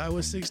about since I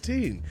was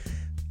 16.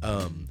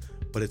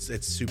 But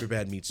it's super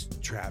bad meets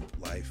trap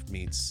life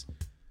meets,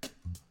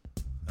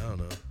 I don't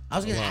know. I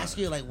was going to ask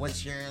you, like,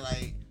 what's your,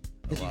 like,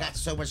 because you got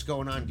so much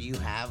going on. Do you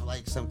have,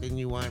 like, something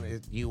you want to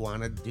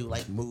do,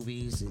 like,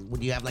 movies?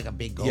 Would you have, like, a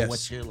big goal? Yes.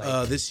 What's your,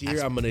 like... this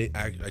year,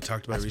 I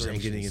talked about it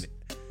recently.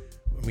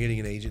 I'm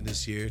getting an agent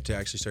this year to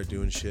actually start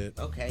doing shit.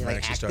 Okay,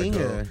 like acting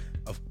or?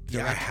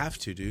 Yeah, I have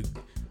to, dude.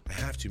 I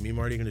have to. Me and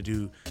Marty are going to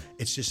do...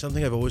 It's just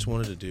something I've always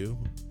wanted to do.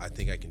 I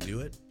think I can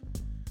do it.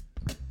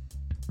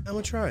 I'm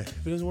going to try.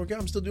 If it doesn't work out,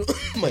 I'm still doing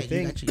my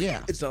thing.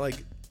 Yeah. It's not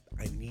like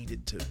I need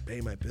it to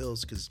pay my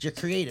bills because... You're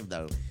creative,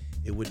 though.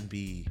 It wouldn't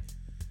be...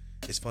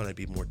 It's fun. I'd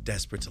be more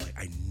desperate to, like,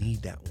 I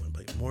need that one.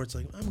 But more, it's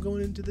like, I'm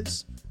going into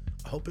this.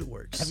 I hope it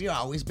works. Have you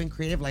always been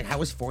creative? Like, how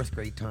was fourth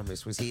grade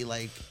Thomas? Was he,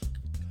 like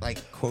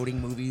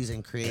quoting movies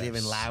and creative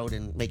and loud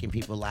and making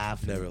people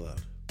laugh? Never loud.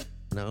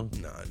 No?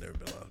 No, I've never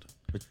been loud.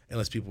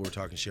 Unless people were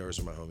talking shit, or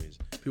were my homies.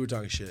 People were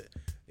talking shit.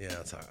 Yeah,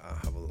 I'll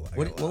have a little.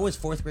 What was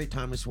fourth grade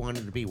Thomas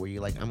wanted to be? Were you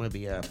like, I'm going to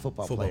be a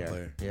football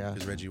player? Yeah.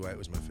 Because Reggie White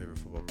was my favorite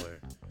football player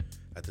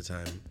at the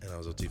time, and I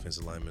was a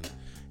defensive lineman,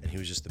 and he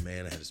was just the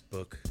man. I had his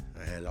book.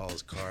 I had all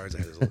his cards. I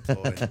had his little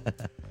toy.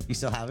 You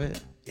still have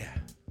it? Yeah.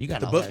 You got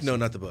the all book? That no, shit.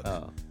 not the book.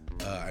 Oh.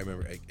 I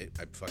remember I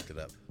fucked it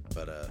up,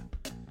 but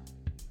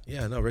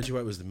yeah, no, Reggie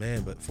White was the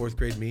man. But fourth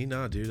grade me,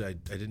 nah, dude, I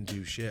didn't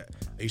do shit.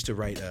 I used to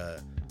write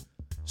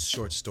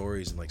short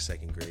stories in like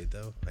second grade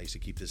though. I used to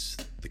keep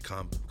the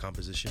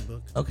composition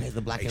book. Okay,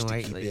 the black and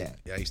white. Yeah,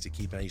 I used to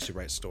keep it. I used to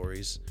write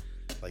stories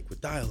like with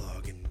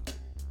dialogue, and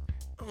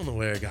I don't know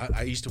where I got.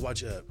 I used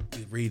to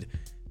read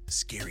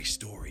Scary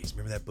Stories.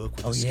 Remember that book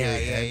with the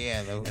scary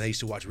head? Yeah. And I used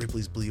to watch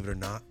Ripley's Believe It or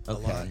Not a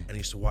lot, and I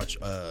used to watch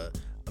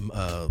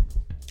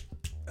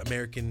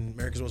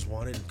America's Most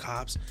Wanted and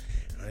Cops,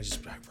 and I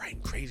just writing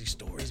crazy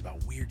stories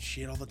about weird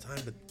shit all the time,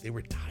 but they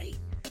were tight.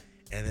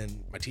 And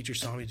then my teacher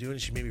saw me doing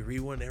it. She made me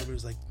read one, and everybody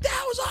was like,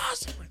 "That was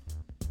awesome!"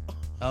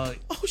 I'm like,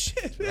 oh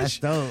shit, bitch. That's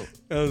dope.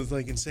 I was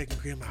like in second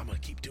grade, I'm gonna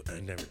keep doing it. I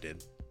never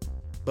did,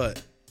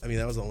 but I mean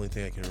that was the only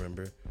thing I can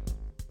remember.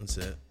 That's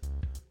it.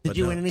 Did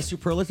you win any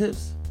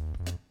superlatives?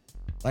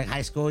 Like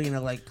high school,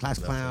 like class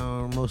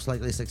clown, most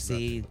likely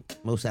succeed,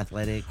 most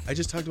athletic. I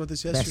just talked about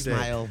this yesterday.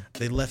 Best smile.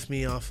 They left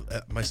me off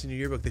at my senior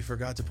yearbook. They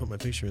forgot to put my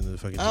picture in the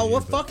fucking. Oh, well,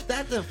 yearbook. fuck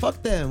that then.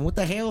 Fuck them. What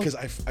the hell?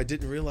 Because I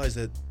didn't realize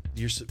that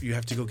you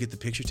have to go get the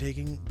picture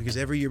taken, because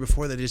every year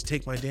before that, they just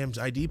take my damn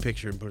ID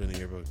picture and put it in the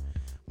yearbook.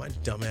 My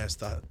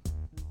dumbass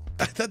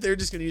I thought they were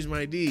just gonna use my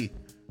ID,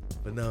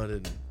 but no, I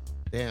didn't.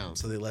 Damn.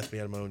 So they left me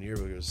out of my own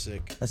yearbook. It was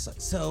sick.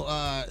 So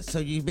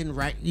you've been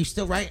you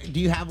still write? Do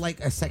you have like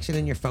a section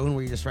in your phone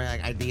where you just write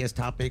like ideas,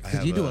 topics?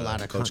 Because you do a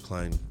lot of Coach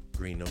Klein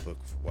green notebook,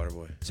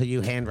 Waterboy. So you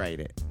handwrite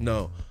it?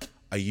 No,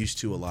 I used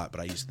to a lot,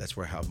 but that's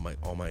where I have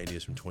all my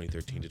ideas from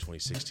 2013 to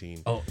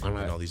 2016. Oh, all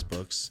right. And all these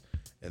books,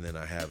 and then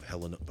I have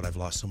but I've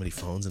lost so many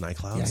phones and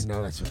iClouds. Yeah, I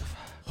know that's what.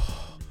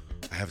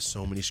 I have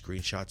so many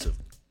screenshots of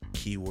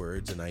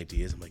keywords and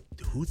ideas. I'm like,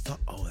 who thought?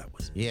 Oh, that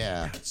was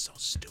that's so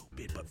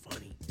stupid but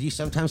funny. Do you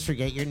sometimes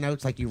forget your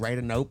notes? Like you write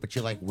a note, but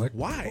you're like, what?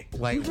 Why?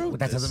 Like who wrote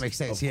that this? doesn't make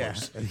sense. Of Yeah.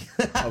 course.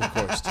 Of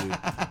course, dude.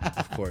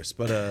 Of course.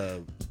 But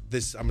I'm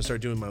gonna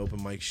start doing my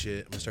open mic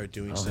shit. I'm gonna start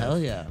doing stuff. Hell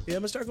yeah. Yeah, I'm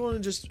gonna start going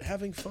and just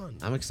having fun.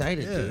 I'm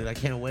excited, dude. I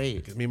can't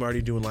wait. Me and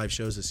Marty doing live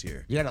shows this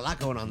year. You got a lot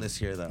going on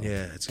this year, though.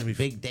 Yeah, it's gonna be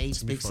big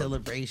dates, big fun.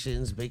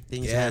 celebrations, big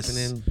things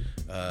happening.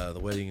 The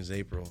wedding is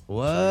April.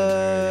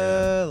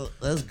 Whoa,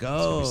 let's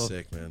go. It's gonna be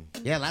sick, man.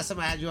 Yeah, last time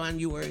I had you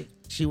on,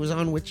 she was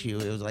on with you.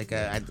 It was like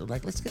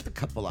let's get the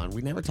couple on.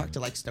 We never talked to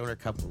like stoner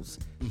couples.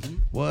 Mm-hmm.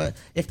 What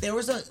if there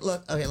was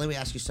okay, let me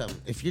ask you something.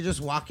 If you're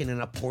just walking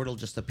and a portal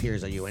just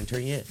appears, are you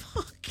entering it?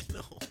 Fuck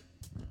no.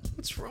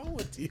 What's wrong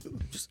with you?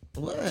 Just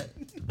what?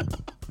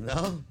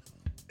 No.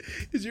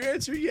 Is your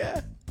answer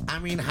yeah? I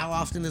mean, how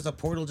often does a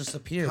portal just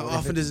appear? How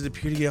often does it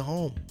appear to get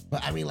home?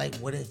 But I mean, like,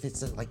 what if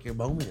it's like your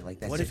moment? Like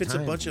that's what if your it's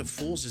time? a bunch of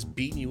fools just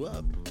beating you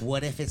up?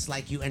 What if it's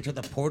like you enter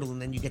the portal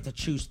and then you get to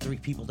choose 3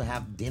 people to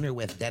have dinner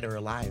with, dead or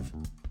alive?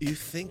 You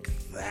think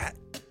that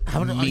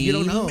You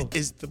don't know.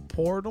 Is the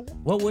portal?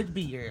 What would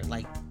be your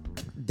like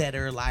dead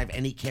or alive?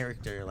 Any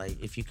character,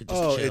 like if you could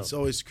just chill. It's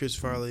always Chris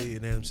Farley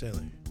and Adam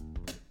Sandler.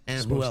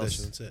 And Smoke who else?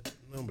 Session, that's it.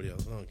 Nobody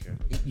else. I don't care.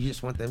 You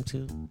just want them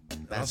to?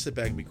 I'll sit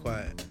back and be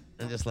quiet.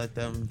 And just let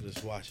them.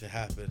 Just watch it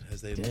happen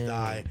as they Damn.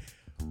 die.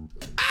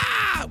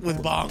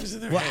 With bongs in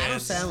their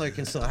hands. Adam Sandler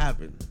can still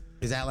happen.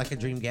 Is that like a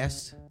dream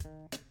guest?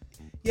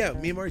 Yeah,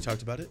 me and Marty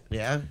talked about it.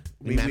 Yeah,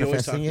 We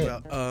always talked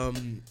about.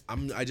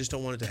 I just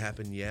don't want it to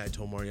happen yet. I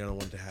told Marty I don't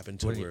want it to happen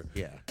till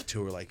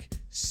we're like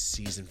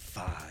season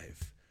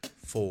 5,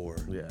 4.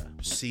 Yeah.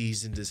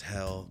 Seasoned as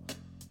hell.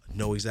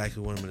 Know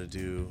exactly what I'm gonna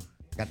do.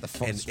 Got the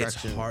full And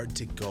instruction. it's hard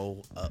to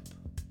go up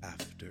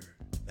after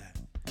that.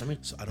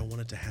 So I don't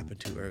want it to happen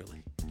too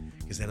early.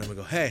 Because then I'm going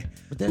to go, hey,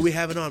 who we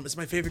having on? It's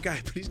my favorite guy,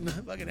 but he's not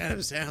fucking Adam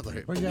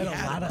Sandler. Well, you had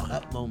a lot of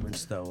up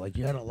moments, though. Like,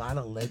 you had a lot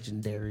of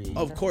legendary.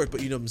 Of course,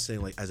 but you know what I'm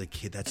saying? Like, as a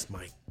kid, that's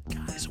my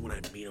guy. So when I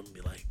meet him,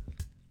 be like,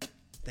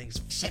 thanks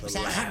for the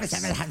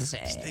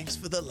laughs. Thanks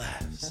for the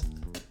laughs.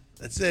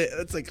 That's it.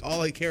 That's like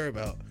all I care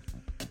about.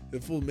 The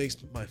fool makes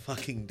my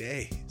fucking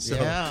day. So,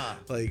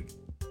 like,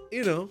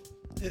 you know,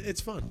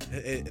 it's fun.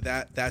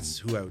 That's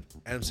who I would.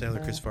 Adam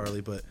Sandler, Chris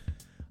Farley, but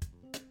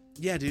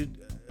yeah, dude,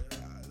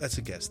 that's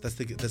a guest. That's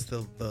the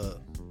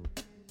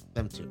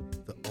them two.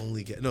 The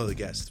only guest. No, the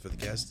guest for the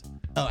guest.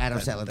 Oh, Adam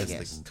Sandler, the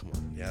guest. Come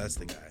on, yeah, that's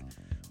the guy.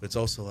 But it's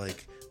also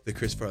like the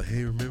Chris Farley.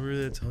 Hey, remember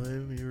that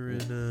time you were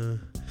in?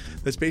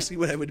 That's basically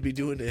what I would be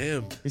doing to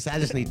him. I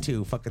just need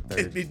 2. Fuck a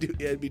third.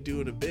 I'd be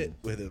doing a bit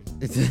with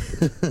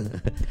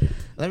him.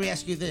 Let me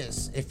ask you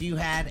this: if you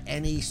had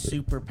any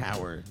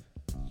superpower.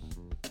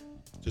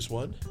 Just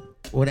one?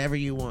 Whatever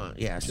you want.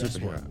 Yeah, just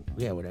superhero. One.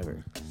 Yeah,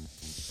 whatever.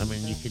 I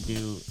mean, you could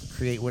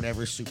create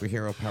whatever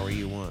superhero power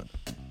you want.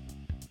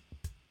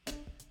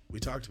 We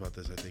talked about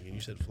this, I think, and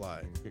you said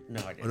fly. No,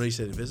 I didn't. Oh, no, you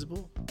said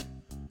invisible?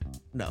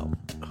 No.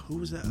 Who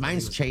was that?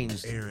 Mine's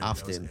changed Aaron.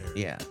 often.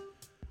 Yeah.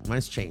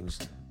 Mine's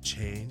changed.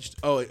 Changed?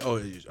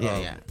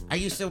 Yeah. I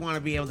used to want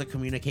to be able to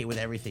communicate with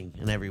everything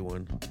and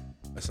everyone.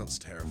 That sounds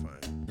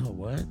terrifying. No,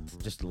 what?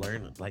 Just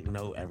learn,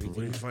 know everything.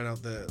 When you find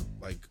out that,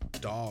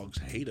 dogs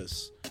hate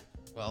us.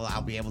 Well,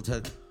 I'll be able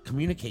to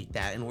communicate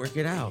that and work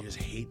it out. You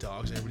just hate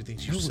dogs and everybody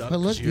thinks you suck but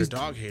look, because you're a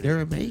dog hater.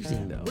 They're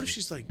amazing, though. What if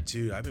she's like,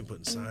 dude, I've been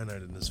putting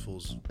cyanide in this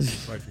fool's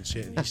fucking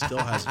shit and he still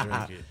hasn't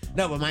drank it?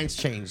 No, but mine's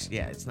changed.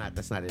 Yeah,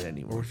 that's not it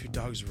anymore. Or what if your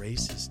dog's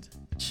racist?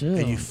 Chill.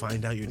 And you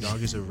find out your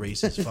dog is a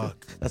racist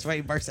fuck. That's why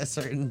he barks at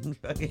certain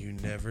fucking... You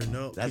never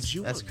know. That's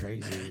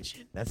crazy.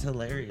 Imagine? That's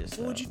hilarious,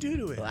 What would you do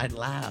to it? Well, I'd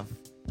laugh.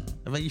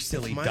 I'm like, you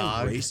silly My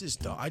dog.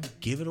 racist dog, I'd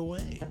give it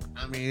away.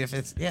 I mean, if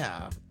it's,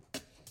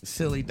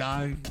 silly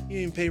dog. You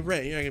didn't pay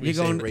rent. You're not gonna be You're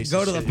saying going racist to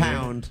go to the shit here.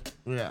 pound.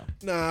 Yeah.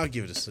 No, I'll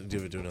give it to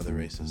another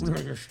racist.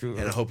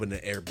 And I'm hoping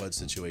the Air Bud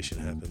situation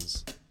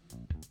happens.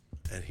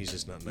 And he's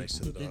just not nice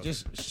to the You dog.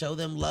 just show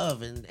them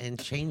love and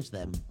change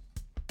them.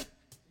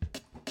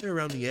 They're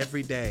around me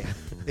every day.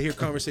 They hear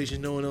conversations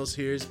no one else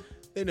hears.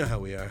 They know how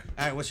we are.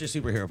 All right, what's your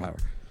superhero power?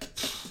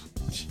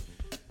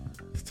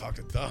 Talk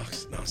to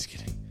dogs. No, I was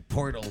kidding.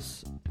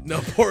 Portals. No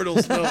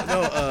portals.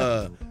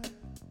 No.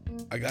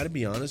 I gotta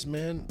be honest,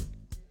 man.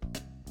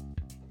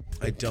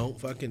 I don't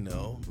fucking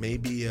know.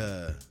 Maybe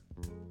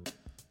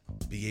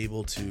be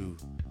able to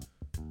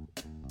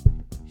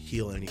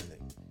heal anything.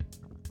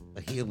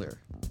 A healer.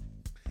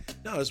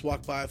 No, I just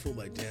walk by, I feel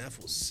like, damn, that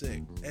feels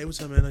sick. Hey,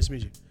 what's up, man? Nice to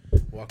meet you.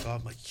 Walk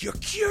off, I'm like, you're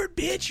cured,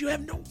 bitch. You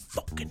have no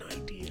fucking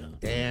idea.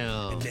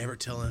 Damn. And never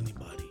tell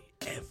anybody,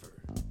 ever.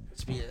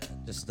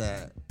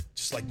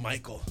 Just like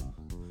Michael.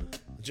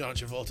 John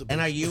Travolta.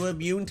 And are you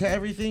immune to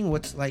everything?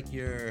 What's like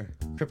your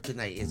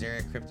kryptonite? Is there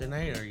a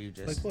kryptonite, or are you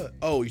just like what?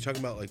 Oh, you're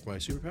talking about like my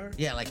superpower?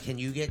 Yeah, like can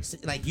you get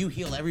sick? Like you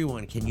heal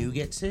everyone? Can you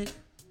get sick?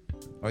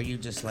 Or are you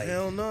just like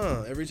hell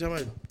no? Every time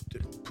I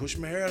push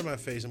my hair out of my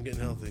face, I'm getting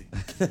healthy.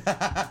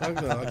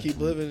 Fuck no, I keep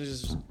living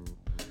just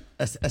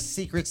a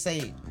secret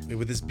saint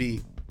with this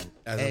beat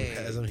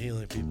as I'm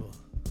healing people.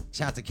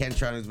 Shout out to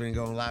Kentron who's been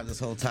going live this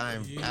whole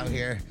time out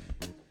here.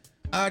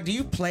 Do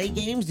you play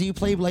games? Do you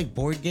play like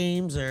board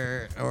games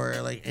or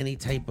like any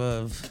type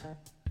of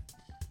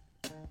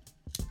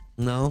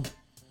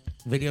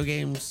video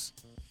games,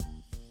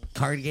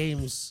 card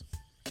games?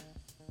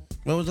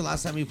 When was the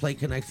last time you played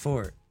Connect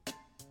 4?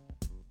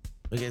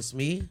 Against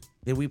me?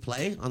 Did we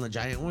play on the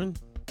giant one?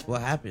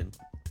 What happened?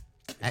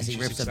 As he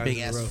rips a big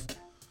ass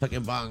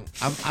fucking bong.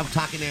 I'm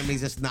talking to him.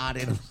 He's just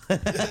nodding.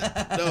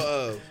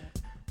 No,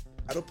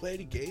 I don't play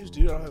any games,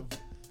 dude.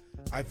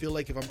 I feel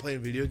like if I'm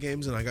playing video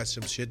games and I got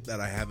some shit that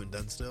I haven't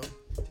done still,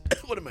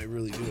 what am I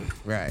really doing?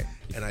 Right.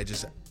 And I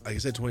just, like I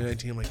said,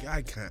 2019, I'm like,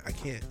 I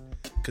can't.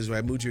 Because when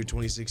I moved here in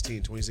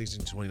 2016 to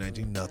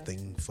 2019,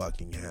 nothing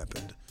fucking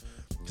happened.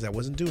 Because I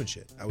wasn't doing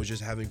shit. I was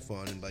just having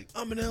fun and like,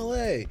 I'm in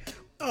LA.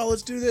 Oh,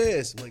 let's do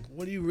this. I'm like,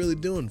 what are you really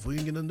doing if we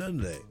can get it done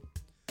today?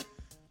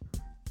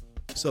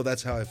 So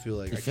that's how I feel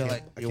like. I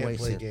can't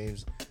play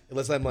games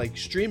unless I'm like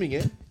streaming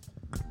it.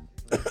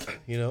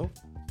 You know?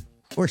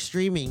 We're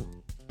streaming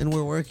and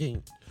we're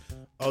working.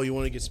 Oh, you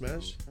want to get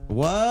smashed?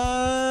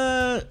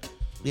 What?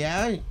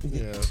 Yeah?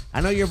 Yeah.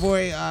 I know your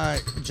boy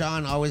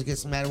John always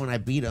gets mad when I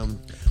beat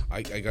him.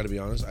 I got to be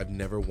honest. I've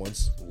never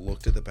once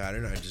looked at the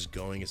pattern. I'm just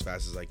going as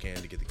fast as I can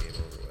to get the game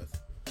over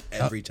with.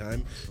 Every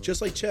time.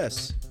 Just like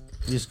chess.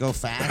 You just go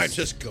fast? I'm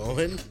just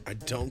going. I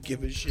don't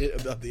give a shit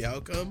about the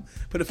outcome.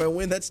 But if I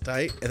win, that's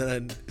tight. And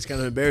then it's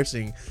kind of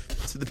embarrassing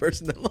to the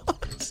person that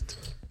lost.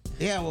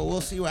 Yeah, well,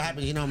 we'll see what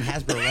happens. You know, I'm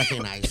Hasbro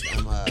recognized.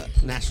 I'm a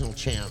national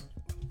champ.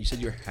 You said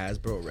you're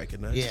Hasbro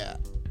recognized? Yeah.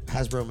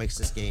 Hasbro makes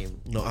this game.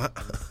 No,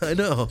 I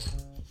know.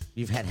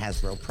 You've had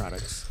Hasbro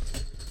products.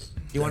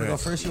 You want to go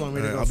first? You want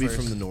me to go I'll first? be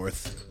from the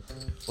north.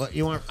 What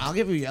you want? I'll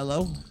give you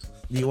yellow.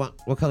 Do you want?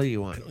 What color do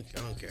you want? I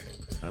don't care.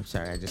 I'm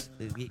sorry.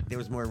 There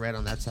was more red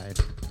on that side.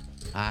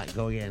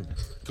 Go again.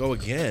 Go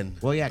again?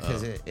 Well, yeah,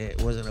 because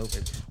it wasn't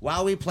open.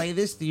 While we play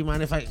this, do you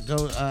mind if I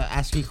go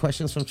ask you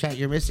questions from chat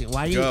you're missing?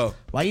 Why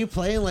are you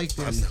playing like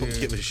this, I don't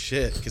give a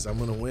shit because I'm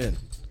going to win.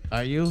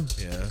 Are you?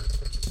 Yeah.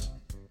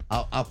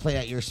 I'll play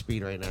at your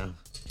speed right now.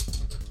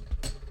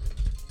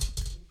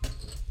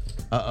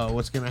 Uh-oh,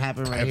 what's going to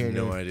happen right here, I have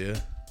no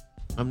idea.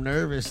 I'm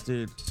nervous,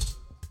 dude.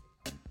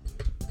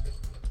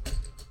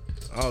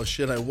 Oh,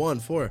 shit, I won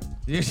 4.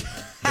 They're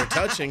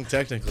touching,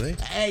 technically.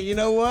 Hey, you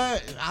know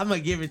what? I'm going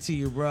to give it to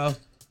you, bro.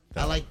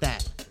 I like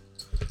that.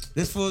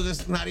 This fool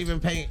just not even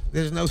paying.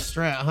 There's no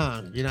strat,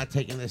 huh? You're not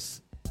taking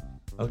this.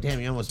 Oh,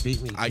 damn, you almost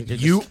beat me.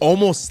 You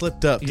almost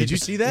slipped up. Did you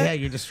see that? Yeah,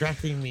 you're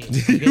distracting me.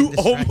 You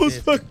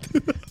almost fucked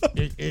it up.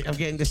 I'm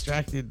getting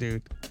distracted,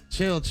 dude.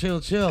 Chill.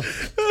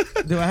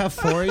 Do I have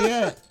 4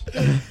 yet?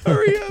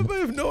 Hurry up. I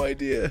have no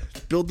idea.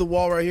 Build the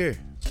wall right here.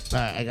 All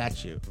right, I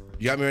got you.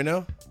 You got me right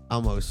now?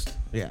 Almost.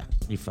 Yeah,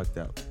 you fucked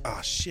up.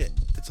 Ah, shit.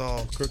 It's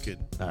all crooked.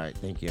 All right,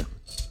 thank you.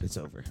 It's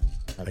over.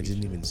 I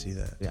didn't even see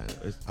that. Yeah,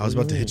 I was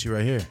about to hit you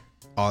right here.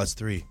 Oh, that's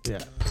 3. Yeah.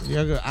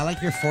 You're good. I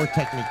like your 4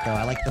 technique, though.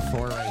 I like the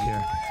 4 right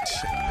here.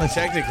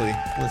 Technically.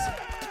 Listen.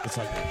 It's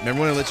like that.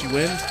 Remember when I let you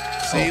win?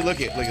 See, look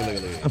it.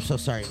 I'm so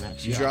sorry,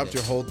 Max. You dropped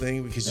your whole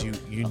thing because you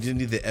didn't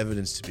need the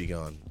evidence to be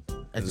gone.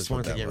 I just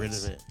wanted to get rid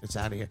of it. It's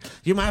out of here.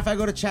 Do you mind if I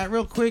go to chat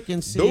real quick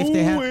and see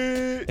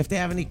if they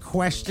have any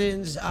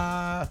questions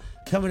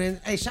coming in?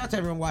 Hey, shout out to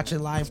everyone watching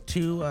live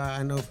too.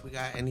 I know if we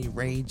got any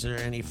raids or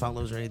any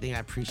follows or anything. I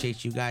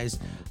appreciate you guys.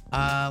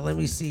 Let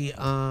me see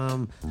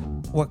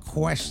what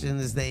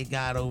questions they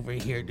got over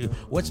here, dude.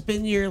 What's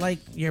been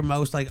your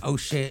most oh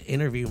shit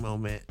interview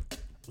moment?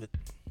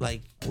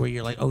 Like where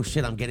you're like, oh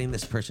shit, I'm getting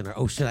this person, or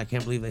oh shit, I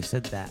can't believe they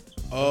said that.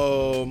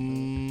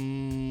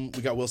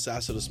 We got Will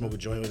Sasso to smoke a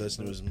joint with us,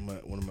 and it was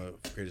one of my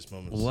greatest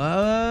moments. What?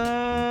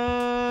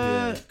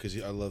 Yeah,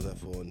 because I love that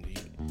fool, and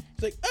he's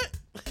like,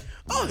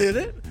 I'll hit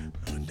it.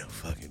 No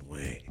fucking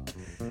way.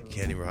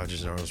 Kenny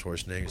Rogers and Arnold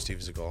Schwarzenegger,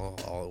 Steven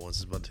Seagal, all at once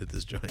is about to hit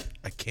this joint.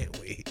 I can't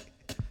wait.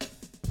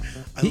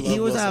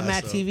 He was on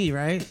Matt TV,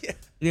 right?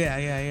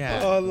 Yeah.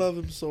 Oh, I love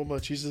him so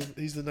much. He's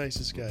the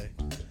nicest guy.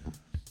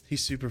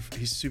 He's super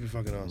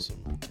fucking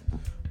awesome.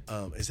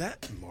 Is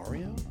that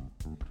Mario?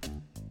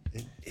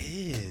 It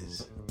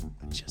is.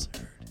 I just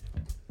heard.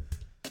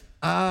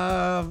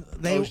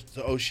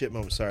 Oh shit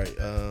moment. Sorry.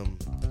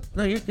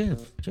 No, you're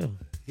good. Chill.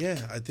 Yeah,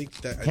 I think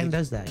that Ken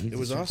does that. It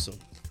was awesome.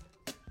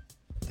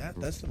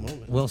 That's the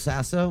moment. Will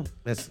Sasso?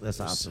 That's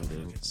awesome, so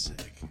dude. fucking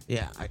sick.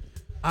 Yeah.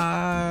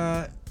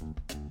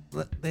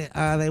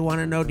 They want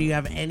to know, do you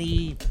have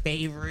any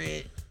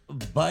favorite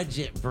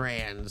budget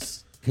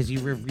brands? Because you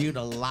reviewed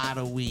a lot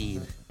of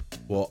weed.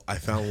 Well, I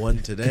found one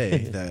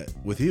today that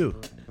with you.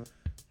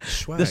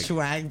 Swag. The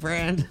Swag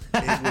brand.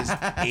 It was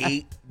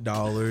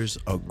 $8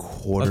 a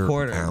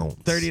quarter ounce.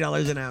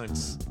 $30 an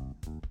ounce.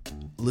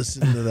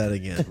 Listen to that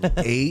again.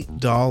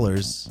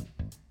 $8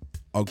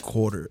 a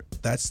quarter.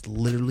 That's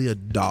literally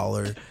 $1.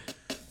 Dollar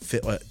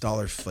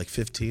like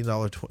 $15,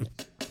 $20,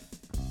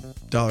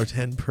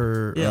 $10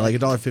 per, yeah, like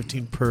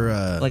 $1.15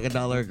 per. Like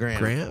 $1 a gram.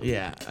 Gram?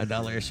 Yeah,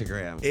 $1 a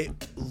gram. It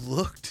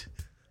looked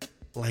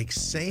like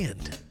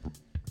sand.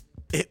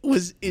 It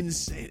was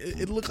insane.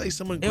 It looked like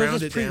someone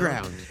ground it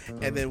down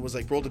and then was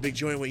like rolled a big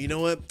joint. Went, you know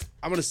what?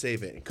 I'm gonna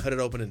save it and cut it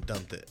open and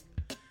dumped it.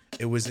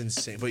 It was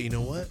insane. But you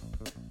know what?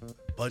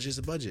 Budget's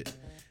a budget.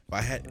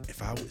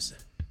 If I was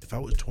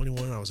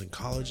 21 and I was in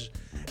college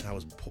and I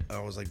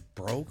was like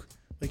broke,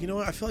 like, you know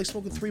what? I feel like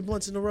smoking 3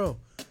 blunts in a row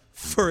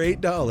for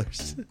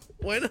 $8.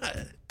 Why not?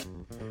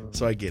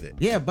 So I get it.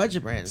 Yeah,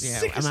 budget brands. Yeah,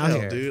 Sick I'm as out hell,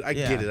 here, dude. I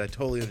get it. I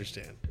totally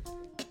understand.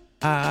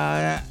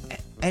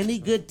 Any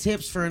good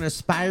tips for an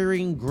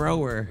aspiring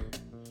grower?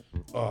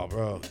 Oh,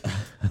 bro.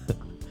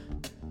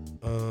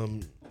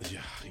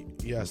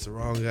 Yeah, it's the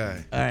wrong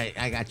guy. All right,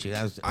 I got you.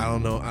 I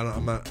don't know. I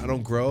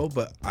don't grow,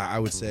 but I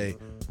would say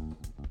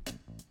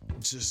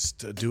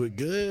just do it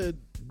good.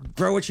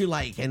 Grow what you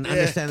like, and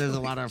understand there's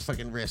a lot of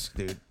fucking risk,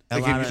 dude.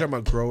 Like if you're talking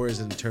about growers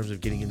in terms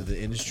of getting into the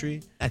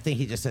industry, I think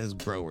he just says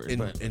growers.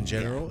 In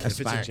general, yeah, if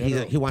it's in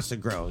general, he wants to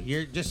grow.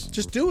 You're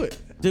just do it.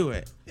 Do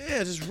it.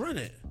 Yeah, just run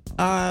it.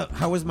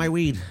 How was my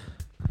weed?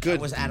 Good.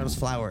 How was Adam's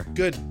flower?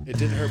 Good. It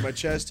didn't hurt my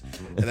chest,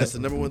 and that's the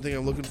number one thing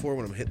I'm looking for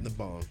when I'm hitting the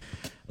bong.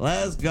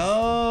 Let's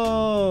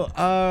go.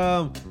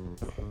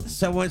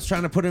 Someone's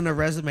trying to put in a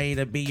resume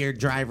to be your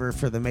driver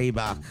for the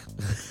Maybach.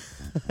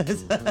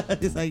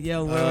 It's like,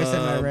 yo, where do I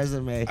send my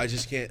resume? I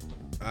just can't.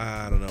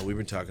 I don't know. We've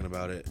been talking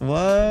about it. What?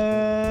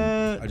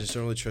 I just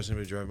don't really trust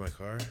anybody to drive my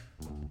car.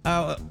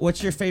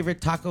 What's your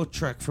favorite taco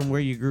truck from where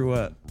you grew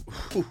up?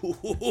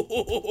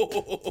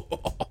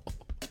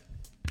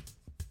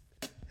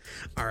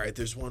 All right,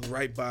 there's one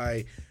right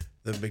by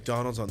the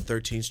McDonald's on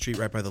 13th Street,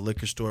 right by the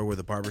liquor store where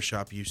the barber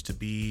shop used to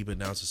be, but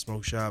now it's a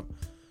smoke shop.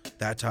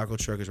 That taco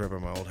truck is right by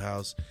my old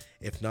house.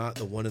 If not,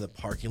 the one in the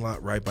parking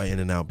lot right by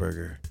In-N-Out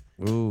Burger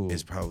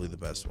is probably the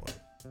best one.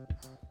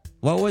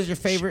 What was your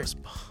favorite?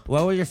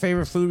 What was your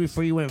favorite food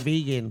before you went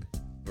vegan?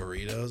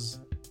 Burritos.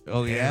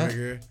 Oh yeah.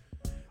 Hamburger.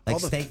 Like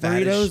steak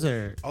burritos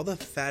or all the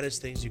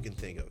fattest things you can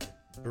think of.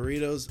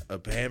 Burritos, a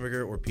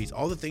hamburger, or pizza.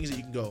 All the things that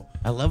you can go.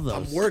 I love those.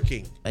 I'm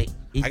working. I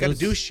got to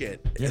do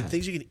shit. Yeah. And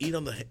things you can eat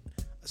on the.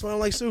 That's why I don't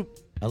like soup.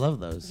 I love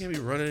those. You can't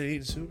be running and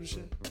eating soup and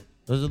shit.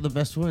 Those are the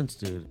best ones,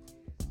 dude.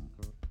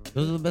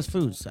 Those are the best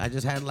foods. I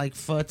just had like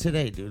pho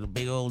today, dude. A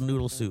big old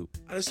noodle soup.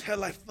 I just had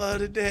like pho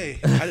today.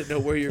 I didn't know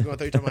where you were going. I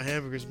thought you were talking about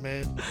hamburgers,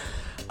 man.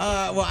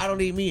 Well, I don't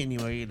eat meat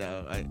anymore, you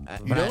know.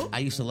 You don't? I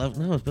used to love.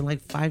 No, it's been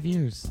like 5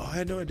 years. Oh, I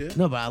had no idea.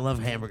 No, but I love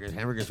hamburgers.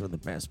 Hamburgers were the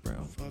best,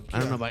 bro. Fuck I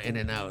don't yeah. know about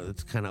In-N-Out.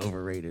 It's kind of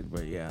overrated,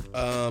 but yeah.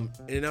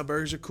 In-N-Out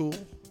burgers are cool.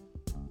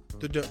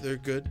 They're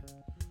good.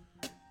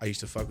 I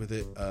used to fuck with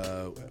it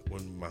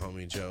when my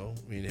homie Joe,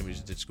 me and him used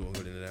to ditch school and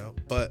go to In-N-Out.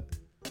 But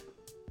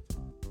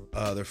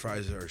their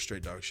fries are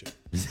straight dog shit.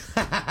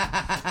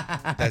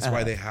 That's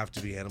why they have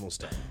to be animal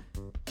style.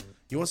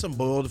 You want some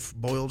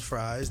boiled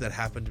fries that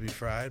happen to be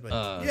fried?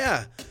 But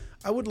yeah,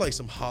 I would like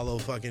some hollow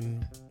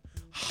fucking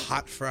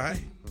hot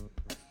fry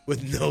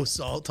with no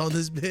salt on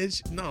this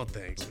bitch. No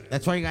thanks, man.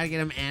 That's why you gotta get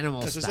them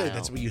animal That's style. what I'm saying.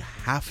 That's what you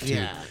have to.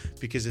 Yeah.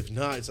 Because if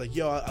not, it's like,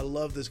 yo, I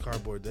love this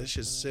cardboard. That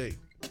shit's sick.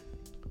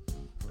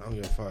 I don't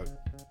give a fuck.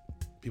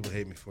 People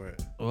hate me for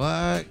it.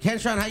 What?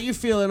 Kentron, how you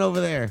feeling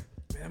over there?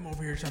 Man, I'm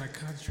over here trying to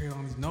concentrate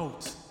on these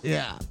notes.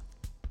 Yeah.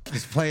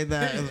 Just playing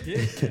that.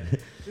 Yeah.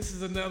 This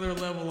is another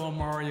level on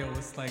Mario.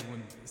 It's like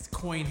when it's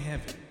coin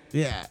heavy.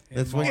 Yeah.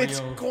 That's Mario, what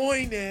It's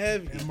going to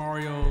heavy. And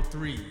Mario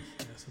 3.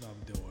 That's what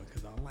I'm doing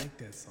because I like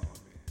that song,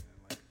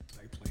 man. I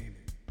like playing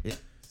it. Yeah.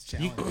 It's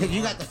challenging.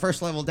 You got the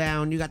first level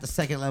down. You got the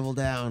second level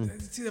down.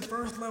 See, the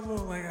first level,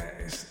 like,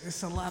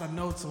 it's a lot of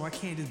notes, so I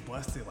can't just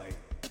bust it like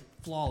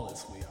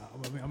flawlessly.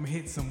 I'm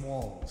hitting some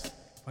walls.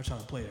 I'm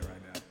trying to play it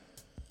right now.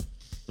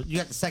 You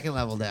got the second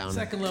level down.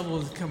 Second level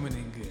is coming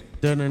in good.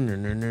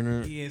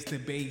 Dun-dun-dun-dun-dun-dun. Yeah, it's the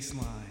bass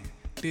line.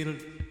 Diddle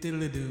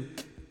diddle do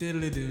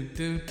diddle do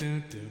do do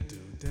do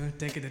do.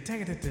 Take it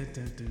take it do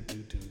do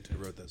do do. I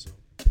wrote that song.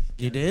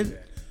 You did?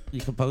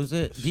 You composed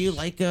it? Do you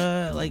like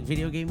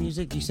video game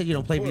music? You said you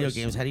don't play video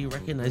games. How do you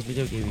recognize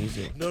video game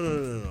music?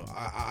 No.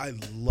 I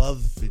love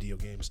video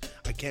games.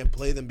 I can't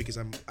play them because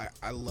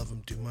I love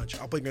them too much.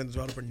 I'll play Grand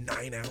Theft Auto for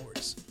 9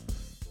 hours.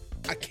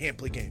 I can't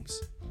play games.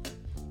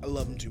 I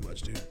love them too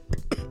much, dude.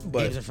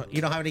 But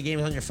You don't have any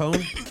games on your phone?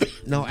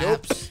 No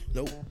apps?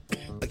 Nope.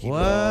 I keep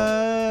What?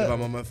 If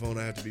I'm on my phone,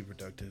 I have to be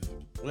productive.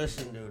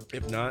 Listen, dude.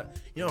 If not,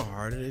 you know how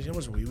hard it is. You know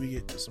how much weed we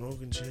get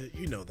smoking shit.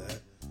 You know that.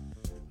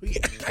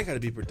 I gotta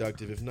be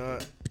productive. If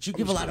not, But you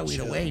give a lot of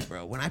weed away,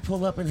 bro. When I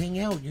pull up and hang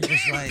out, you're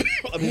just like,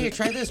 here,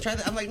 try this, try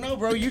that. I'm like, no,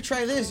 bro, you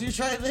try this, you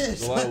try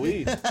this. a lot of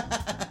weed.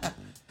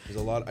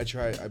 There's a lot.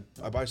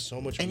 I buy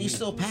so much And weed. you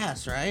still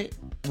pass, right?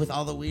 With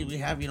all the weed we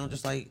have, you don't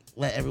just like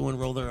let everyone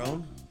roll their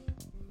own?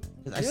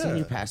 Because I seen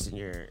you passing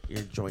your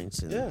joints.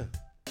 And... Yeah.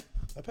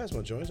 I pass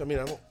my joints. I mean,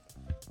 I don't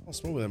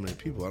smoke with that many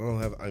people.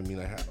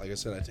 Like I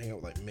said, I hang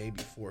out with like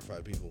maybe 4 or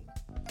 5 people.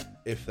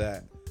 If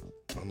that.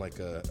 On like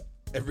a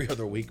every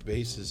other week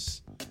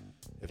basis.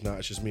 If not,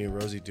 it's just me and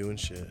Rosie doing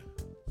shit.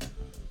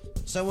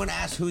 Someone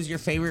asked, who's your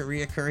favorite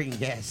reoccurring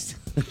guest?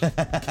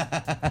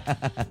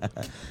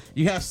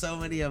 You have so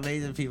many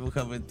amazing people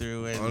coming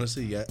through. And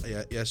honestly,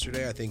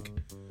 yesterday, I think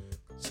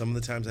some of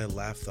the times I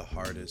laugh the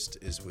hardest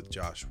is with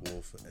Josh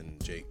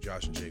and Jake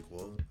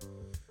Wolf.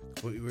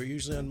 We're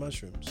usually on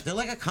mushrooms. They're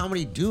like a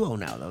comedy duo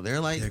now, though.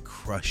 They're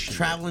crushing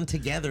traveling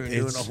together and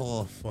doing a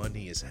whole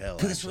funny as hell.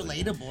 Because it's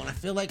relatable, and I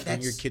feel like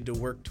that's your kid to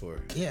work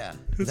tour. Yeah,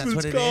 that's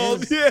what it's it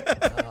called. is.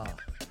 Yeah.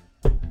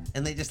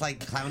 And they just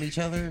like clown each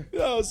other.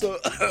 No, so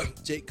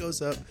Jake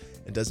goes up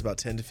and does about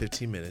 10 to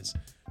 15 minutes.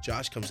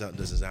 Josh comes out and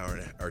does his hour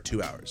or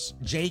 2 hours.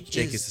 Jake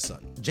is the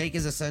son. Jake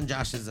is the son.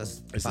 Josh is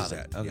the father.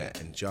 His dad. Okay.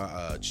 Yeah. And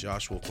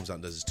Josh Wolf comes out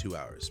and does his 2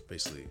 hours,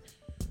 basically.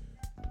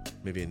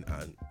 Maybe an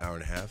hour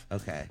and a half.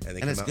 Okay. And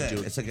it's good.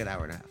 It's a good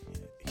hour and a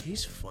half.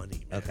 He's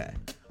funny, man. Okay.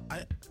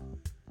 I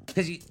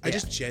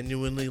just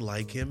genuinely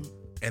like him.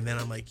 And then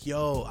I'm like,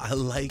 yo, I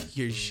like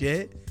your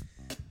shit.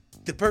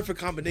 The perfect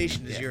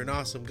combination is you're an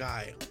awesome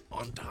guy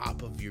on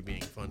top of you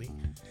being funny.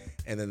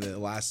 And then the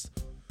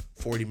last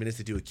 40 minutes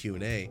they do a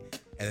Q&A.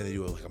 And then they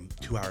do like a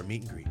 2-hour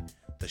meet and greet.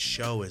 The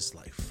show is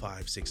like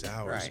 5-6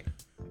 hours. Right.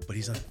 But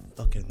he's on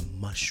fucking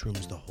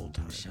mushrooms the whole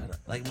time. Shut up.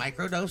 Like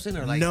microdosing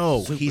or like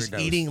no, super he's dose?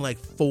 eating like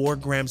 4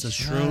 grams of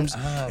shrooms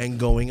up. and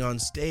going on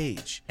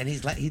stage. And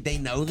he's like, they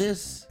know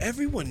this?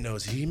 Everyone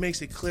knows. He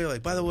makes it clear.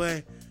 Like, by the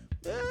way,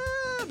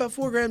 about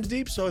 4 grams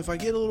deep. So if I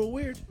get a little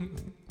weird,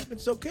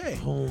 it's okay.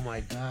 Oh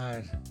my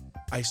God.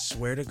 I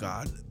swear to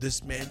God,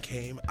 this man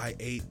came. I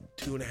ate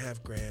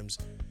 2.5 grams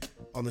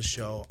on the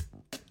show.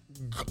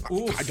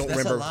 Oof, I don't that's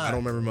remember. a lot. I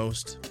don't remember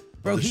most.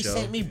 Bro, of the he show.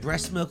 sent me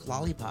breast milk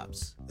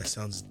lollipops. That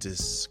sounds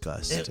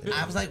disgusting.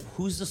 I was like,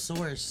 who's the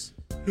source?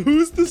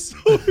 Who's the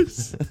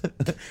source?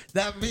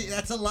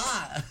 That's a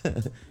lot.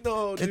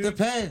 No, dude. It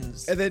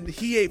depends. And then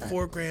he ate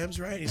 4 grams,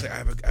 right? He's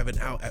like, I've been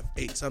out at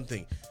 8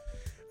 something.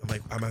 I'm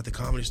like, I'm at the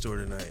Comedy Store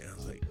tonight. I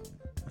was like,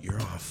 you're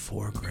on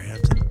 4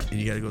 grams and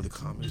you got to go to the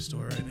Comedy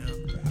Store right now.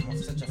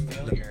 I'm such a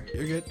failure.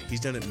 You're good.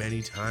 He's done it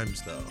many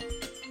times though.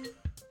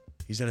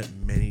 He's done it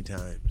many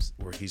times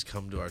where he's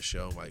come to our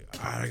show. I'm like,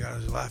 all right, I got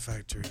a Laugh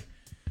Factory.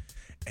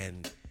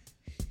 And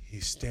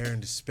he's staring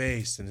into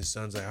space and his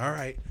son's like, all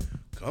right,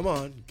 come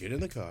on, get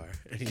in the car.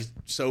 And he's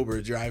sober,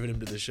 driving him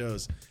to the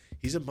shows.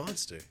 He's a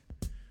monster.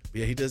 But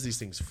yeah, he does these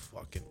things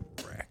fucking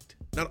wrecked.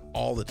 Not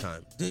all the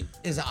time.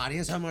 Is the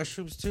audience on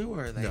mushrooms too,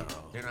 or are they? No.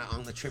 They're not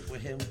on the trip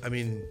with him. I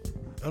mean,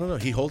 I don't know.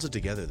 He holds it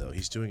together though.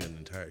 He's doing an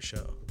entire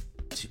show.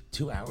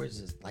 2 hours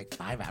is like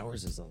 5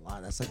 hours is a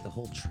lot. That's like the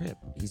whole trip.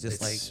 He's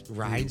just It's like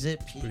rides it,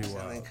 pretty peaks,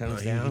 wild. and then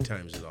comes He down.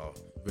 times it all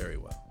very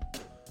well.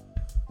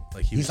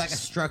 Like He's like a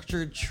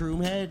structured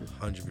shroom head.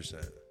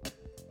 100%.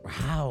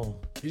 Wow.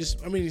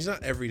 He's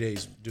not every day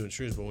he's doing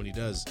shrooms, but when he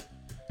does,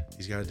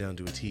 he's got it down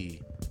to a T,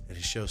 and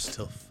his show's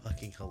still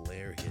fucking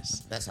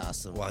hilarious. That's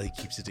awesome. While he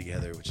keeps it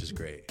together, which is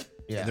great.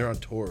 Yeah. And they're on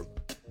tour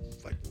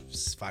like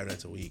 5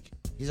 nights a week.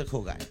 He's a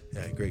cool guy.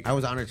 Yeah, great. I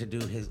was honored to do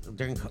his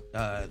during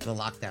the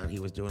lockdown. He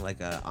was doing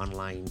like a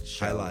online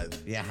show. High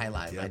Live. Yeah, High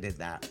Live. Yep. I did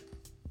that.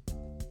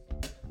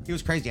 He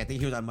was crazy. I think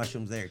he was on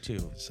mushrooms there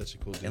too. Such a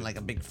cool dude. And like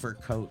a big fur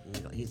coat.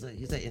 And he's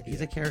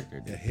a character.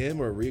 Dude. Yeah,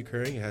 him or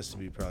reoccurring, it has to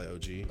be probably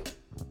OG.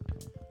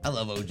 I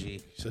love OG.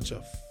 He's such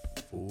a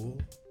fool.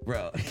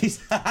 Bro. It's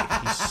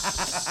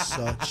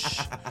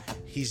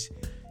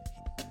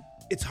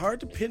hard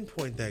to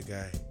pinpoint that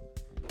guy.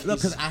 Look,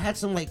 because I had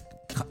some like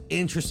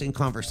interesting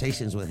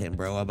conversations with him,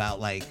 bro, about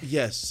like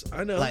Yes,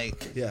 I know.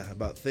 Like- yeah,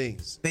 about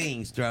things.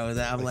 bro.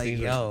 That I'm like, things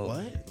yo,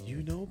 what?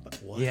 You know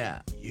about what?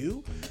 Yeah.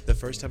 You? The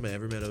first time I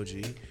ever met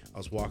OG, I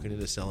was walking in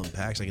to sell him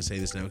packs. I can say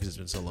this now because it's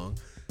been so long.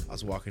 I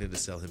was walking in to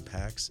sell him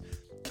packs.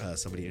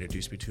 Somebody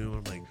introduced me to him.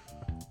 I'm like,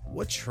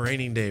 what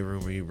training day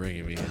room are you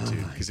bringing me into?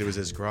 Because it was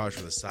his garage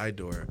with a side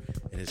door,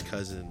 and his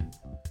cousin,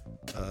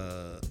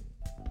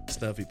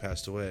 Snuffy,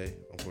 passed away,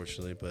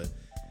 unfortunately, but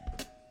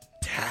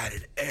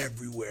tatted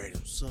everywhere. And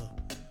what's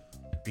up?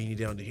 Beanie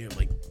down to here. I'm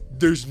like,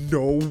 there's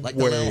no like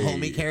way. the little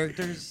homie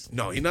characters.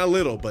 No, he's not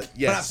little, but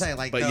yes. But I'm saying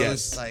like those,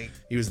 yes, like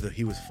he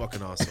was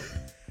fucking awesome.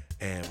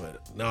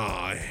 But no,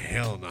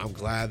 hell no. I'm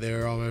glad they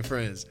were all my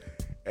friends.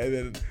 And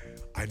then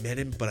I met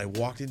him, but I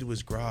walked into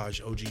his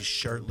garage, OG's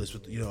shirtless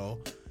with,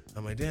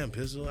 I'm like, damn,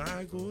 pistol, all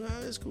right, cool,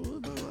 that's cool,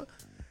 blah, blah.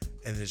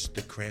 And there's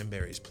the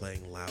Cranberries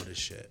playing loud as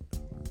shit.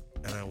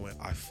 And I went,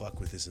 I fuck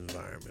with this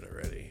environment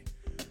already.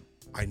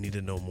 I need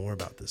to know more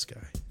about this guy.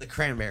 the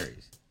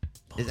Cranberries.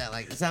 Is that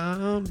like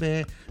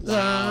zombie,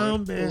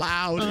 Loud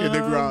in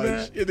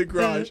the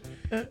garage.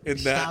 In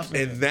Stop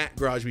it. that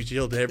garage we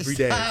chilled every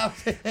day. Stop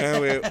it. And I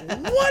went,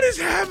 what is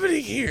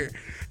happening here?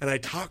 And I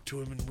talked to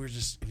him and he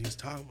was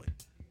talking like,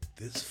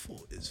 this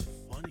fool is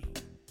funny.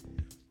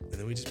 And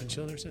then we just been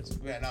chilling ever since.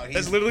 Yeah, no,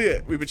 That's literally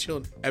it. We've been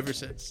chilling ever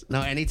since.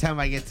 No, anytime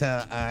I get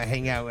to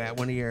hang out at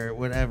one of your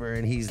whatever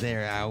and he's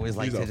there, I always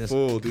like to just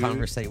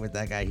conversate with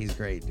that guy. He's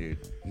great, dude.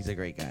 He's a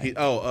great guy.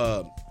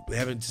 They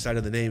haven't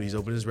decided the name. He's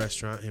opened his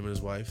restaurant, him and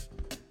his wife.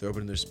 They're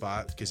opening their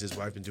spot because his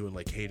wife been doing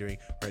like catering.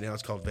 Right now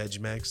it's called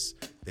Vegmex.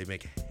 They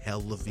make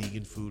hella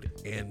vegan food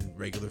and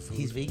regular food.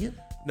 He's vegan?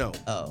 No.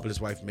 Oh. But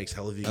his wife makes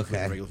hella vegan food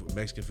and regular food,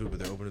 Mexican food, but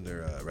they're opening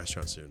their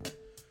restaurant soon.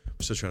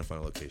 We're still trying to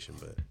find a location,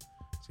 but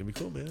it's going to be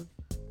cool, man.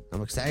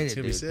 I'm excited, It's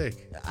going to be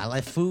sick. I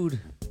like food.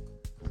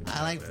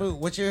 I like food.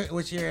 What's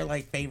your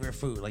like favorite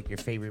food? Like your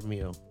favorite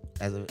meal?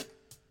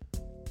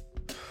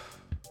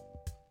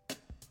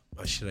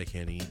 Oh, shit, I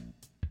can't eat.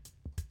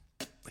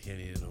 I can't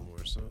eat it no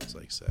more, so it's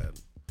like sad.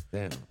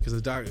 Damn. Because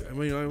the doctor, I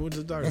went to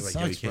the doctor, like,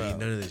 yo, you can't eat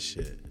none of this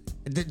shit.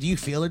 Do you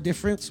feel a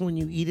difference when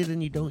you eat it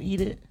and you don't eat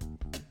it?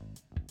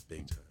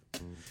 Big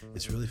time.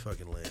 It's really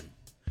fucking lame.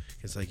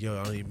 It's like, yo,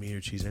 I don't eat meat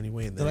or cheese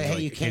anyway, and then Like, hey,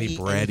 like, you can't eat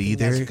bread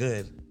either. That's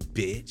good,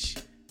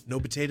 bitch. No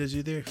potatoes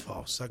either.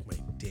 Oh, suck my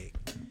dick.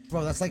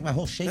 bro. That's like my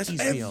whole Shakey's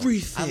That's meal.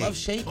 everything. I love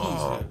Shakey's.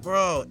 Oh,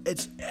 bro,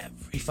 it's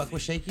everything. You fuck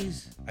with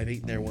Shakey's? I've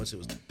eaten there once. It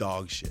was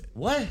dog shit.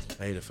 What?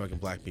 I ate a fucking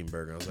black bean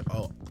burger. I was like,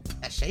 oh.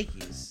 At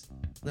Shakey's?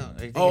 No.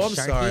 Oh, I'm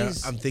sorry.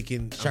 I'm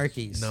thinking.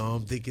 Sharky's. No,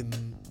 I'm thinking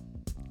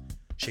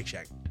Shake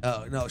Shack.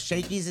 Oh no,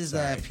 Shakey's is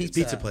the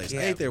pizza place.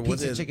 Yeah, I ate there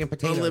once. pizza, chicken,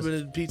 potatoes.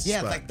 Unlimited pizza. Yeah,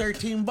 spot. it's like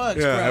 $13,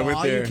 Yeah, I bro. went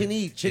All there you can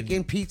eat: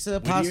 chicken, pizza,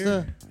 Whittier,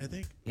 pasta. I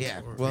think.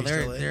 Yeah. Or Well, East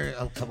there LA.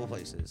 are a couple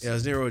places. Yeah, I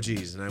was near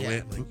OG's, and I Yeah.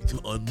 went like to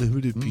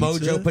unlimited pizza.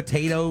 Mojo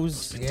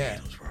potatoes. Yeah.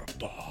 Potatoes were a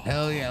ball.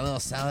 Hell yeah, a little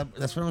salad.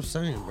 That's what I'm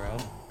saying, bro.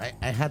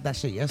 I had that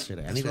shit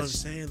yesterday. That's what I'm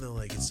saying though.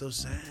 Like, it's so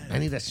sad. I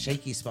need a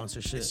Shaky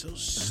sponsorship. It's so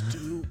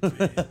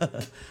stupid.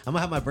 I'm gonna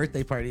have my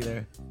birthday party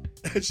there.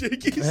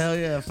 Shakey's. Hell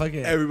yeah, fuck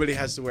it. Everybody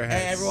has to wear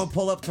hats. Hey, everyone,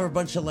 pull up for a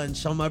bunch of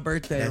lunch on my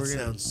birthday. That We're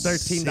gonna sounds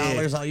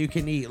 $13 sick. all you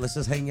can eat. Let's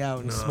just hang out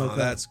and smoke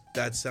up.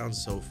 That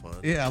sounds so fun.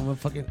 Yeah, I'm gonna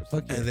fuck it.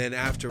 And then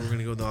after we're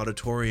gonna go in the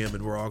auditorium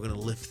and we're all gonna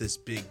lift this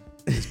big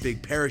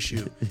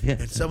parachute, Yeah.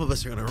 and some of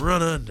us are gonna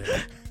run under.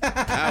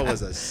 That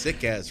was a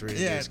sick ass radio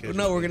Yeah, schedule.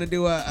 no, we're gonna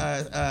do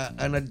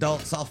an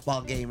adult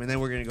softball game, and then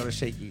we're gonna go to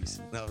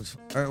Shakey's. No,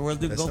 or we'll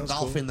That go sounds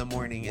golf cool. in the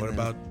morning. What and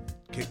then-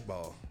 about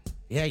kickball?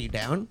 Yeah, you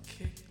down?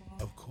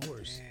 Of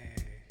course.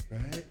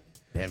 Right?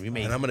 Damn, you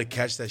made. And I'm gonna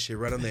catch that shit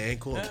right on the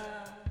ankle.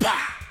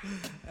 I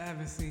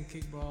haven't seen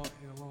kickball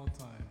in a long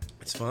time.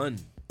 It's fun,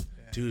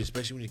 dude.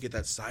 Especially when you get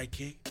that side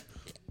kick.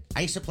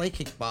 I used to play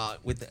kickball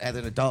as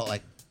an adult,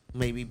 like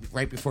maybe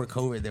right before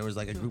COVID. There was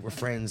like a group of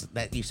friends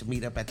that used to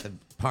meet up at the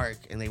park,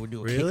 and they would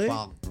do a Really?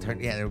 kickball turn.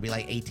 Yeah, there would be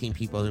like 18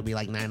 people. There would be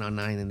like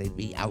 9-on-9, and they'd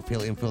be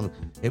outfield, infield.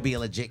 It'd be a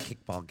legit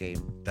kickball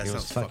game. That it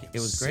sounds was fucking. It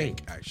was great.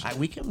 sick, actually.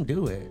 We can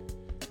do it.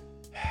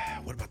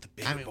 What about the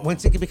big I mean, ball?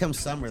 once it becomes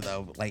summer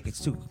though, like it's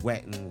too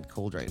wet and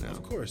cold right now.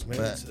 Of course, man.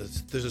 But-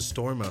 There's a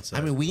storm outside.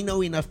 I mean, we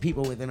know enough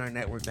people within our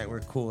network that we're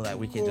cool that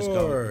we can just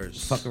go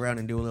course. fuck around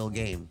and do a little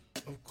game.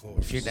 of course.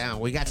 If you're down,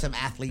 we got some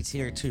athletes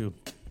here too.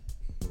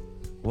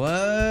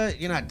 What?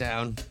 You're not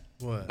down?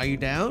 What? Are you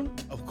down?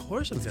 Of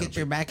course, I'm Let's down get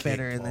your for back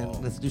better and then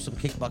kickball. let's do some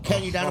kickball.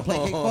 Ken, you down to play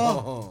kickball?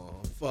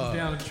 Oh, I'm fuck.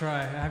 down to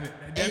try. I haven't.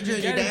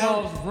 Adrian, that you down?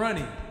 involves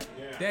running.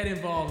 That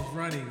involves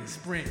running,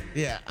 sprint.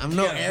 Yeah, I'm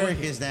no Yeah, Eric work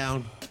it. is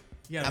down.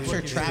 You gotta I'm work sure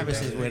it Travis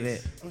every is day. with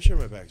it. I'm sure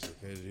my back's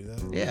okay to do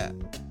that. Yeah.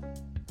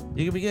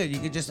 You could be good. You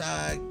could just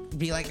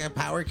be like a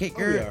power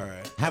kicker, I'll be all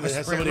right. have a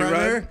Have sprint somebody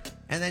runner, run.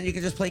 and then you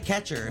could just play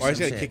catcher or Or I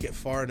just some gotta shit. kick it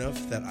far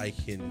enough that I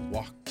can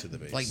walk to the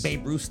base. Like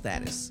Babe Ruth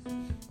status.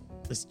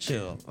 Just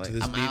chill. Like, to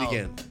this I'm beat out.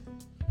 again.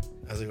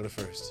 How's it go to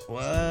first?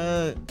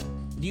 What?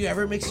 Do you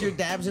ever mix your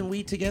dabs and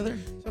weed together?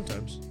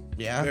 Sometimes.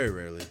 Yeah. Very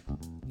rarely.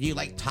 Do you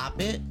like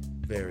top it,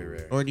 Very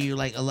rare. or do you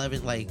like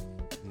 11 like?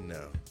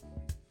 No.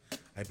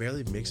 I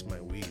barely mix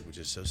my weed, which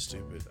is so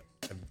stupid.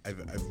 I've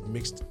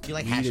mixed You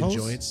like weed hash and holes?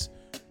 joints.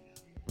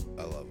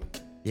 I love them.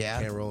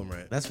 Yeah. Can't roll them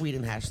right. That's weed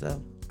and hash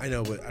though. I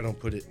know, but I don't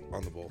put it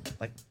on the bowl.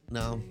 Like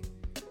no.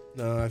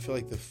 No, I feel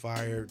like the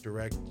fire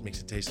direct makes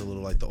it taste a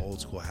little like the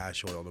old school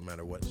hash oil, no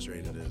matter what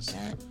strain it is.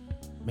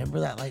 Remember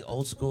that like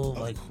old school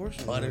like Of course,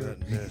 butter?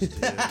 that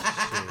nasty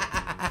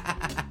ass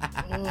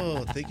shit.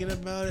 Oh, thinking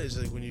about it is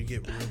like when you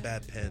get real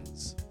bad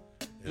pens,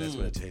 and that's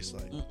what it tastes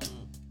like.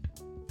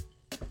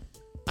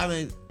 I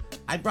mean,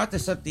 I brought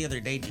this up the other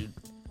day, dude.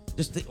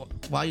 Just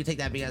while you take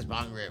that big ass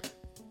bong rip,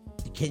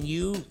 can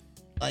you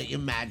like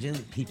imagine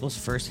people's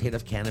first hit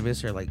of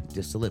cannabis or like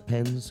distillate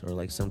pens or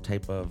like some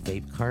type of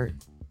vape cart?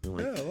 And,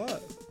 like, Yeah, a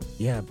lot.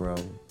 yeah, bro.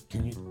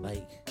 Can you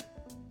like?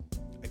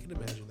 I can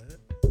imagine that.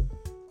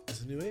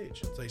 It's a new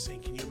age. It's like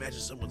saying, can you imagine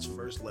someone's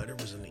first letter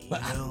was an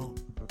But email?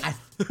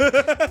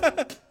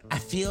 I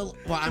feel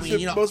well. I It's mean, the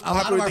you know, most a lot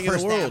of popular our thing in the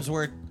first world. dabs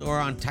were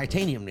on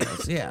titanium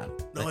nails. Yeah,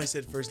 No, I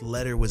said first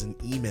letter was an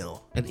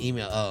email. an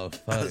email. Oh,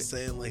 fuck. I was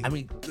saying like, I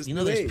mean, this you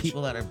know, new there's age.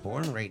 people that are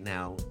born right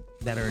now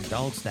that are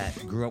adults that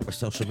grew up with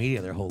social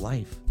media their whole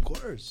life, Of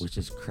course. which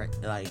is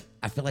like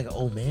I feel like an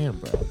old man,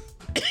 bro.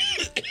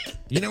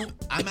 You know,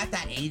 I'm at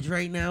that age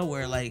right now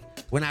where like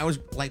when I was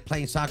like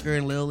playing soccer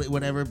and little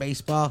whatever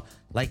baseball,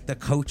 like the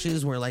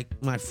coaches were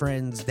like my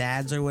friends'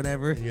 dads or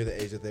whatever. And you're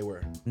the age that they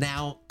were.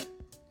 Now,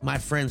 my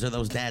friends are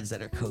those dads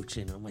that are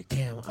coaching. I'm like,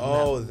 damn.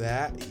 I'm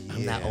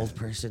that old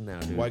person now,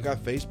 dude. Well, I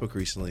got Facebook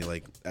recently,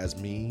 like as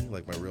me,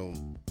 like my real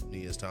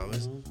me as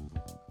Thomas.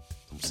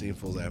 I'm seeing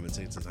fools I haven't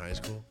seen since high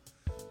school.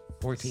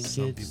 14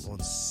 Some kids. people on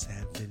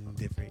 7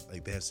 different,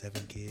 like they have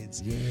 7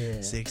 kids,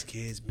 Yeah. 6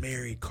 kids,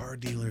 married, car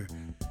dealer,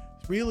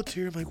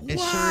 realtor. I'm like, Insurance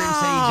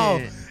wow,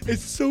 agent.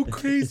 it's so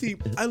crazy.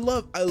 I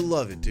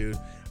love it, dude.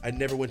 I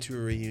never went to a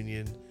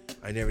reunion.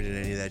 I never did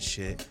any of that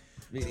shit.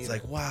 It's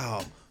like,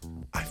 wow,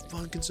 I'm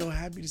fucking so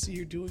happy to see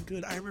you're doing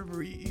good. I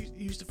remember you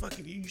used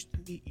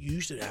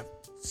to have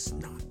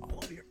snot all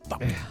over your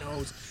fucking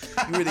nose.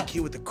 You were the kid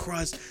with the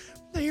crust.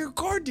 Now you're a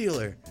car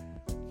dealer.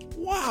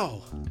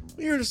 Wow,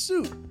 you're in a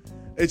suit.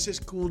 It's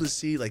just cool to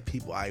see like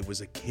people I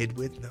was a kid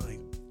with. Now like,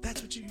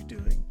 that's what you're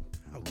doing.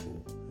 How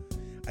cool.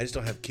 I just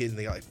don't have kids, and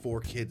they got like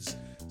 4 kids,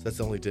 so that's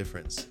the only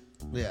difference.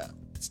 Yeah.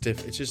 It's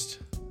different. It's just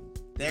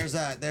There's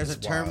a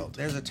term. wild.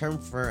 There's a term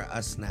for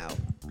us now.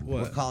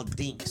 What? We're called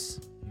dinks.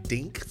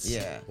 dinks.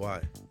 Yeah.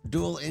 Why?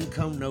 Dual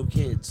income, no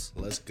kids.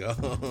 Let's go.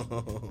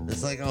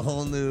 It's like a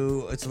whole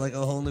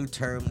new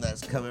term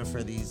that's coming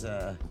for these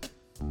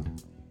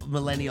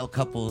millennial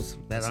couples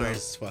that Sounds aren't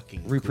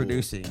fucking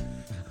reproducing.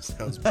 Cool.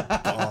 Sounds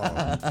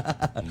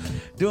bomb.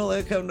 Dual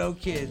income, no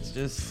kids,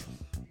 just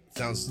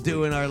Sounds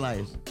doing our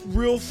life.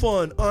 real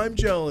fun. I'm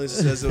jealous.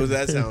 That's what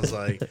that sounds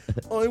like.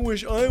 I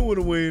wish I would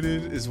have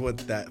waited. Is what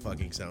that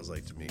fucking sounds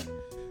like to me.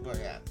 Oh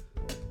yeah.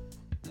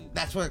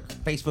 That's what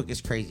Facebook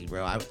is crazy,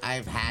 bro.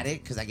 I've had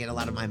it because I get a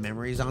lot of my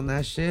memories on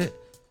that shit.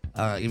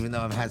 Even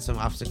though I've had some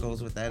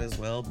obstacles with that as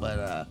well,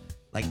 but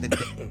like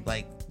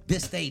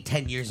this day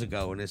 10 years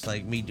ago, and it's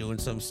like me doing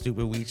some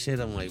stupid weed shit.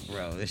 I'm like,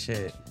 bro, this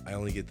shit. I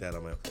only get that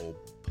on my old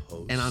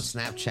posts. And on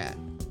Snapchat.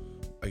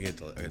 I get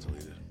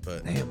deleted.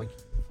 But Damn, like,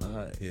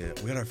 yeah,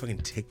 we got our fucking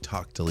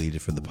TikTok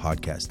deleted for the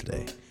podcast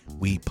today.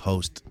 We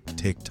post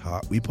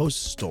TikTok. We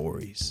post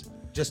stories.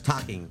 just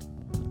talking.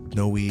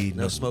 No weed,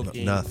 No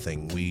smoking.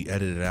 nothing. We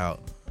edited it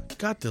out.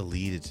 Got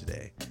deleted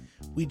today.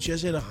 We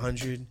just hit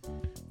 100.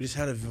 We just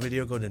had a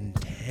video go to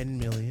 10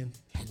 million.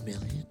 10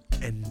 million?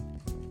 And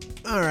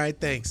all right,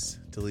 thanks.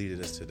 Deleted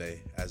us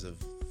today as of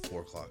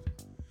 4 o'clock.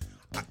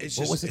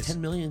 What was the 10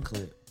 million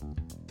clip?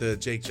 The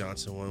Jake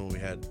Johnson one when we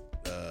had.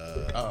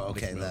 Oh,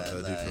 okay. Nick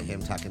Miller, dude from-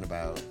 Him talking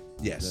about.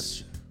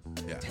 Yes.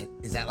 Yeah.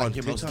 Is that On like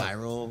your most TikTok.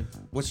 viral?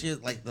 What's your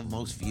like the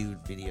most viewed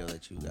video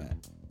that you got?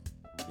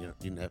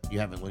 You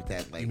haven't looked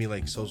at like You mean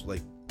like social,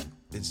 like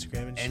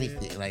Instagram and shit?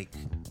 anything like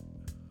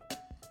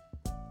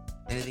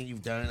anything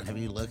you've done? Have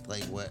you looked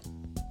like what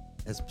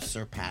has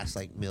surpassed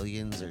like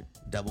millions or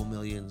double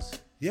millions?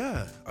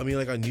 Yeah. I mean,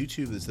 like on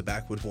YouTube, it's the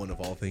backwood one of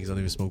all things. I don't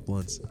even smoke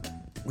blunts.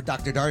 With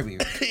Dr. Darby,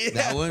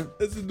 that one.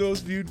 That's the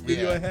most viewed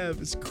video Yeah. I have.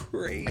 It's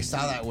crazy. I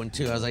saw that one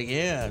too. I was like,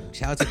 yeah.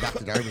 Shout out to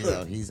Dr. Darby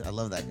though. I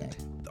love that guy.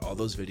 All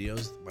those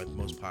videos, my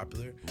most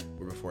popular,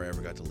 were before I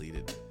ever got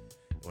deleted.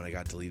 When I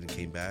got deleted and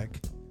came back,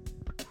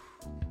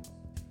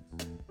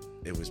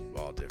 it was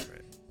all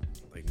different.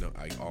 Like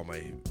all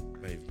my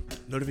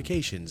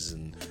notifications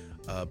and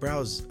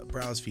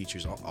browse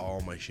features,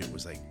 all my shit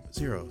was like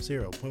 0.1,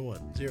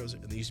 0,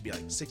 and they used to be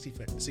like 60,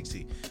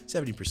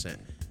 70%. I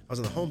was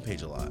on the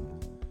homepage a lot.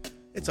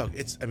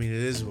 I mean, it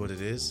is what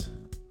it is.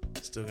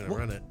 Still gonna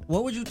run it.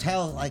 What would you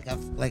tell like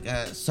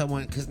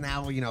someone, because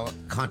now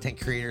content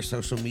creator,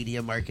 social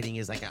media marketing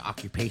is like an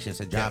occupation,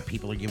 it's a job. Yeah.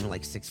 People are giving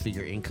like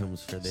 6-figure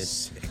incomes for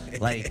this,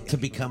 like to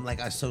become like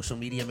a social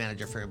media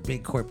manager for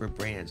big corporate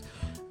brands.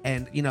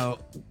 And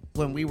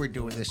when we were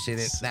doing this shit,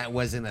 that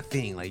wasn't a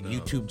thing. Like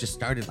YouTube just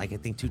started. Like I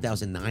think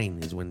 2009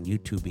 is when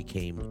YouTube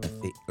became a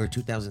thing, or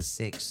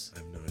 2006. I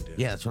have no idea.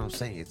 Yeah, that's what I'm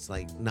saying. It's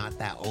like not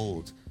that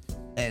old.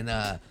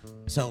 And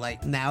so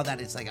like now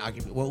that it's like,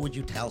 what would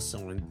you tell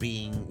someone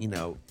being,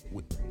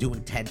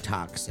 doing TED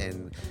Talks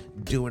and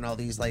doing all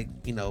these like,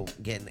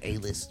 getting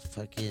A-list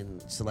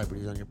fucking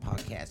celebrities on your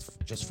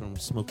podcast just from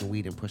smoking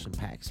weed and pushing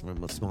packs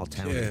from a small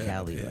town in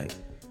Cali? Yeah.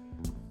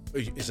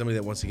 Like Is somebody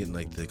that wants to get in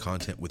like the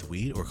content with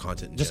weed or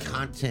content in just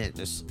general? content,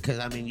 just because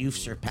I mean you've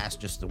surpassed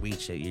just the weed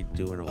shit. You're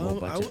doing a whole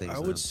bunch of things. I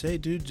now. would say,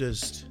 dude,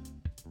 just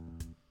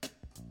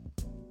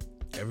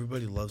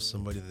everybody loves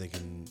somebody that they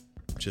can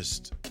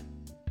just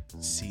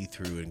see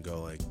through and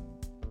go like,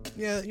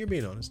 yeah, you're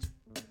being honest.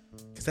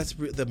 Because that's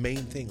the main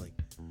thing. Like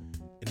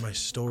in my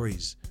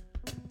stories,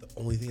 the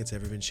only thing that's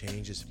ever been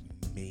changed is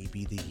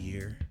maybe the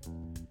year,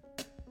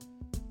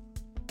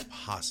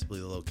 possibly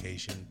the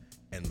location,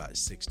 and about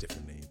 6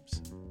 different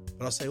names.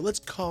 But I'll say, let's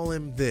call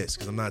him this,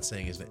 because I'm not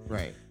saying his name.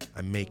 Right.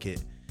 I make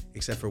it,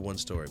 except for one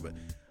story, but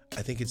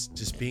I think it's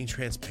just being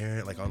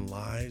transparent, like on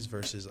lives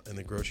versus in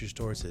the grocery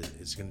store,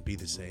 it's going to be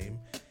the same.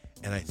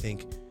 And I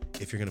think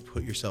if you're going to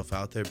put yourself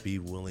out there, be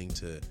willing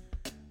to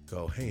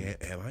go, hey,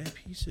 am I a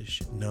piece of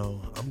shit?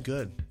 No, I'm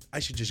good. I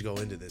should just go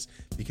into this,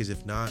 because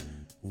if not,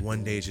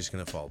 one day it's just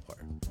going to fall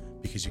apart,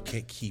 because you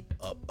can't keep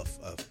up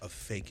a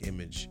fake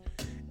image.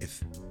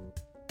 If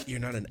you're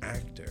not an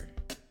actor,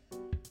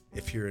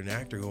 if you're an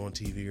actor, go on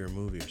TV or a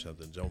movie or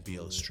something. Don't be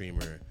a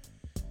streamer,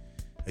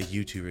 a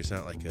YouTuber. It's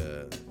not like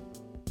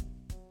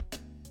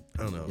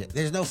I don't know. Yeah,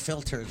 there's no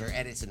filters or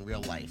edits in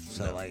real life.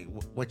 So like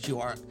what you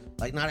are,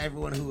 like not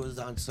everyone who is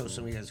on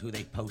social media is who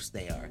they post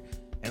they are.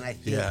 And I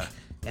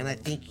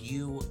think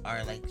you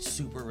are like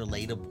super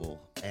relatable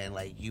and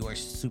like you are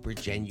super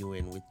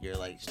genuine with your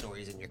like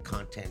stories and your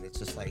content. It's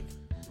just like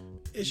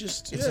it's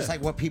just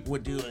like what people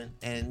would do,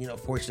 and you know,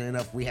 fortunate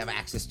enough we have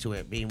access to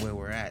it being where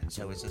we're at.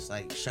 So it's just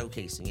like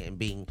showcasing it and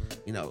being,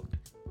 you know,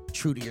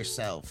 true to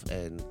yourself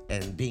and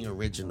being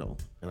original.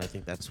 And I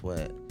think that's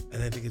what.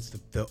 And I think it's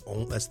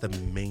that's the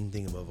main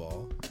thing above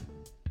all.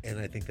 And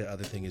I think the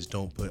other thing is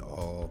don't put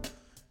all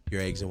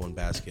your eggs in one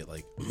basket.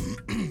 Like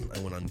I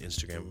went on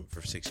Instagram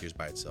for 6 years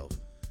by itself.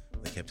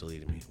 They kept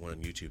deleting me. Went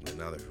on YouTube, and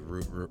now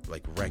they're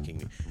like wrecking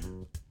me.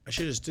 I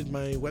should have just did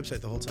my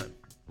website the whole time.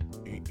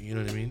 You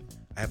know what I mean?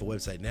 I have a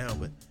website now,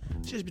 but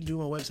I should have been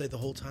doing my website the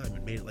whole time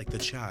and made it like the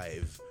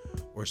Chive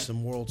or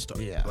some world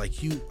star. Yeah.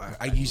 Like you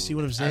see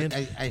what I'm saying?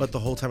 But the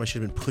whole time I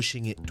should have been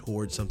pushing it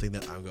towards something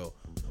that I'm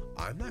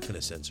not going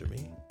to censor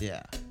me.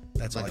 Yeah.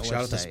 That's like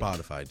shout out to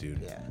Spotify,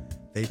 dude. Yeah.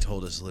 They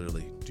told us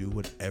literally, do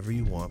whatever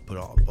you want, put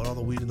all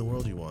the weed in the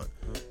world you want.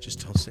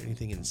 Just don't say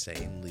anything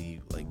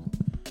insanely like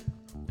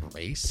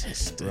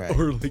racist, right.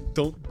 Or like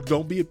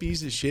don't be a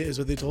piece of shit is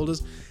what they told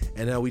us.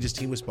 And now we just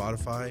team with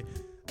Spotify.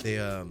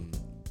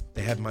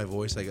 They have my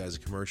voice like as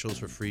commercials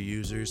for free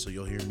users, so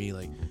you'll hear me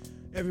like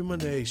every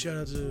Monday. Shout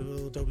out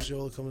to Dopest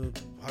Yola coming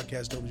to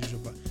podcast Dopest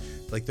Yola.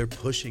 Like they're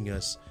pushing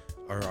us.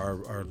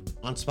 Our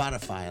on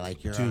Spotify,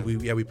 like you're. Dude,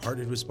 we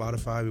partnered with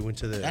Spotify. We went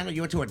to the. I know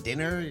you went to a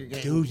dinner.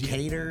 Dude,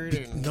 catered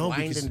and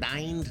wined and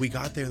dined. We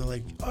got there and they're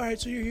like, "All right,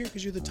 so you're here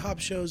because you're the top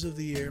shows of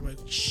the year." I'm like,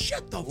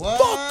 "Shut the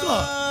fuck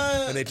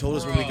up!" And they told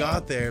us when we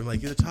got there, I'm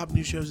like, "You're the top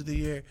new shows of the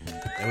year,"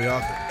 and we all.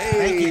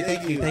 Hey,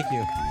 thank you.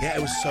 Yeah,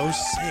 it was so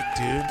sick,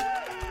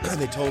 dude.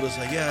 And they told us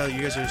like, "Yeah,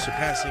 you guys are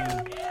surpassing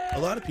a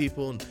lot of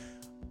people." And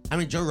I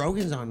mean, Joe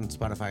Rogan's on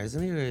Spotify,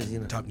 isn't he? Or is he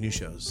top new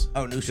shows?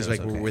 Oh, new shows.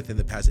 Like we're within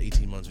the past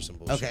 18 months or some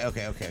bullshit.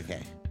 Okay.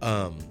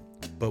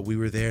 But we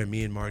were there,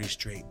 me and Marty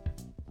straight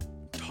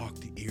talked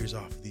the ears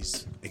off of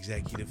these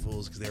executive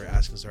fools because they were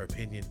asking us our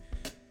opinion.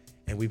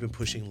 And we've been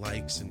pushing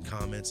likes and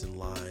comments and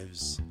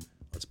lives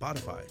on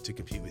Spotify to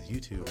compete with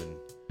YouTube. And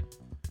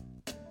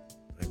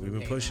like we've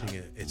been pushing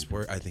it.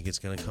 I think it's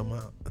going to come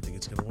out. I think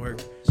it's going to work.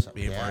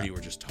 Me and Marty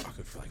were just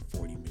talking for like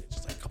 40 minutes.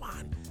 Just like, come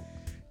on.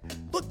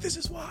 Look, this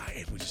is why.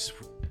 And we just...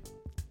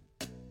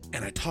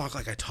 And I talk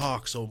like I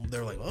talk, so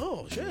they're like,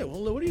 "Oh shit,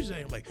 well, what are you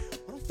saying?" I'm like,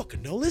 "I don't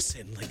fucking know.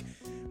 Listen." Like,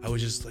 I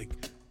was just like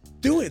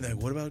doing that.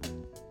 What about?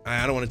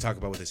 I don't want to talk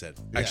about what they said.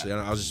 Actually,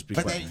 I'll just be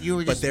quiet. You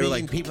were just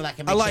meeting people that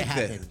can make shit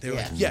happen. That. They were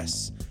like,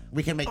 "Yes,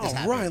 we can make this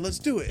happen." All right, let's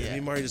do it. And me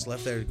and Marty just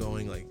left there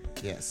going like,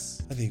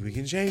 "Yes, I think we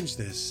can change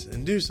this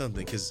and do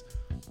something because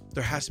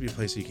there has to be a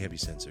place where you can't be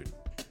censored."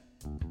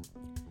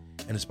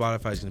 And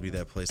Spotify is going to be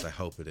that place. I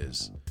hope it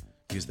is.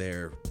 Because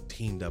they're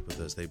teamed up with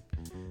us. They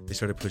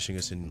started pushing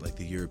us in like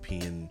the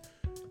European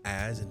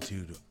ads, and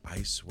dude,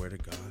 I swear to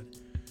God,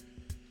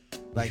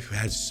 like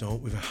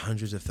we've had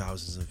hundreds of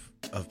thousands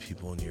of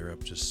people in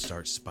Europe just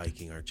start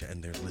spiking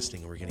and they're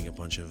listening, and we're getting a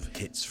bunch of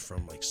hits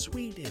from like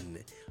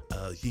Sweden,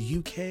 the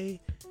UK,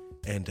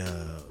 and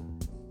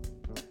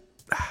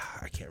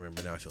I can't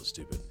remember now. I feel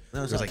stupid.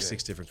 There's like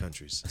 6 different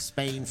countries: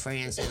 Spain,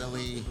 France,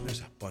 Italy. There's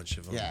a bunch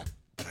of them. Yeah,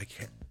 but I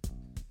can't.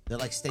 They're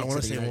like states. I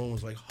want to say one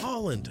was like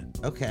Holland.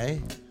 Okay.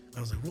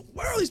 I was like, well,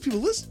 why are all these people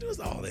listening to us?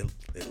 Oh,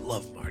 they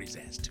love Marty's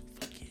ass too.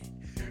 Fuck yeah.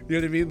 You know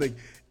what I mean? Like,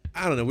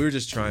 I don't know. We were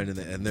just trying,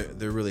 and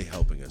they're really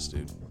helping us,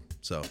 dude.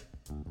 So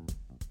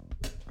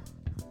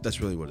that's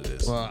really what it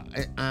is. Well,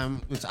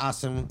 it's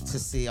awesome to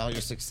see all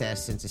your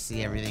success and to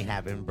see everything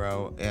happen,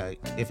 bro.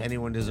 If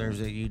anyone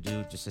deserves it, you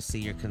do. Just to see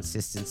your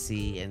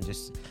consistency and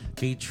just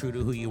be true to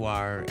who you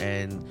are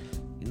and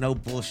no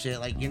bullshit.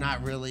 Like, you're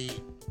not really.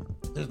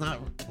 There's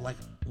not like.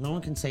 No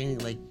one can say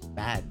anything like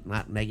bad,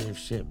 not negative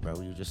shit,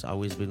 bro. You've just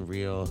always been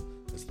real.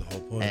 That's the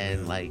whole point. And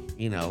man. Like,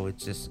 you know,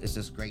 it's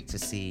just great to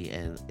see,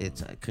 and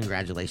it's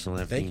congratulations on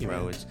everything, thank you,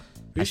 bro. Man.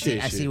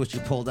 I see what you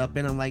pulled up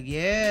in. I'm like,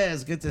 yeah,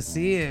 it's good to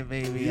see it,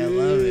 baby. I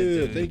love it,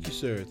 dude. Thank you,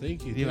 sir.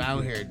 Thank you. You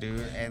out here,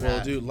 dude. And,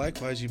 well, dude,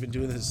 likewise, you've been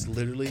doing this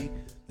literally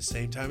the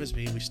same time as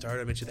me. We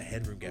started. I mentioned the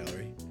Headroom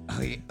Gallery.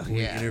 We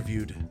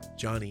interviewed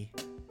Johnny.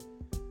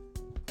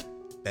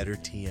 Better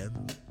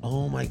TM.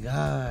 Oh my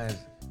God.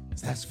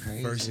 That's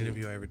crazy. First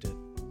interview I ever did.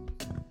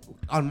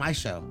 On my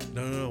show?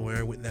 No. Where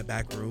I went in that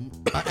back room.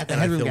 At the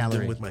Headroom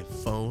Gallery. With my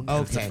phone. Okay.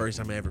 That's the first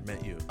time I ever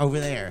met you. Over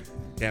there.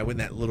 Yeah, I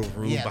went in that little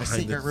room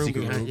behind the secret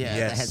room. Yeah,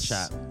 yes. The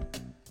head shop.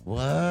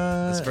 What?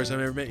 That's the first time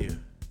I ever met you.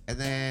 And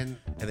then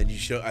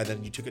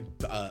you took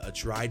a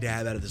dry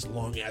dab out of this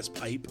long ass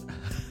pipe,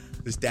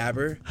 this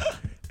dabber.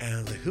 And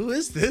I was like, who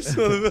is this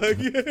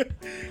motherfucker?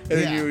 And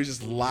then you were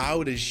just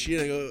loud as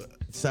shit. I go,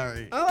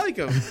 sorry. I like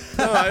him.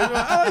 No,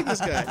 I like this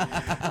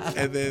guy.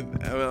 And then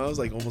I was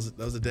like, that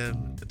was a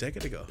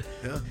decade ago.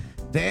 Yeah.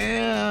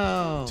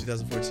 Damn.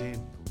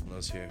 2014. when I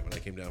was here, when I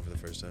came down for the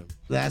first time.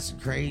 That's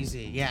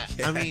crazy. Yeah.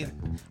 I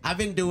mean, I've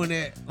been doing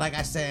it, like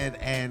I said,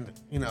 and,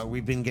 you know,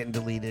 we've been getting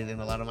deleted,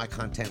 and a lot of my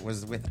content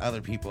was with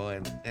other people,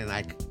 and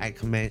I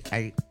commend,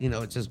 you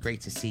know, it's just great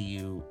to see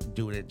you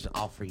doing it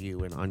all for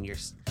you and on your,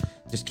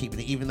 just keeping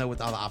it, even though with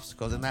all the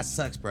obstacles, and that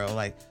sucks, bro.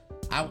 Like,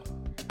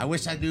 I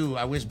wish I knew.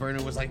 I wish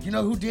Burner was like, you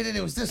know who did it?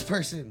 It was this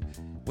person.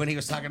 When he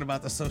was talking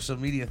about the social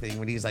media thing,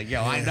 when he's like,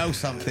 yo, I know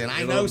something.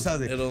 I know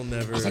something. It'll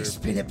never. I was like,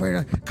 spin it,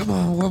 Burner. Come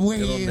on, we're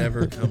waiting. It'll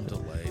never come to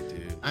light,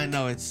 dude. I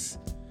know it's.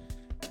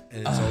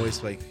 And it's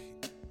always like,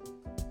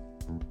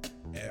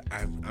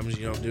 I'm just,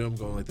 you know, I'm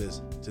going like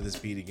this to this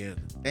beat again.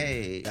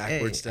 Hey,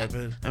 backward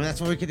stepping. I mean, that's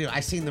what we can do.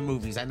 I've seen the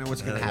movies. I know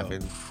what's gonna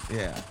happen.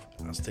 Yeah,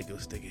 let's take a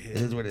hit.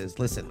 It is what it is.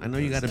 Listen, I know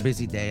you got a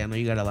busy day. I know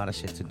you got a lot of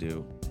shit to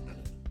do.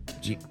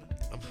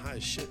 I'm high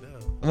as shit now.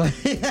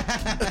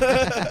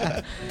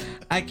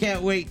 I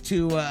can't wait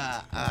to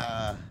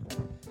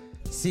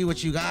see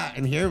what you got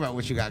and hear about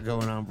what you got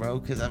going on, bro,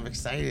 because I'm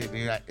excited,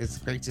 dude. It's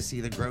great to see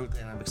the growth,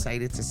 and I'm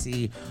excited to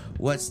see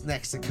what's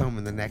next to come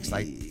in the next,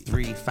 like,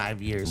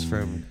 3-5 years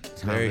from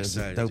Thomas,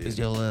 Dope as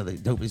Yola, the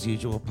Dope as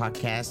Usual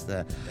podcast,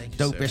 the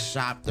Dopest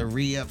Shop, the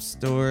Re-Up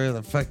store,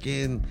 the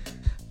fucking...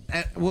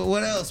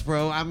 what else,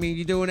 bro? I mean,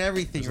 you're doing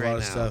everything right now.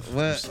 There's a lot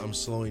of stuff. I'm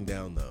slowing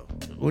down, though.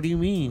 What do you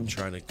mean? I'm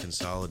trying to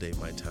consolidate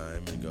my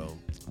time and go,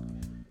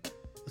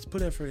 let's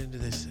put effort into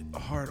this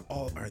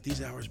all right,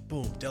 these hours,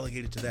 boom,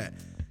 delegate it to that.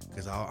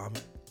 Because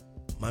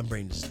my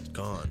brain's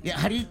gone. Yeah,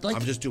 how do you, like...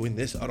 I'm just doing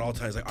this at all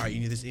times. Like, all right, you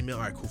need this email?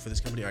 All right, cool, for this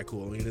company? All right,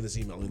 cool. Let me get into this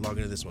email. Let me log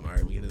into this one. All right,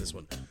 let me get into this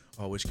one.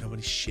 Oh, which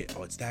company? Shit.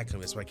 Oh, it's that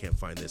company. That's why I can't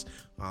find this.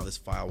 Oh, this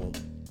file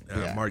won't...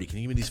 Marty, can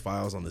you give me these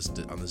files on this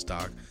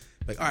doc?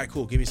 Like, all right,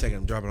 cool. Give me a second.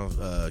 I'm dropping off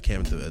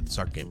Cam at the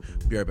soccer game.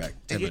 Be right back.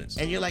 10 minutes.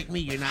 And you're like me.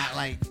 You're not,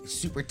 like,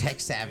 super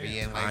tech savvy.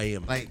 And like, I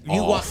am like,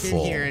 you walk in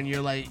here and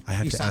you're like... I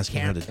have to ask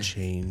him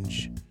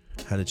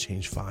how to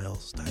change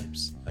files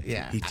types.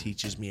 Yeah. He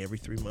teaches me every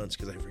 3 months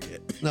because I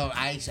forget. No,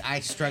 I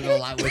struggle a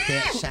lot with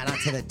it. Shout out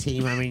to the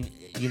team. I mean,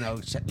 you know,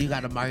 you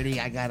got a Marty.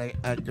 I got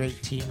a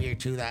great team here,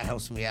 too, that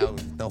helps me out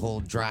with the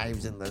whole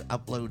drives and the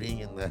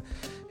uploading and the...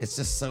 It's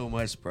just so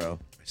much, bro.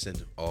 I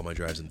send all my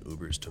drives and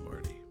Ubers to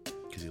Marty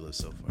because he lives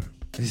so far.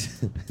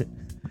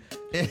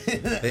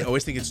 They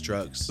always think it's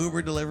drugs.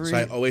 Uber delivery. So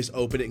I always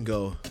open it and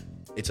go,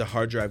 it's a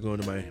hard drive going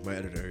to my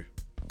editor.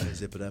 I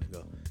zip it up and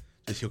go,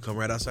 just he'll come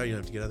right outside. You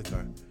don't have to get out of the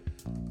car.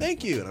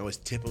 Thank you. And I always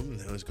tip them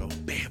and I always go,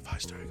 bam,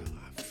 5-star. I go,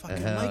 I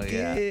fucking like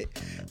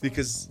it.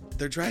 Because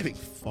they're driving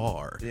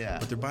far. Yeah.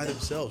 But they're by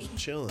themselves,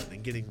 chilling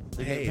and getting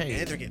paid.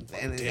 And they're getting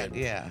paid.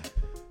 Yeah.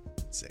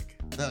 Sick.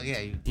 No, yeah,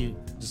 you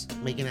just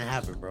making it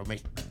happen, bro.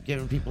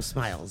 Giving people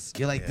smiles.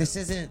 You're like, this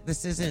is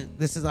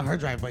a hard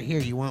drive, but here,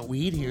 you want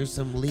weed? Here's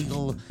some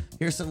legal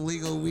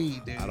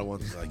weed, dude. I don't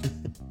want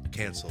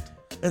canceled.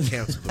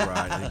 Cancel the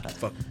ride.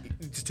 Fuck.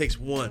 It just takes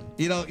one.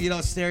 You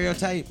don't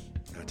stereotype.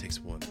 No, it takes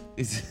one.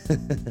 It's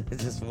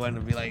just one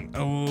to be like,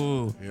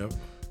 oh. Yep.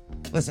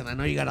 Listen, I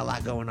know you got a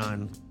lot going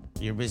on.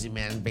 You're a busy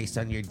man based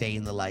on your day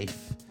in the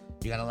life.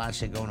 You got a lot of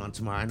shit going on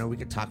tomorrow. I know we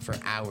could talk for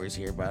hours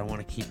here, but I don't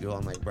want to keep you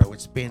all night, bro.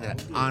 It's been an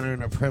honor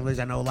and a privilege.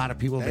 I know a lot of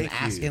people have been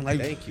asking, like,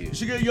 thank you. You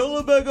should get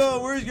Yola back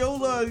on. Where's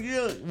Yola?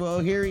 Yeah. Well,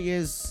 here he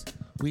is.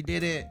 We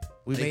did it.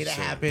 We made it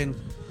happen.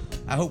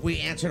 I hope we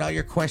answered all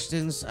your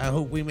questions.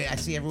 I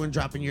see everyone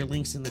dropping your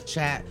links in the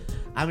chat.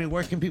 I mean,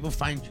 where can people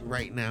find you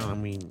right now? I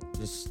mean,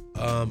 just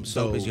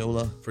Dope as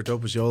Yola. For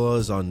Dope as Yola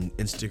is on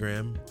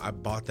Instagram. I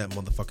bought that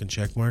motherfucking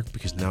check mark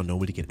because now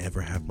nobody can ever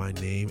have my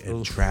name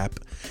and trap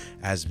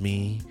as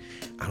me.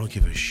 I don't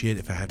give a shit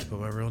if I had to put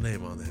my real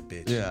name on that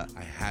bitch. Yeah.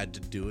 I had to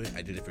do it.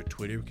 I did it for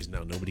Twitter because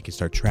now nobody can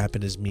start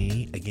trapping as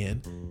me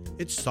again.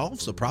 It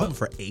solves the problem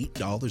for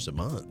 $8 a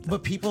month.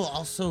 But people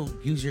also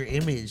use your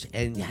image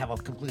and have a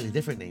completely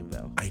different name,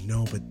 though. I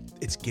know, but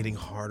it's getting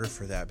harder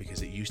for that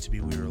because it used to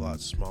be we were a lot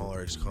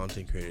smaller as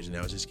content creators, and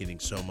now it's just getting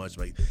so much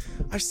like,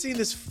 I've seen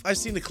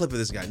the clip of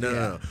this guy.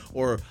 No.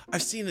 Or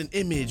I've seen an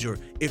image, or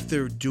if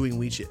they're doing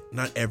weed shit,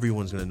 not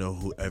everyone's going to know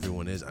who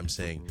everyone is. I'm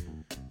saying,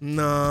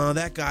 no,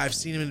 that guy, I've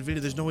seen him in a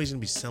video. There's no way he's going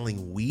to be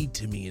selling weed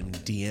to me in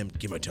DM.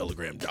 Give my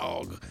Telegram,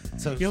 dog.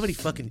 So, you know how many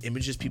fucking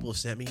images people have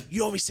sent me?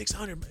 You owe me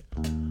 600,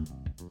 man.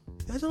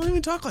 I don't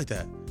even talk like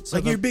that. So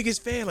like, your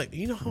biggest fan, like,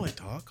 you know how I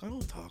talk? I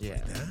don't talk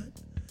like that.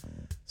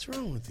 What's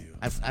wrong with you?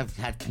 I've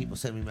had people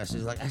send me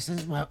messages like, I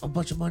sent a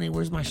bunch of money.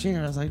 Where's my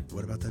share? I was like,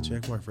 what about that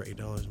check mark for $8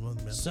 a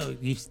month, man? So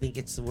you think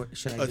it's the worth?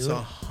 Should I do it? It's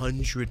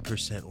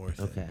 100% worth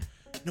it. Okay.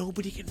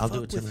 Nobody can fuck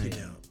with you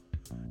now.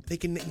 They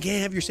can't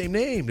have your same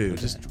name, dude.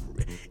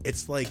 Okay.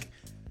 It's like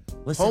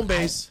home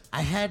base.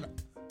 I had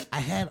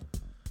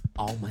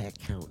all my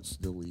accounts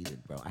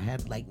deleted, bro. I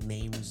had like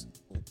names,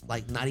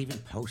 like not even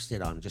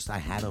posted on. Just I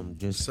had them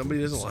just.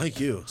 Somebody doesn't like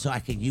you, so I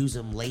could use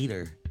them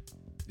later.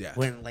 Yeah.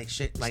 When like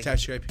shit, like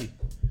attach your IP.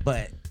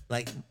 But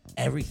like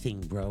everything,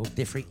 bro.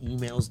 Different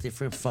emails,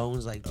 different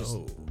phones, like just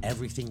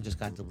everything just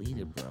got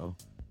deleted, bro.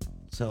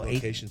 So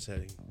location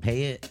setting.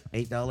 Pay it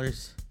 $8.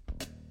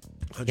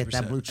 100%. Get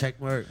that blue check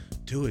mark.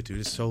 Do it,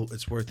 dude. It's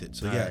worth it.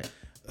 So yeah. Right.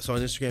 So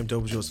on Instagram,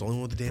 Dope as Yola. It's the only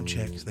one with the damn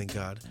checks, thank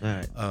God. All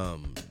right.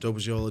 Dope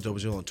as Yola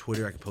on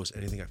Twitter. I can post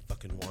anything I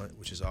fucking want,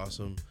 which is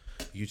awesome.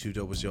 YouTube,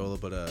 Dope as Yola.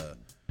 But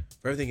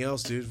for everything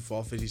else, dude, for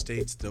all 50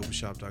 states,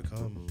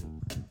 dopeshop.com.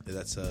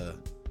 That's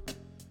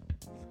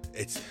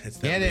it's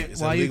Get it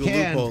it's while you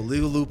can.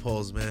 Legal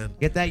loopholes, man.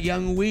 Get that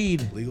young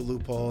weed. Legal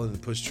loophole and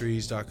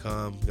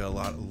pushtrees.com. Got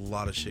a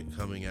lot of shit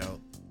coming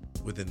out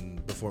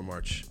before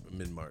March,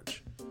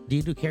 mid-March. Do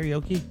you do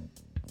karaoke?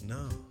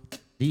 No.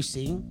 Do you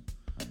sing?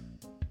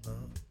 No.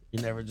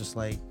 You never just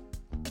like...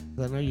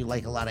 'cause I know you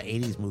like a lot of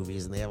 80s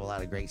movies and they have a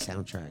lot of great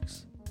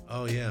soundtracks.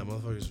 Oh yeah,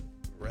 motherfuckers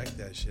wreck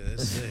that shit.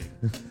 That's sick.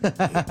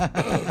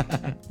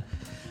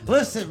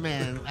 Listen,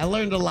 man, I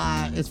learned a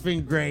lot. It's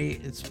been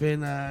great. It's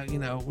been,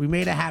 we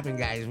made it happen,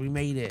 guys. We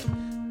made it.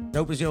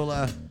 Dope as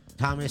Yola.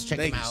 Thomas, check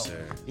him out. Thank you,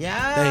 sir.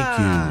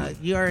 Yeah.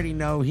 Thank you. You already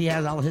know. He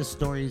has all his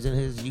stories and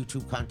his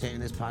YouTube content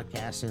and his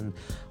podcast and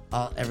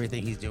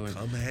everything he's doing.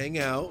 Come hang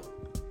out.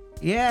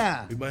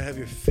 Yeah. We might have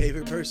your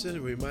favorite person,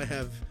 or we might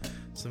have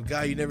some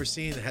guy you never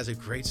seen that has a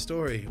great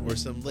story, or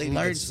some lady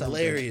that's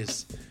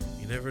hilarious.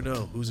 You never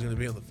know who's going to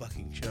be on the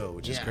fucking show,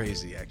 which is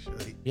crazy,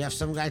 actually. You have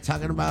some guy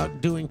talking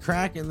about doing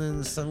crack, and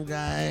then some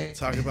guy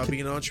talking about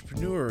being an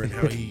entrepreneur and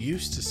how he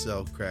used to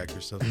sell crack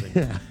or something.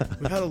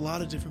 We've had a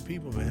lot of different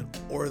people, man.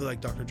 Or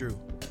like Dr. Drew,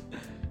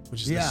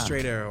 which is the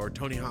straight arrow, or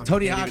Tony Hawk.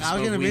 Tony Hawk. I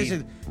was going to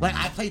mention, like,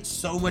 I played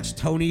so much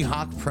Tony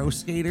Hawk Pro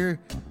Skater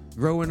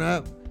growing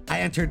up.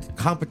 I entered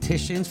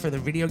competitions for the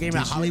video game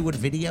at Hollywood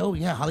Video.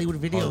 Yeah, Hollywood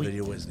Video. Hollywood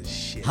Video was the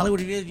shit.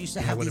 Hollywood Video used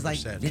to have these like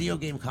 100%. video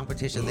game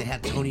competitions. They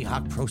had Tony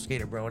Hawk Pro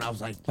Skater, bro, and I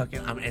was like, "Fucking,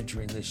 I'm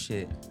entering this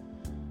shit."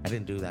 I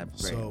didn't do that.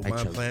 So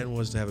my plan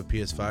was to have a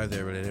PS5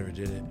 there, but I never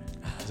did it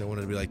because I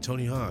wanted to be like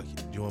Tony Hawk.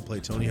 Do you want to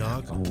play Tony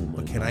Hawk?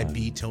 But can I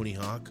be Tony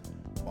Hawk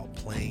while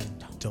playing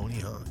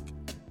Tony Hawk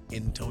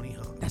in Tony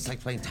Hawk? That's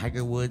like playing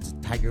Tiger Woods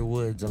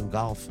on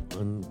golf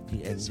on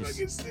the end. It's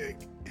fucking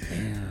sick.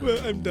 Damn.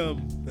 Well, I'm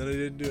dumb that I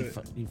didn't do it.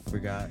 You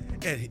forgot.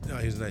 And he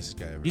was the nicest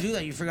guy ever. You do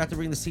that. You forgot to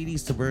bring the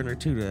CDs to Burner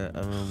too.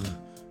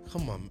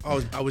 Come on.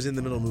 I was in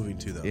the middle of moving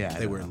too, though. Yeah,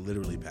 they were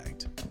literally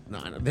packed.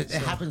 No, it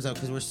happens though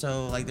because we're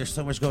so like there's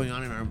so much going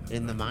on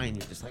in the mind.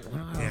 You're just like,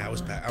 Yeah, I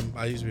was packed.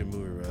 I used to be a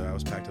mover, but I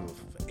was packed up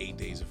for 8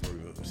 days before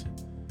we moved.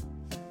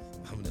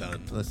 I'm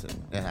done. Listen,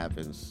 it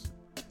happens.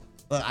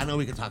 Look, I know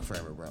we can talk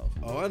forever, bro.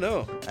 Oh, I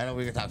know. I know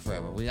we can talk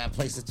forever. We got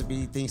places to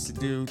be, things to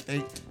do.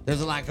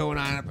 There's a lot going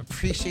on. I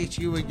appreciate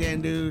you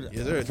again, dude.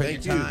 Yes, sir.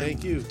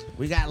 Thank you.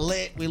 We got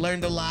lit. We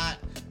learned a lot.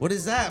 What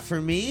is that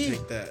for me?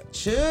 Take that.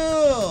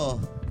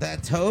 Chill.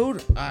 That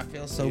toad? I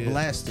feel so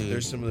blessed, dude.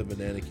 There's some of the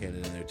banana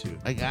cannon in there, too.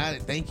 I got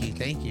it. Thank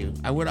you.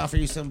 I would offer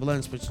you some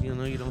blunts, but you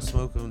don't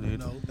smoke them, dude.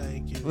 No,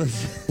 thank you.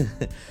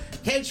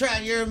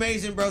 Kentron, you're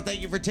amazing, bro.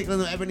 Thank you for tickling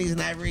the ebonies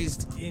and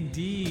ivories.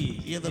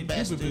 Indeed. You're the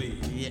best,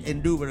 dude. Yeah,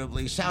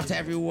 indubitably. Shout out to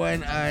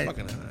everyone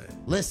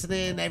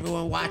listening,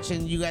 everyone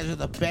watching. You guys are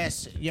the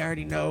best. You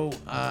already know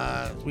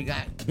we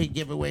got big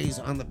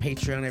giveaways on the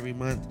Patreon every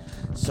month.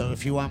 So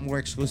if you want more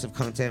exclusive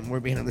content, more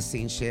behind the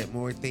scenes shit,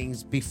 more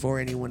things before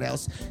anyone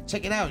else,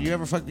 check it out. You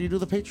do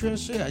the Patreon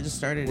shit? I just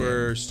started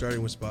We're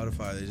starting with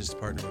Spotify. They just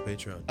partnered with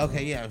Patreon.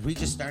 Okay, yeah. We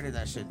just started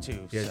that shit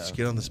too. Yeah, just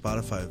get on the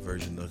Spotify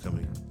version though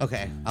coming.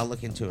 Okay, I'll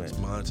look into it. It's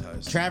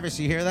monetized. Travis,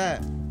 you hear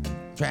that?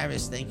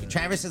 Travis, thank you.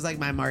 Travis is like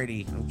my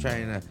Marty. I'm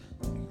trying to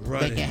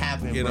make it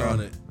happen, Get bro. on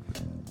it.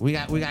 We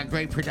got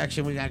great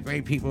production. We got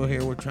great people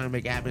here. We're trying to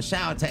make it happen.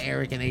 Shout out to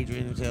Eric and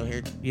Adrian who's still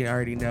here. You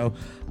already know.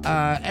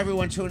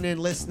 Everyone tuning in,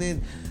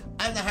 listening.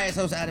 I'm the highest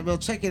host, Adam Mill.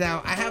 Check it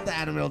out. I have the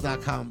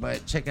AdamMill.com,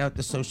 but check out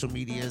the social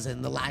medias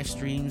and the live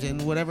streams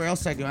and whatever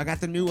else I do. I got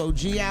the new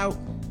OG out.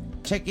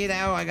 Check it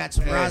out. I got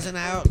some rosin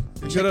out.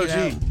 Good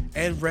OG.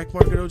 And Rec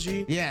Market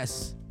OG?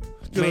 Yes.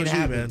 Good Made it OG,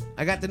 happen. man.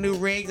 I got the new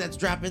rig that's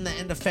dropping the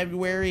end of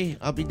February.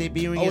 I'll be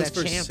debuting it it's at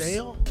for Champs.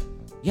 sale?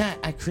 Yeah,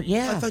 I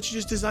thought you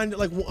just designed it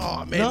like,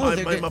 oh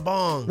man, my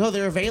bong. No,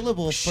 they're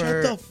available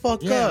Shut the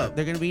fuck up.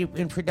 They're gonna be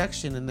in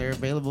production and they're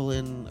available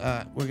in.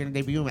 We're gonna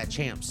debut them at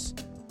Champs.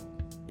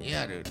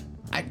 Yeah, dude.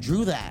 I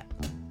drew that.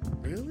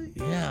 Really?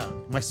 Yeah,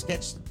 my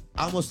sketch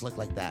almost looked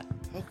like that.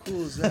 How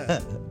cool is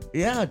that?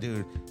 Yeah,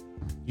 dude.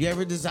 You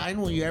ever design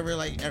one? You ever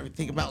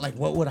think about like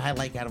what would I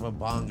like out of a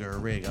bong or a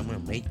rig? I'm gonna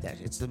make that.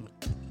 It's the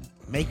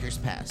maker's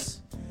pass.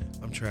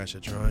 I'm trash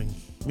at drawing.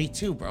 Me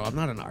too, bro. I'm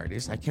not an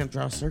artist. I can't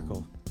draw a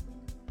circle.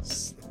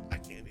 I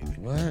can't even.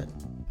 What?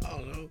 I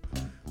don't know.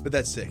 But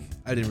that's sick.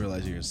 I didn't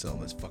realize you were gonna sell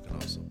them. That's fucking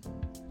awesome.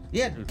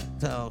 Yeah, dude.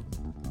 So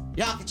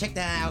y'all can check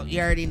that out.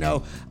 You already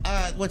know.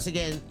 Once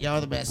again, y'all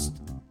are the best.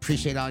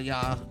 Appreciate all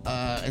y'all.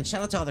 And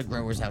shout out to all the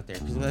growers out there.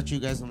 Because without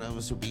you guys, none of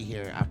us would be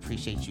here. I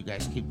appreciate you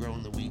guys. Keep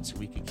growing the weed so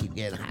we can keep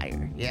getting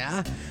higher.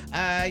 Yeah?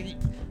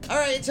 All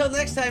right, until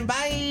next time.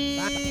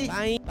 Bye.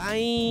 Bye.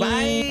 Bye.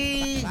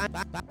 Bye.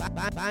 Bye.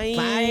 Bye.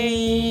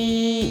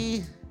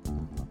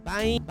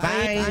 Bye. Bye.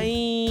 Bye.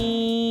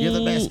 You're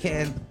the best,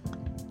 Ken.